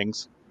 shiny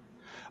things.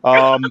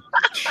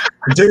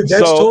 Dude,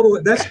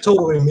 that's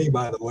totally me,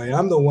 by the way.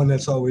 I'm the one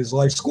that's always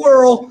like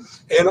squirrel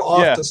and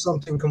off to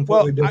something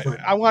completely different.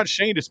 I want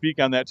Shane to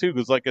speak on that too,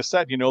 because like I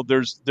said,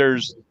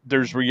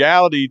 there's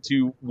reality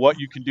to what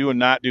you can do and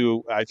not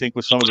do. I think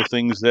with some of the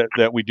things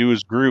that we do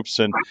as groups,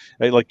 and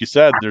like you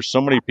said, there's so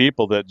many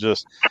people that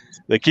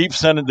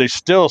they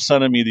still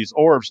sending me these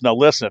orbs. Now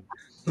listen,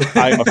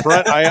 I am a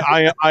friend.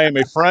 I am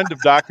a friend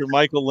of Dr.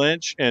 Michael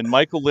Lynch, and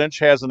Michael Lynch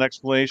has an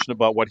explanation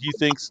about what he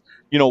thinks,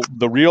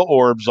 the real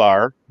orbs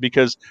are,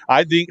 because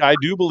I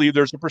do believe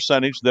there's a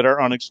percentage that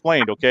are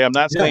unexplained. Okay, I'm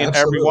not saying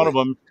every one of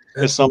them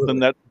is something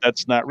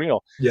that's not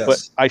real.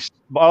 Yes. But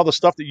all the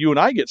stuff that you and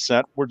I get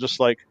sent, we're just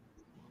like,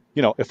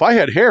 if I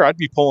had hair, I'd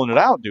be pulling it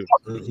out, dude.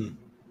 Mm-hmm.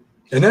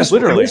 And that's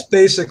literally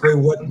basically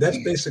what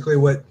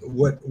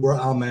where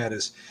I'm at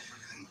is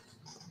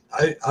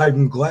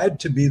I'm glad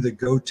to be the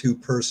go-to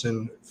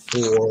person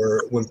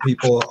for when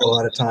people a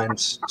lot of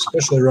times,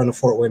 especially around the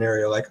Fort Wayne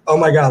area, like, oh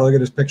my God, look at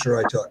this picture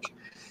I took.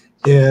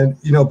 And,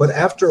 but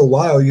after a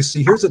while, you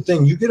see, here's the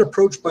thing, you get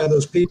approached by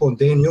those people, and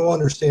Dan, you'll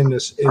understand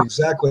this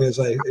exactly as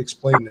I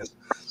explain this.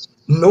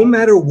 No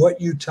matter what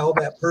you tell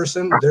that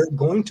person, they're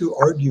going to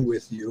argue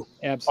with you.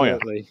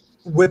 Absolutely.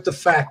 With the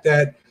fact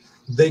that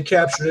they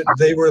captured it,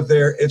 they were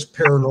there, it's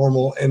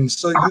paranormal. And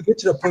so you get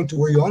to the point to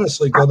where you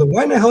honestly go, then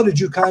why in the hell did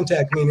you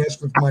contact me and ask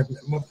for my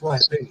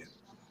opinion?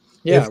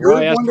 Yeah,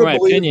 why ask for my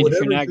opinion if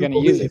you're not going to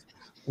use it?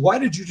 Why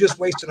did you just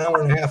waste an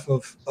hour and a half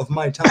of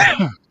my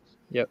time?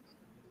 Yep.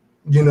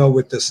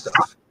 With this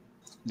stuff.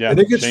 Yeah. And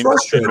it gets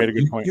frustrating. Made a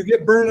good point. You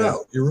get burned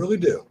out. You really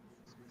do.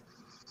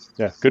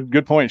 Yeah.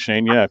 Good point,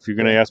 Shane. Yeah. If you're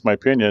going to ask my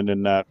opinion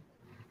and not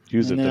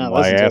use it, then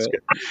why ask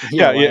it?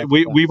 Yeah.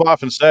 We've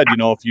often said,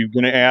 if you're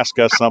going to ask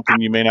us something,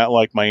 you may not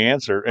like my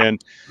answer.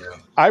 And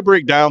I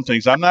break down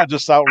things. I'm not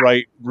just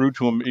outright rude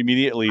to them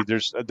immediately.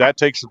 That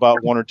takes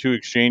about one or two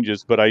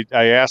exchanges, but I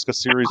ask a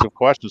series of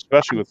questions,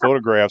 especially with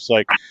photographs.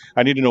 Like,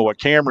 I need to know what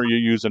camera you're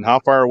using. How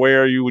far away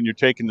are you when you're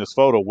taking this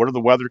photo? What are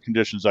the weather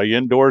conditions? Are you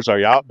indoors? Are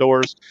you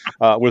outdoors?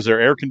 Was there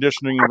air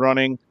conditioning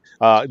running?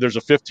 There's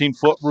a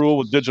 15-foot rule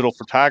with digital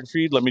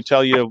photography. Let me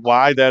tell you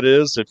why that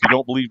is. If you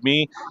don't believe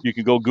me, you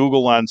can go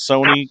Google on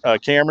Sony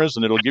cameras,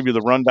 and it'll give you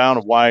the rundown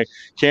of why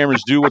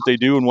cameras do what they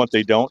do and what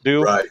they don't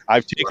do. Right.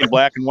 I've taken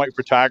black and white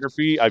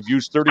photography. I've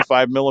used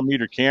 35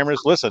 millimeter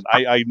cameras. Listen,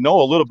 I know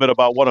a little bit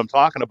about what I'm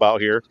talking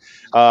about here.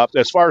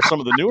 As far as some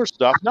of the newer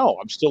stuff, no,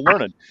 I'm still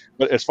learning.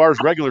 But as far as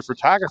regular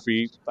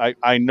photography,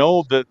 I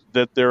know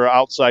that there are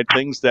outside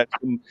things that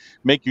can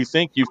make you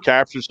think you've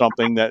captured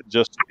something that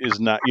just is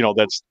not,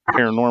 that's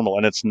paranormal,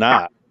 and it's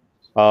not.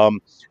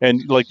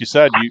 And like you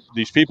said,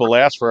 these people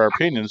ask for our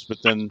opinions, but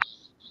then,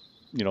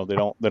 they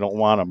don't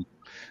want them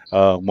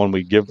when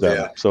we give them.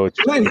 Yeah. So it's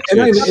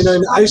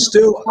I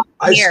still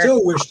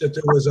wish that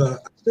there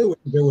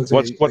was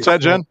what's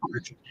that, Jen?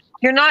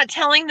 You're not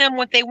telling them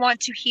what they want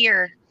to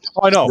hear.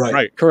 Oh, I know.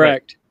 Right.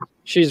 Correct.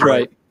 She's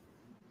right.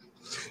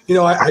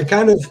 I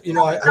kind of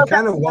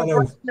want to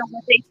know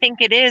what they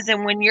think it is,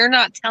 and when you're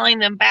not telling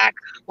them back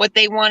what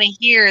they want to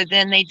hear,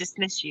 then they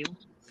dismiss you.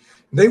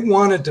 They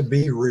want it to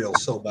be real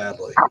so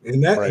badly,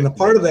 and the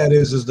part of that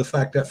is the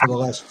fact that for the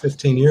last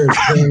 15 years,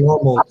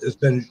 paranormal has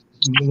been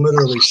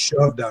literally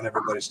shoved down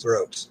everybody's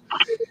throats.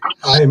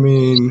 I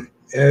mean,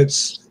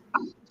 it's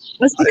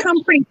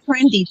become pretty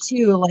trendy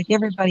too. Like,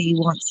 everybody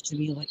wants to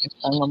be like a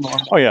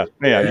paranormal. Oh yeah.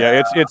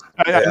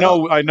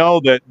 I know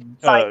that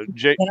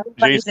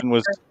Jason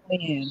was,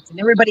 and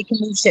everybody can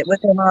do shit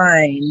with their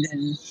mind,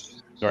 and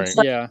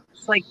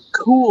it's like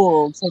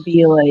cool to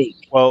be like.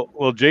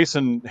 Well,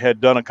 Jason had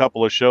done a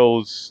couple of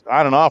shows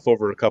on and off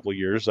over a couple of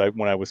years.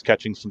 When I was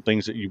catching some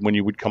things that when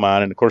you would come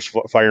on, and of course,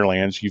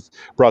 Firelands, you've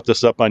brought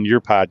this up on your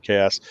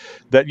podcast,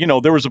 that,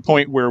 there was a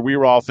point where we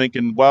were all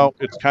thinking, well,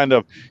 it's kind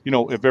of,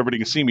 if everybody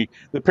can see me,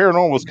 the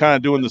paranormal was kind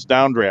of doing this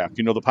downdraft.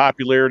 The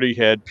popularity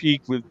had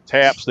peaked with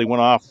Taps. They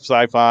went off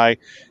sci-fi.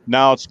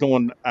 Now it's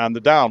going on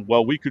the down.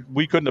 Well, we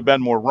couldn't have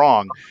been more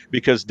wrong,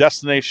 because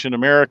Destination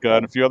America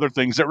and a few other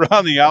things that were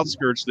on the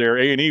outskirts there,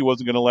 A&E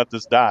wasn't going to let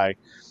this die.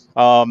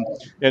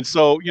 And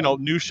so,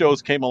 new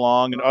shows came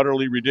along and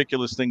utterly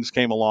ridiculous things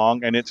came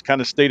along, and it's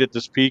kind of stayed at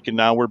this peak, and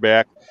now we're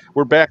back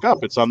up.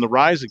 It's on the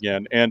rise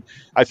again. And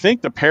I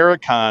think the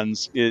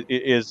Paracons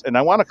is, and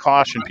I want to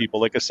caution people,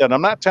 like I said,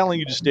 I'm not telling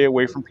you to stay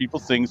away from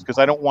people's things, because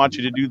I don't want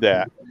you to do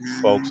that,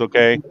 folks.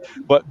 Okay.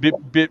 But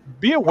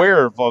be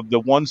aware of the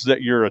ones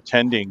that you're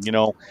attending.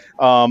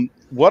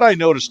 What I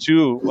noticed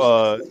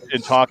too,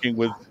 in talking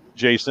with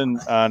Jason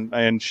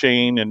and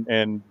Shane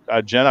and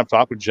Jen, I've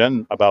talked with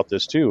Jen about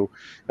this too,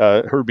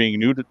 her being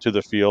new to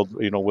the field,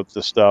 with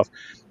this stuff,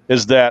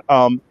 is that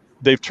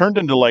they've turned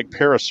into like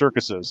para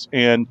circuses,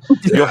 and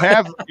you'll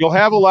have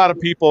a lot of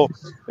people,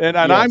 and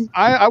yes.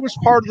 I was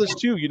part of this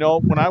too.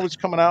 When I was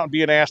coming out and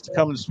being asked to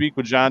come and speak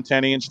with John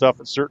Tenney and stuff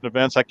at certain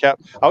events, I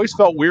always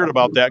felt weird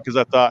about that, because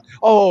I thought,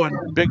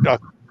 and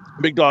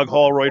Big Dog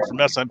Holroyd from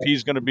SMP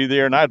is going to be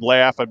there, and I'd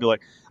laugh. I'd be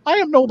like, I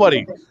am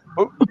nobody.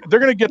 They're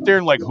going to get there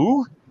and like,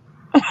 who?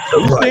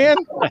 Who's Dan?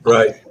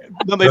 Right.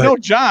 Then they know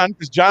John,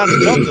 because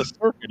John's done the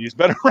circuit. He's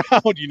been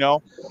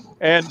around,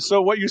 And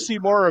so what you see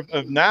more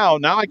of now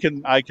I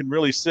can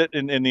really sit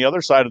in the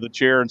other side of the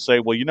chair and say,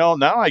 well,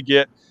 now I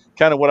get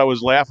kind of what I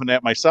was laughing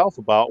at myself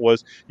about,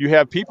 was you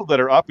have people that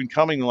are up and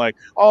coming like,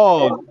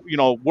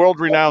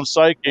 world-renowned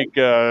psychic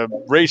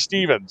Ray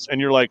Stevens,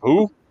 and you're like,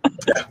 who?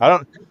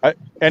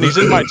 And he's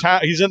in my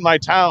town. He's in my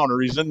town,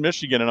 or he's in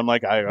Michigan, and I'm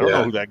like, I don't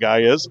know who that guy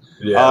is.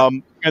 Yeah.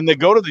 And they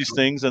go to these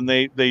things, and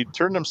they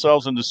turn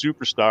themselves into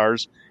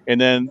superstars, and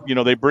then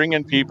they bring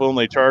in people and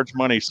they charge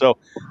money. So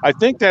I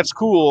think that's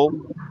cool.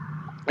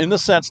 in the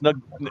sense, now,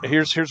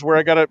 here's where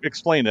I got to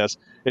explain this.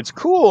 It's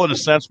cool in a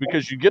sense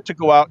because you get to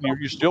go out and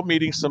you're still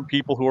meeting some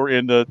people who are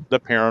into the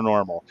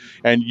paranormal.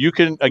 And you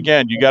can,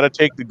 again, you got to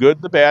take the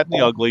good, the bad, and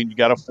the ugly, and you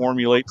got to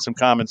formulate some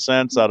common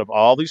sense out of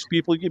all these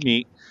people you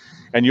meet.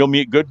 And you'll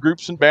meet good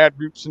groups and bad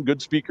groups and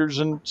good speakers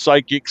and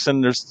psychics.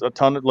 And there's a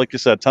ton of, like you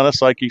said, a ton of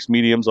psychics,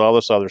 mediums, all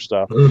this other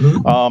stuff.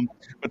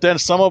 But then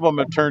some of them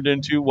have turned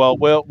into, well,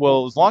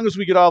 as long as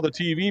we get all the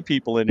TV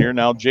people in here.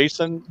 Now,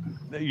 Jason,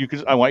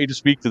 I want you to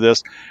speak to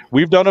this.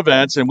 We've done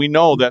events, and we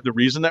know that the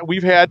reason that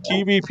we've had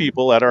TV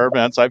people at our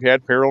events, I've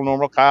had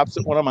paranormal cops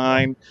at one of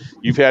mine.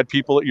 You've had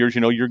people at yours.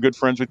 You're good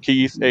friends with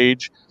Keith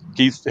Age.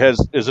 Keith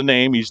is a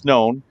name. He's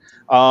known.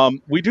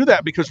 We do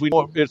that because we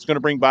know it's going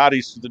to bring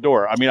bodies to the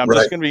door. I mean, I'm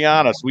just going to be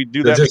honest. We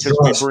do that because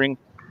we bring,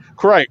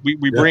 correct.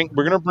 We're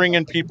going to bring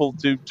in people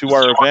to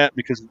our event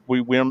because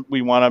we want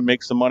to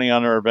make some money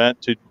on our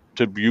event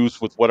to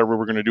use with whatever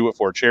we're going to do it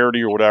for,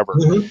 charity or whatever.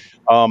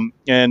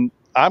 And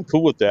I'm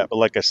cool with that. But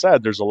like I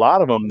said, there's a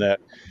lot of them that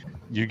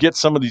you get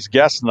some of these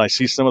guests, and I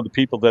see some of the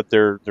people that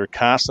they're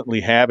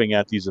constantly having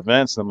at these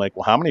events. And I'm like,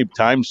 well, how many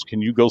times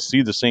can you go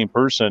see the same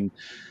person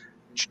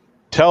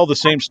tell the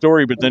same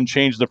story, but then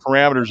change the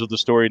parameters of the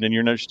story? And then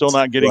you're still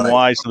not getting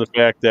wise to the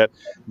fact that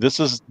these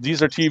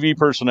are TV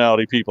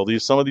personality people.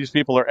 Some of these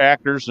people are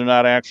actors. They're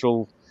not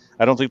actual.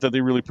 I don't think that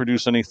they really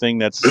produce anything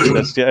that's hard for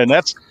me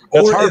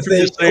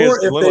to say.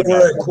 Or if they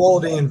were a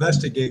quality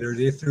investigator,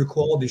 they threw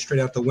quality straight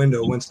out the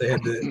window once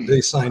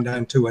they signed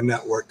on to a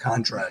network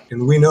contract.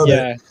 And we know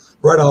that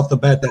right off the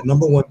bat, that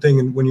number one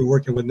thing when you're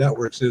working with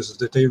networks is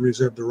that they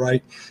reserve the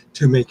right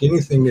to make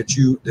anything that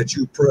you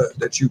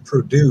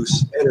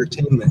produce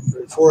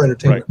for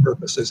entertainment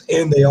purposes,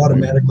 and they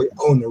automatically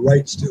own the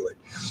rights to it.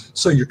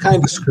 So you're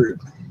kind of screwed.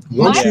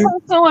 My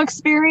personal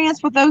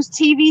experience with those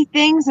TV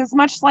things is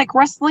much like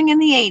wrestling in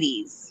the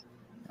 80s.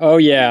 Oh,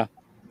 yeah.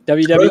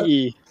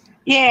 WWE.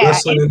 Yeah,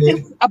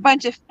 it's a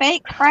bunch of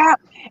fake crap.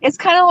 It's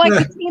kind of like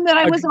the team that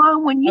I was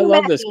on when you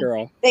met this me.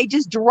 girl. They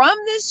just drum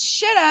this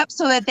shit up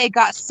so that they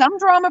got some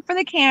drama for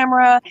the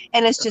camera,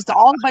 and it's just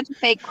all a bunch of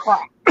fake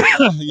crap.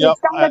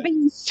 It's got to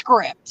be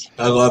script.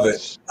 I love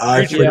it.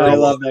 I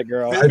love that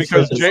girl.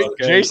 Because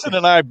Jason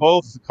and I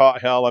both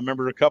caught hell. I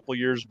remember a couple of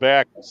years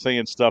back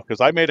saying stuff because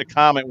I made a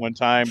comment one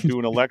time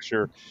doing a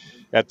lecture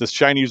at this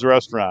Chinese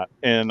restaurant,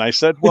 and I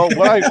said, "Well,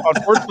 I don't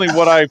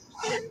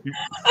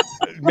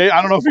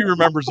know if he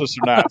remembers this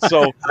or not."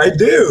 So I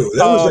do.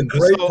 That was a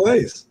great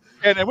place,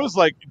 and it was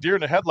like deer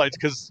in the headlights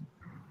because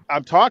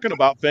I'm talking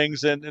about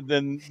things, and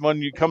then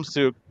when it comes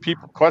to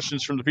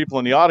questions from the people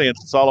in the audience,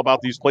 it's all about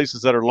these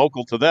places that are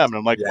local to them. And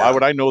I'm like, why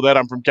would I know that?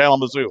 I'm from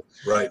Kalamazoo,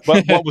 right?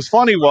 But what was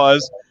funny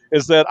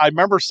is that I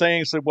remember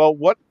saying, well,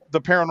 what the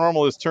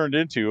paranormal has turned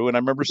into, and I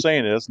remember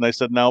saying this, and I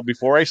said, now,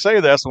 before I say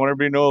this, I want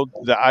everybody to know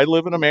that I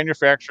live in a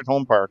manufactured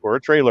home park or a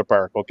trailer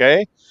park,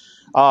 okay?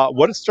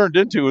 What it's turned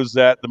into is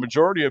that the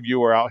majority of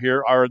you are out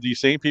here are the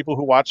same people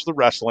who watch the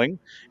wrestling,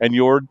 and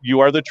you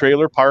are the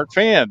trailer park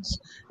fans.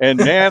 And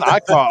man, I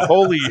thought,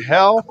 holy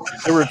hell,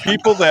 there were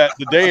people that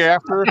the day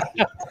after,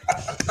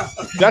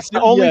 that's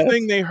the only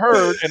thing they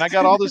heard, and I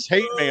got all this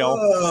hate mail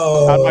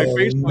on my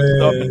Facebook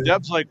stuff, and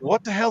Deb's like,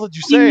 what the hell did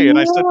you say? And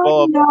I said,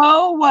 well, you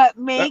know what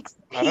makes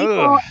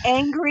people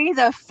angry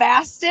the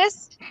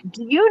fastest?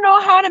 Do you know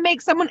how to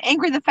make someone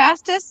angry the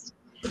fastest?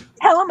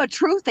 Tell them a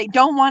truth they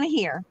don't want to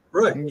hear.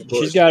 Right.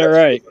 She's got it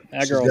right.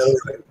 That girl.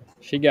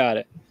 She got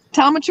it.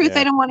 Tell them a truth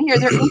they don't want to hear.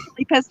 They're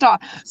instantly pissed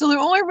off. So the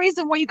only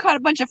reason why you caught a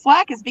bunch of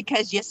flack is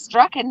because you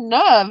struck a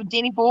nerve,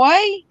 Danny boy.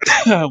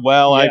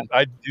 Well,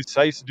 I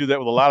used to do that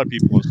with a lot of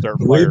people and start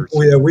fires.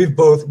 We've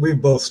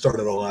both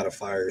started a lot of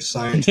fires.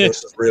 Science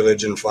versus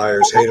religion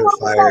fires, hater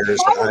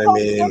fires. I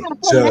mean,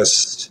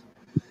 just.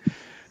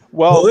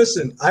 Well,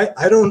 listen,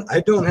 I don't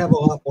have a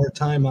lot more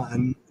time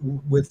on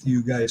with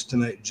you guys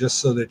tonight, just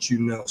so that you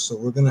know. So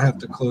we're gonna have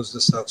to close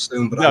this out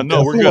soon. But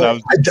we're good.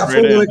 I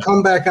definitely want to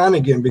come back on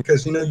again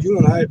because you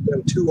and I have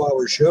done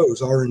 2-hour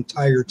shows our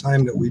entire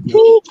time that we've.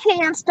 He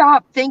can't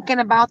stop thinking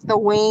about the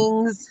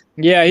wings.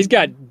 Yeah, he's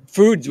got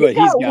foods, but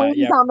he's got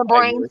wings on the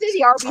brain.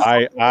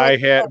 I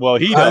had. Well,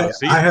 he does.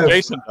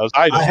 Jason does.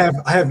 I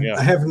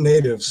have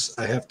natives.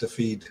 I have to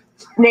feed.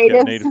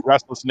 Natives.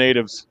 Restless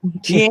natives.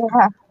 Yeah.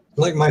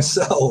 Like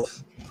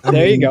myself.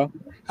 You go.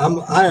 I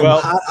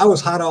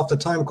was hot off the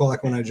time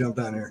clock when I jumped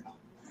on here.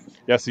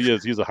 Yes, he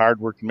is. He's a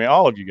hardworking man.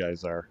 All of you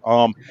guys are.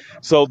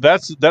 So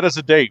that is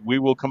a date. We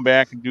will come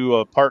back and do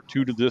a part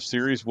 2 to this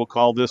series. We'll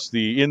call this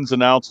the ins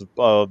and outs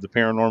of the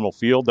paranormal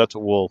field. That's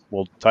what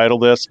we'll title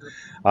this.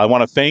 I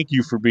want to thank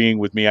you for being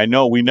with me. I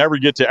know we never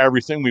get to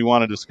everything we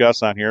want to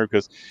discuss on here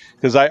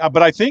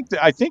but I think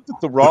that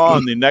the raw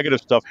and the negative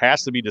stuff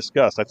has to be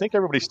discussed. I think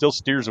everybody still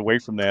steers away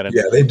from that. And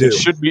they do.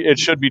 It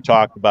should be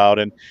talked about.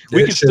 And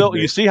we can still,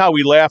 you see how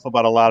we laugh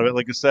about a lot of it.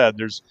 Like I said,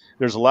 there's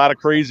a lot of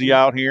crazy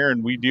out here,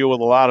 and we deal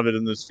with a lot of it. started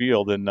in this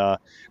field. And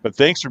but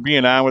thanks for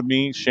being on with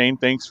me, Shane.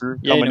 Thanks for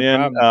coming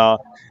no in,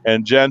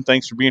 and Jen,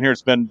 thanks for being here.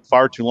 It's been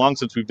far too long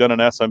since we've done an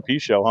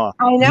SMP show, huh?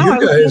 I know. You I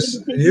was guys,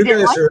 thinking you didn't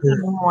guys like are, me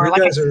anymore, you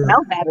like guys I are,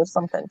 smelled bad or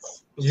something.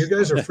 you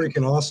guys are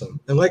freaking awesome.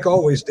 And like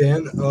always,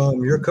 Dan,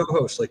 your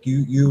co-host, like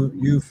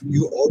you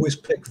always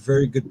pick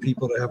very good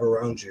people to have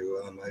around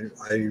you.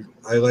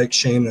 I like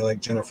Shane, I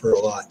like Jennifer a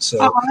lot. So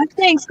Oh,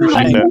 thanks.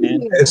 Appreciate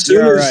that. as soon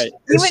You're as, all right.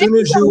 as soon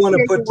as you want to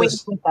Share your put wings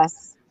this, with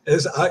us.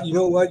 you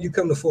know what, you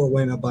come to Fort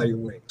Wayne, I'll buy you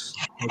wings.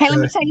 Hey, let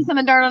me Okay? tell you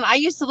something, darling. I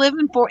used to live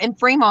in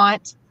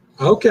Fremont.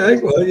 Okay,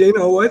 well, you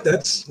know what?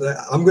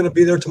 I'm going to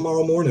be there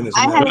tomorrow morning. As a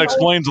I matter had of That fact.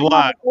 explains a I have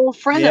lot. an old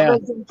friend Yeah. that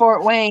lives in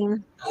Fort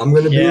Wayne. I'm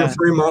going to be in Yeah.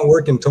 Fremont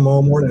working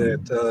tomorrow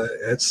morning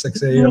at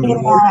 6 a.m. in the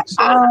morning.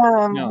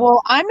 So. No.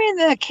 Well, I'm in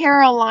the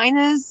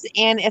Carolinas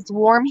and it's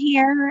warm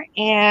here,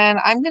 and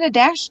I'm gonna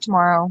dash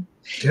tomorrow.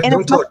 Yeah, And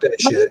don't it's talk that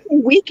shit.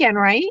 weekend,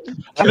 right?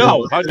 I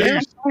know. How dare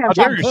Yeah, you? How I'm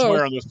dare you close.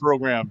 swear on this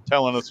program,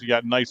 telling us we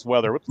got nice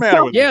weather? What's the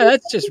matter with Yeah,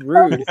 that's just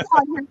rude. out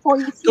here for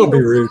you Don't be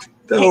too. rude.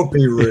 Don't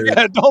be rude. you?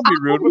 Yeah, don't be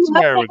rude. What's the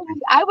matter with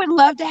you? I would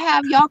love to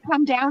have y'all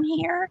come down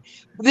here.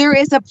 There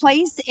is a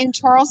place in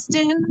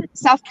Charleston,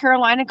 South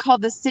Carolina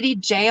called the City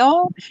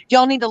Jail.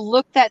 Y'all need to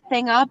look that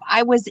thing up.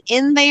 I was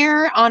in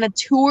there on a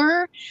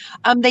tour.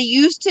 They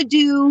used to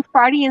do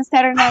Friday and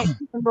Saturday night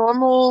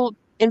normal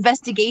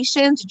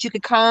investigations that you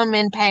could come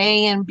and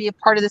pay and be a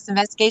part of this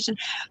investigation.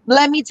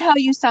 Let me tell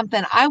you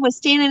something. I was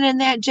standing in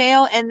that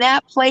jail, and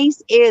that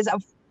place is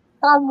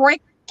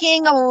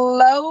freaking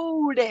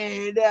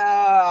loaded.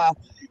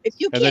 If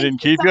you And they can't didn't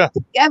keep you?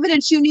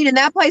 evidence you need in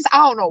that place, I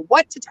don't know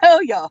what to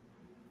tell you. All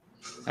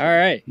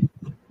right.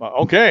 Well,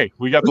 okay,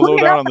 we got the Look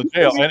it lowdown up. on the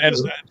jail, and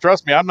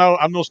trust me, I'm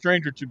no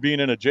stranger to being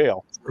in a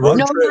jail. Road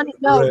No, trip. honey,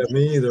 no. Yeah,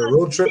 me either.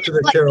 Road trip to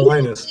the Like,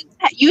 Carolinas.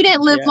 You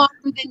didn't live Yeah.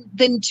 longer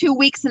than 2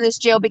 weeks in this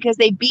jail because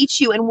they beat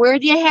you, and where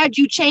they had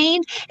you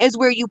chained is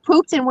where you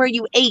pooped and where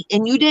you ate,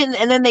 and you didn't.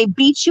 And then they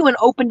beat you and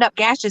opened up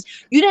gashes.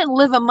 You didn't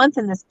live a month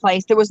in this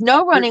place. There was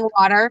no running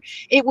water.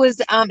 It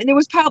was and there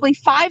was probably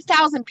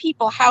 5,000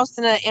 people housed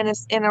in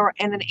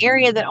an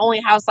area that only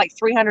housed like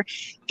 300.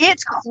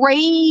 It's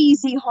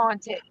crazy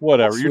haunted.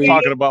 Whatever. You're Sweet.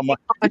 talking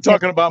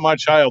about my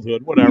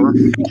childhood. Whatever.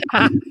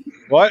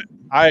 What?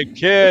 I'm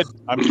kidding.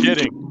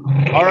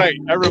 All right,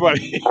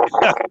 everybody.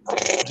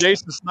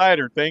 Jason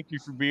Snyder, thank you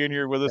for being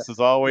here with us as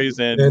always,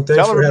 and thanks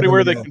tell for everybody having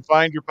where me they on. can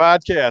find your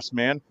podcast,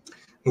 man.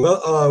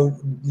 Well,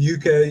 you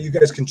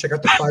guys can check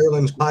out the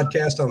Firelands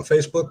podcast on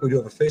Facebook. We do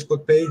have a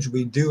Facebook page.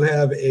 We do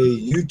have a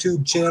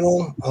YouTube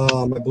channel.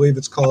 I believe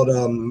it's called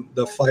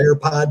the Fire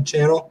Pod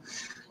channel.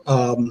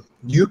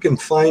 You can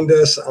find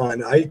us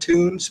on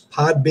iTunes,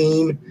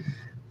 Podbean,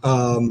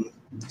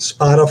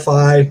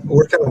 Spotify.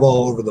 We're kind of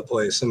all over the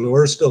place, and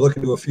we're still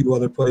looking to a few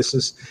other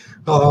places.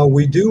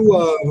 We do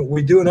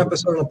an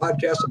episode on a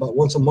podcast about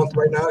once a month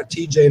right now.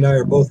 TJ and I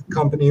are both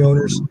company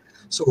owners,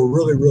 so we're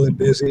really, really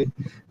busy.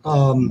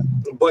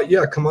 But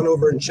yeah, come on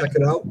over and check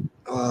it out.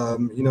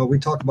 We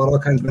talk about all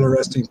kinds of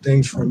interesting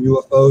things, from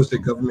UFOs to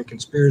government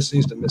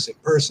conspiracies to missing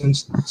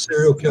persons,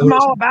 serial I'm killers,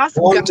 all about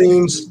some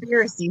hauntings.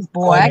 conspiracies,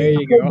 boy. There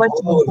you go.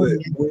 All of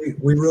it.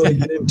 We really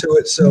get into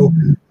it. So,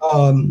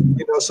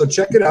 so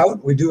check it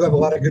out. We do have a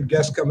lot of good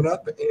guests coming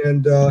up,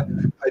 and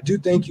I do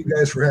thank you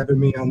guys for having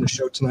me on the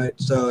show tonight.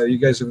 You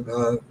guys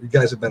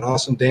have been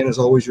awesome. Dan, as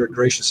always, you're a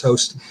gracious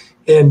host.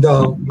 And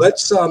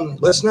let's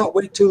not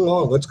wait too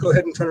long. Let's go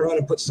ahead and turn around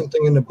and put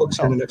something in the books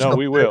here in the next. No,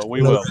 we will.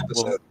 We will.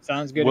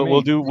 Sounds good.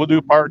 We'll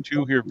do part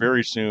 2 here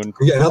very soon.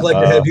 Yeah, and I'd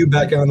like to have you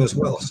back on as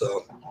well.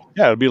 So.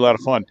 Yeah, it'd be a lot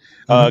of fun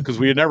because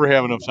we never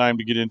have enough time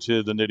to get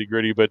into the nitty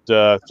gritty. But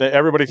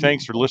everybody,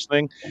 thanks for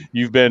listening.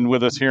 You've been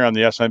with us here on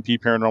the SMP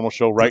Paranormal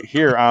Show, right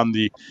here on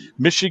the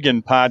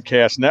Michigan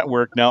Podcast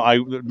Network. Now,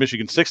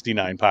 Michigan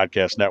 69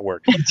 Podcast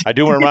Network. I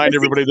do want to remind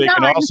everybody they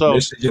can also.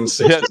 Michigan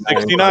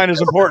 69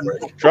 is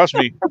important. Trust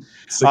me.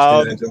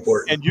 69 is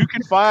important. And you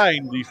can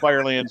find the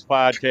Firelands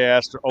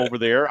podcast over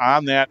there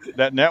on that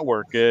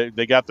network.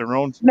 They got their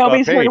own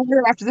Nobody's page. heard of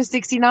her after the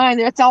 69.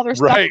 That's all their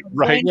stuff.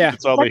 Right. Yeah.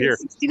 That's all they hear.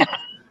 69.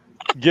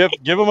 Give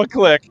them a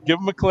click. Give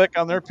them a click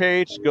on their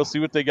page. Go see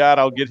what they got.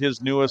 I'll get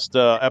his newest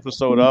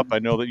episode up. I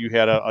know that you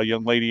had a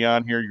young lady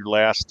on here, your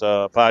last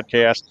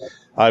podcast.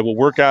 I will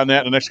work on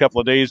that in the next couple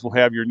of days. We'll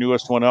have your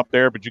newest one up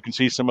there, but you can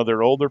see some of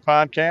their older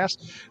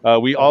podcasts.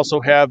 We also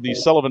have the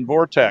Sullivan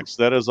Vortex.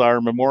 That is our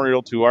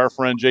memorial to our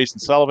friend Jason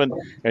Sullivan,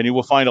 and you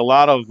will find a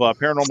lot of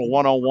Paranormal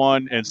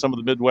 101 and some of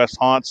the Midwest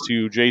haunts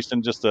to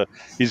Jason.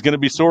 He's going to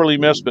be sorely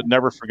missed, but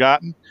never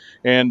forgotten.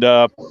 And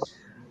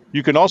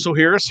you can also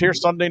hear us here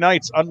Sunday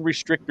nights,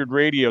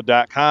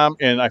 unrestrictedradio.com.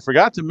 And I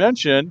forgot to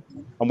mention,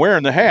 I'm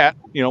wearing the hat,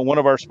 one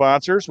of our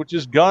sponsors, which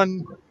is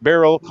Gun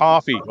Barrel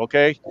Coffee.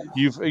 Okay.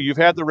 You've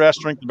had the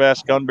rest, drink the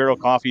best,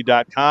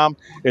 gunbarrelcoffee.com.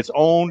 It's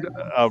owned,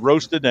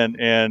 roasted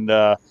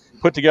and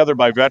put together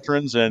by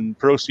veterans, and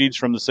proceeds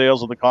from the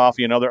sales of the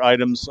coffee and other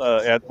items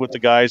with the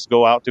guys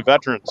go out to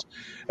veterans,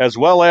 as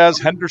well as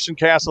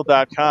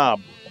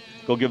hendersoncastle.com.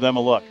 Go give them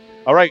a look.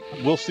 All right,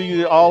 we'll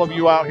see all of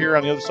you out here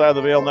on the other side of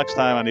the veil next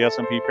time on the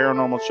SMP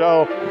Paranormal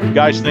Show.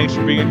 Guys, thanks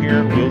for being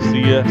here. We'll see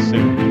you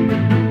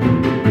soon.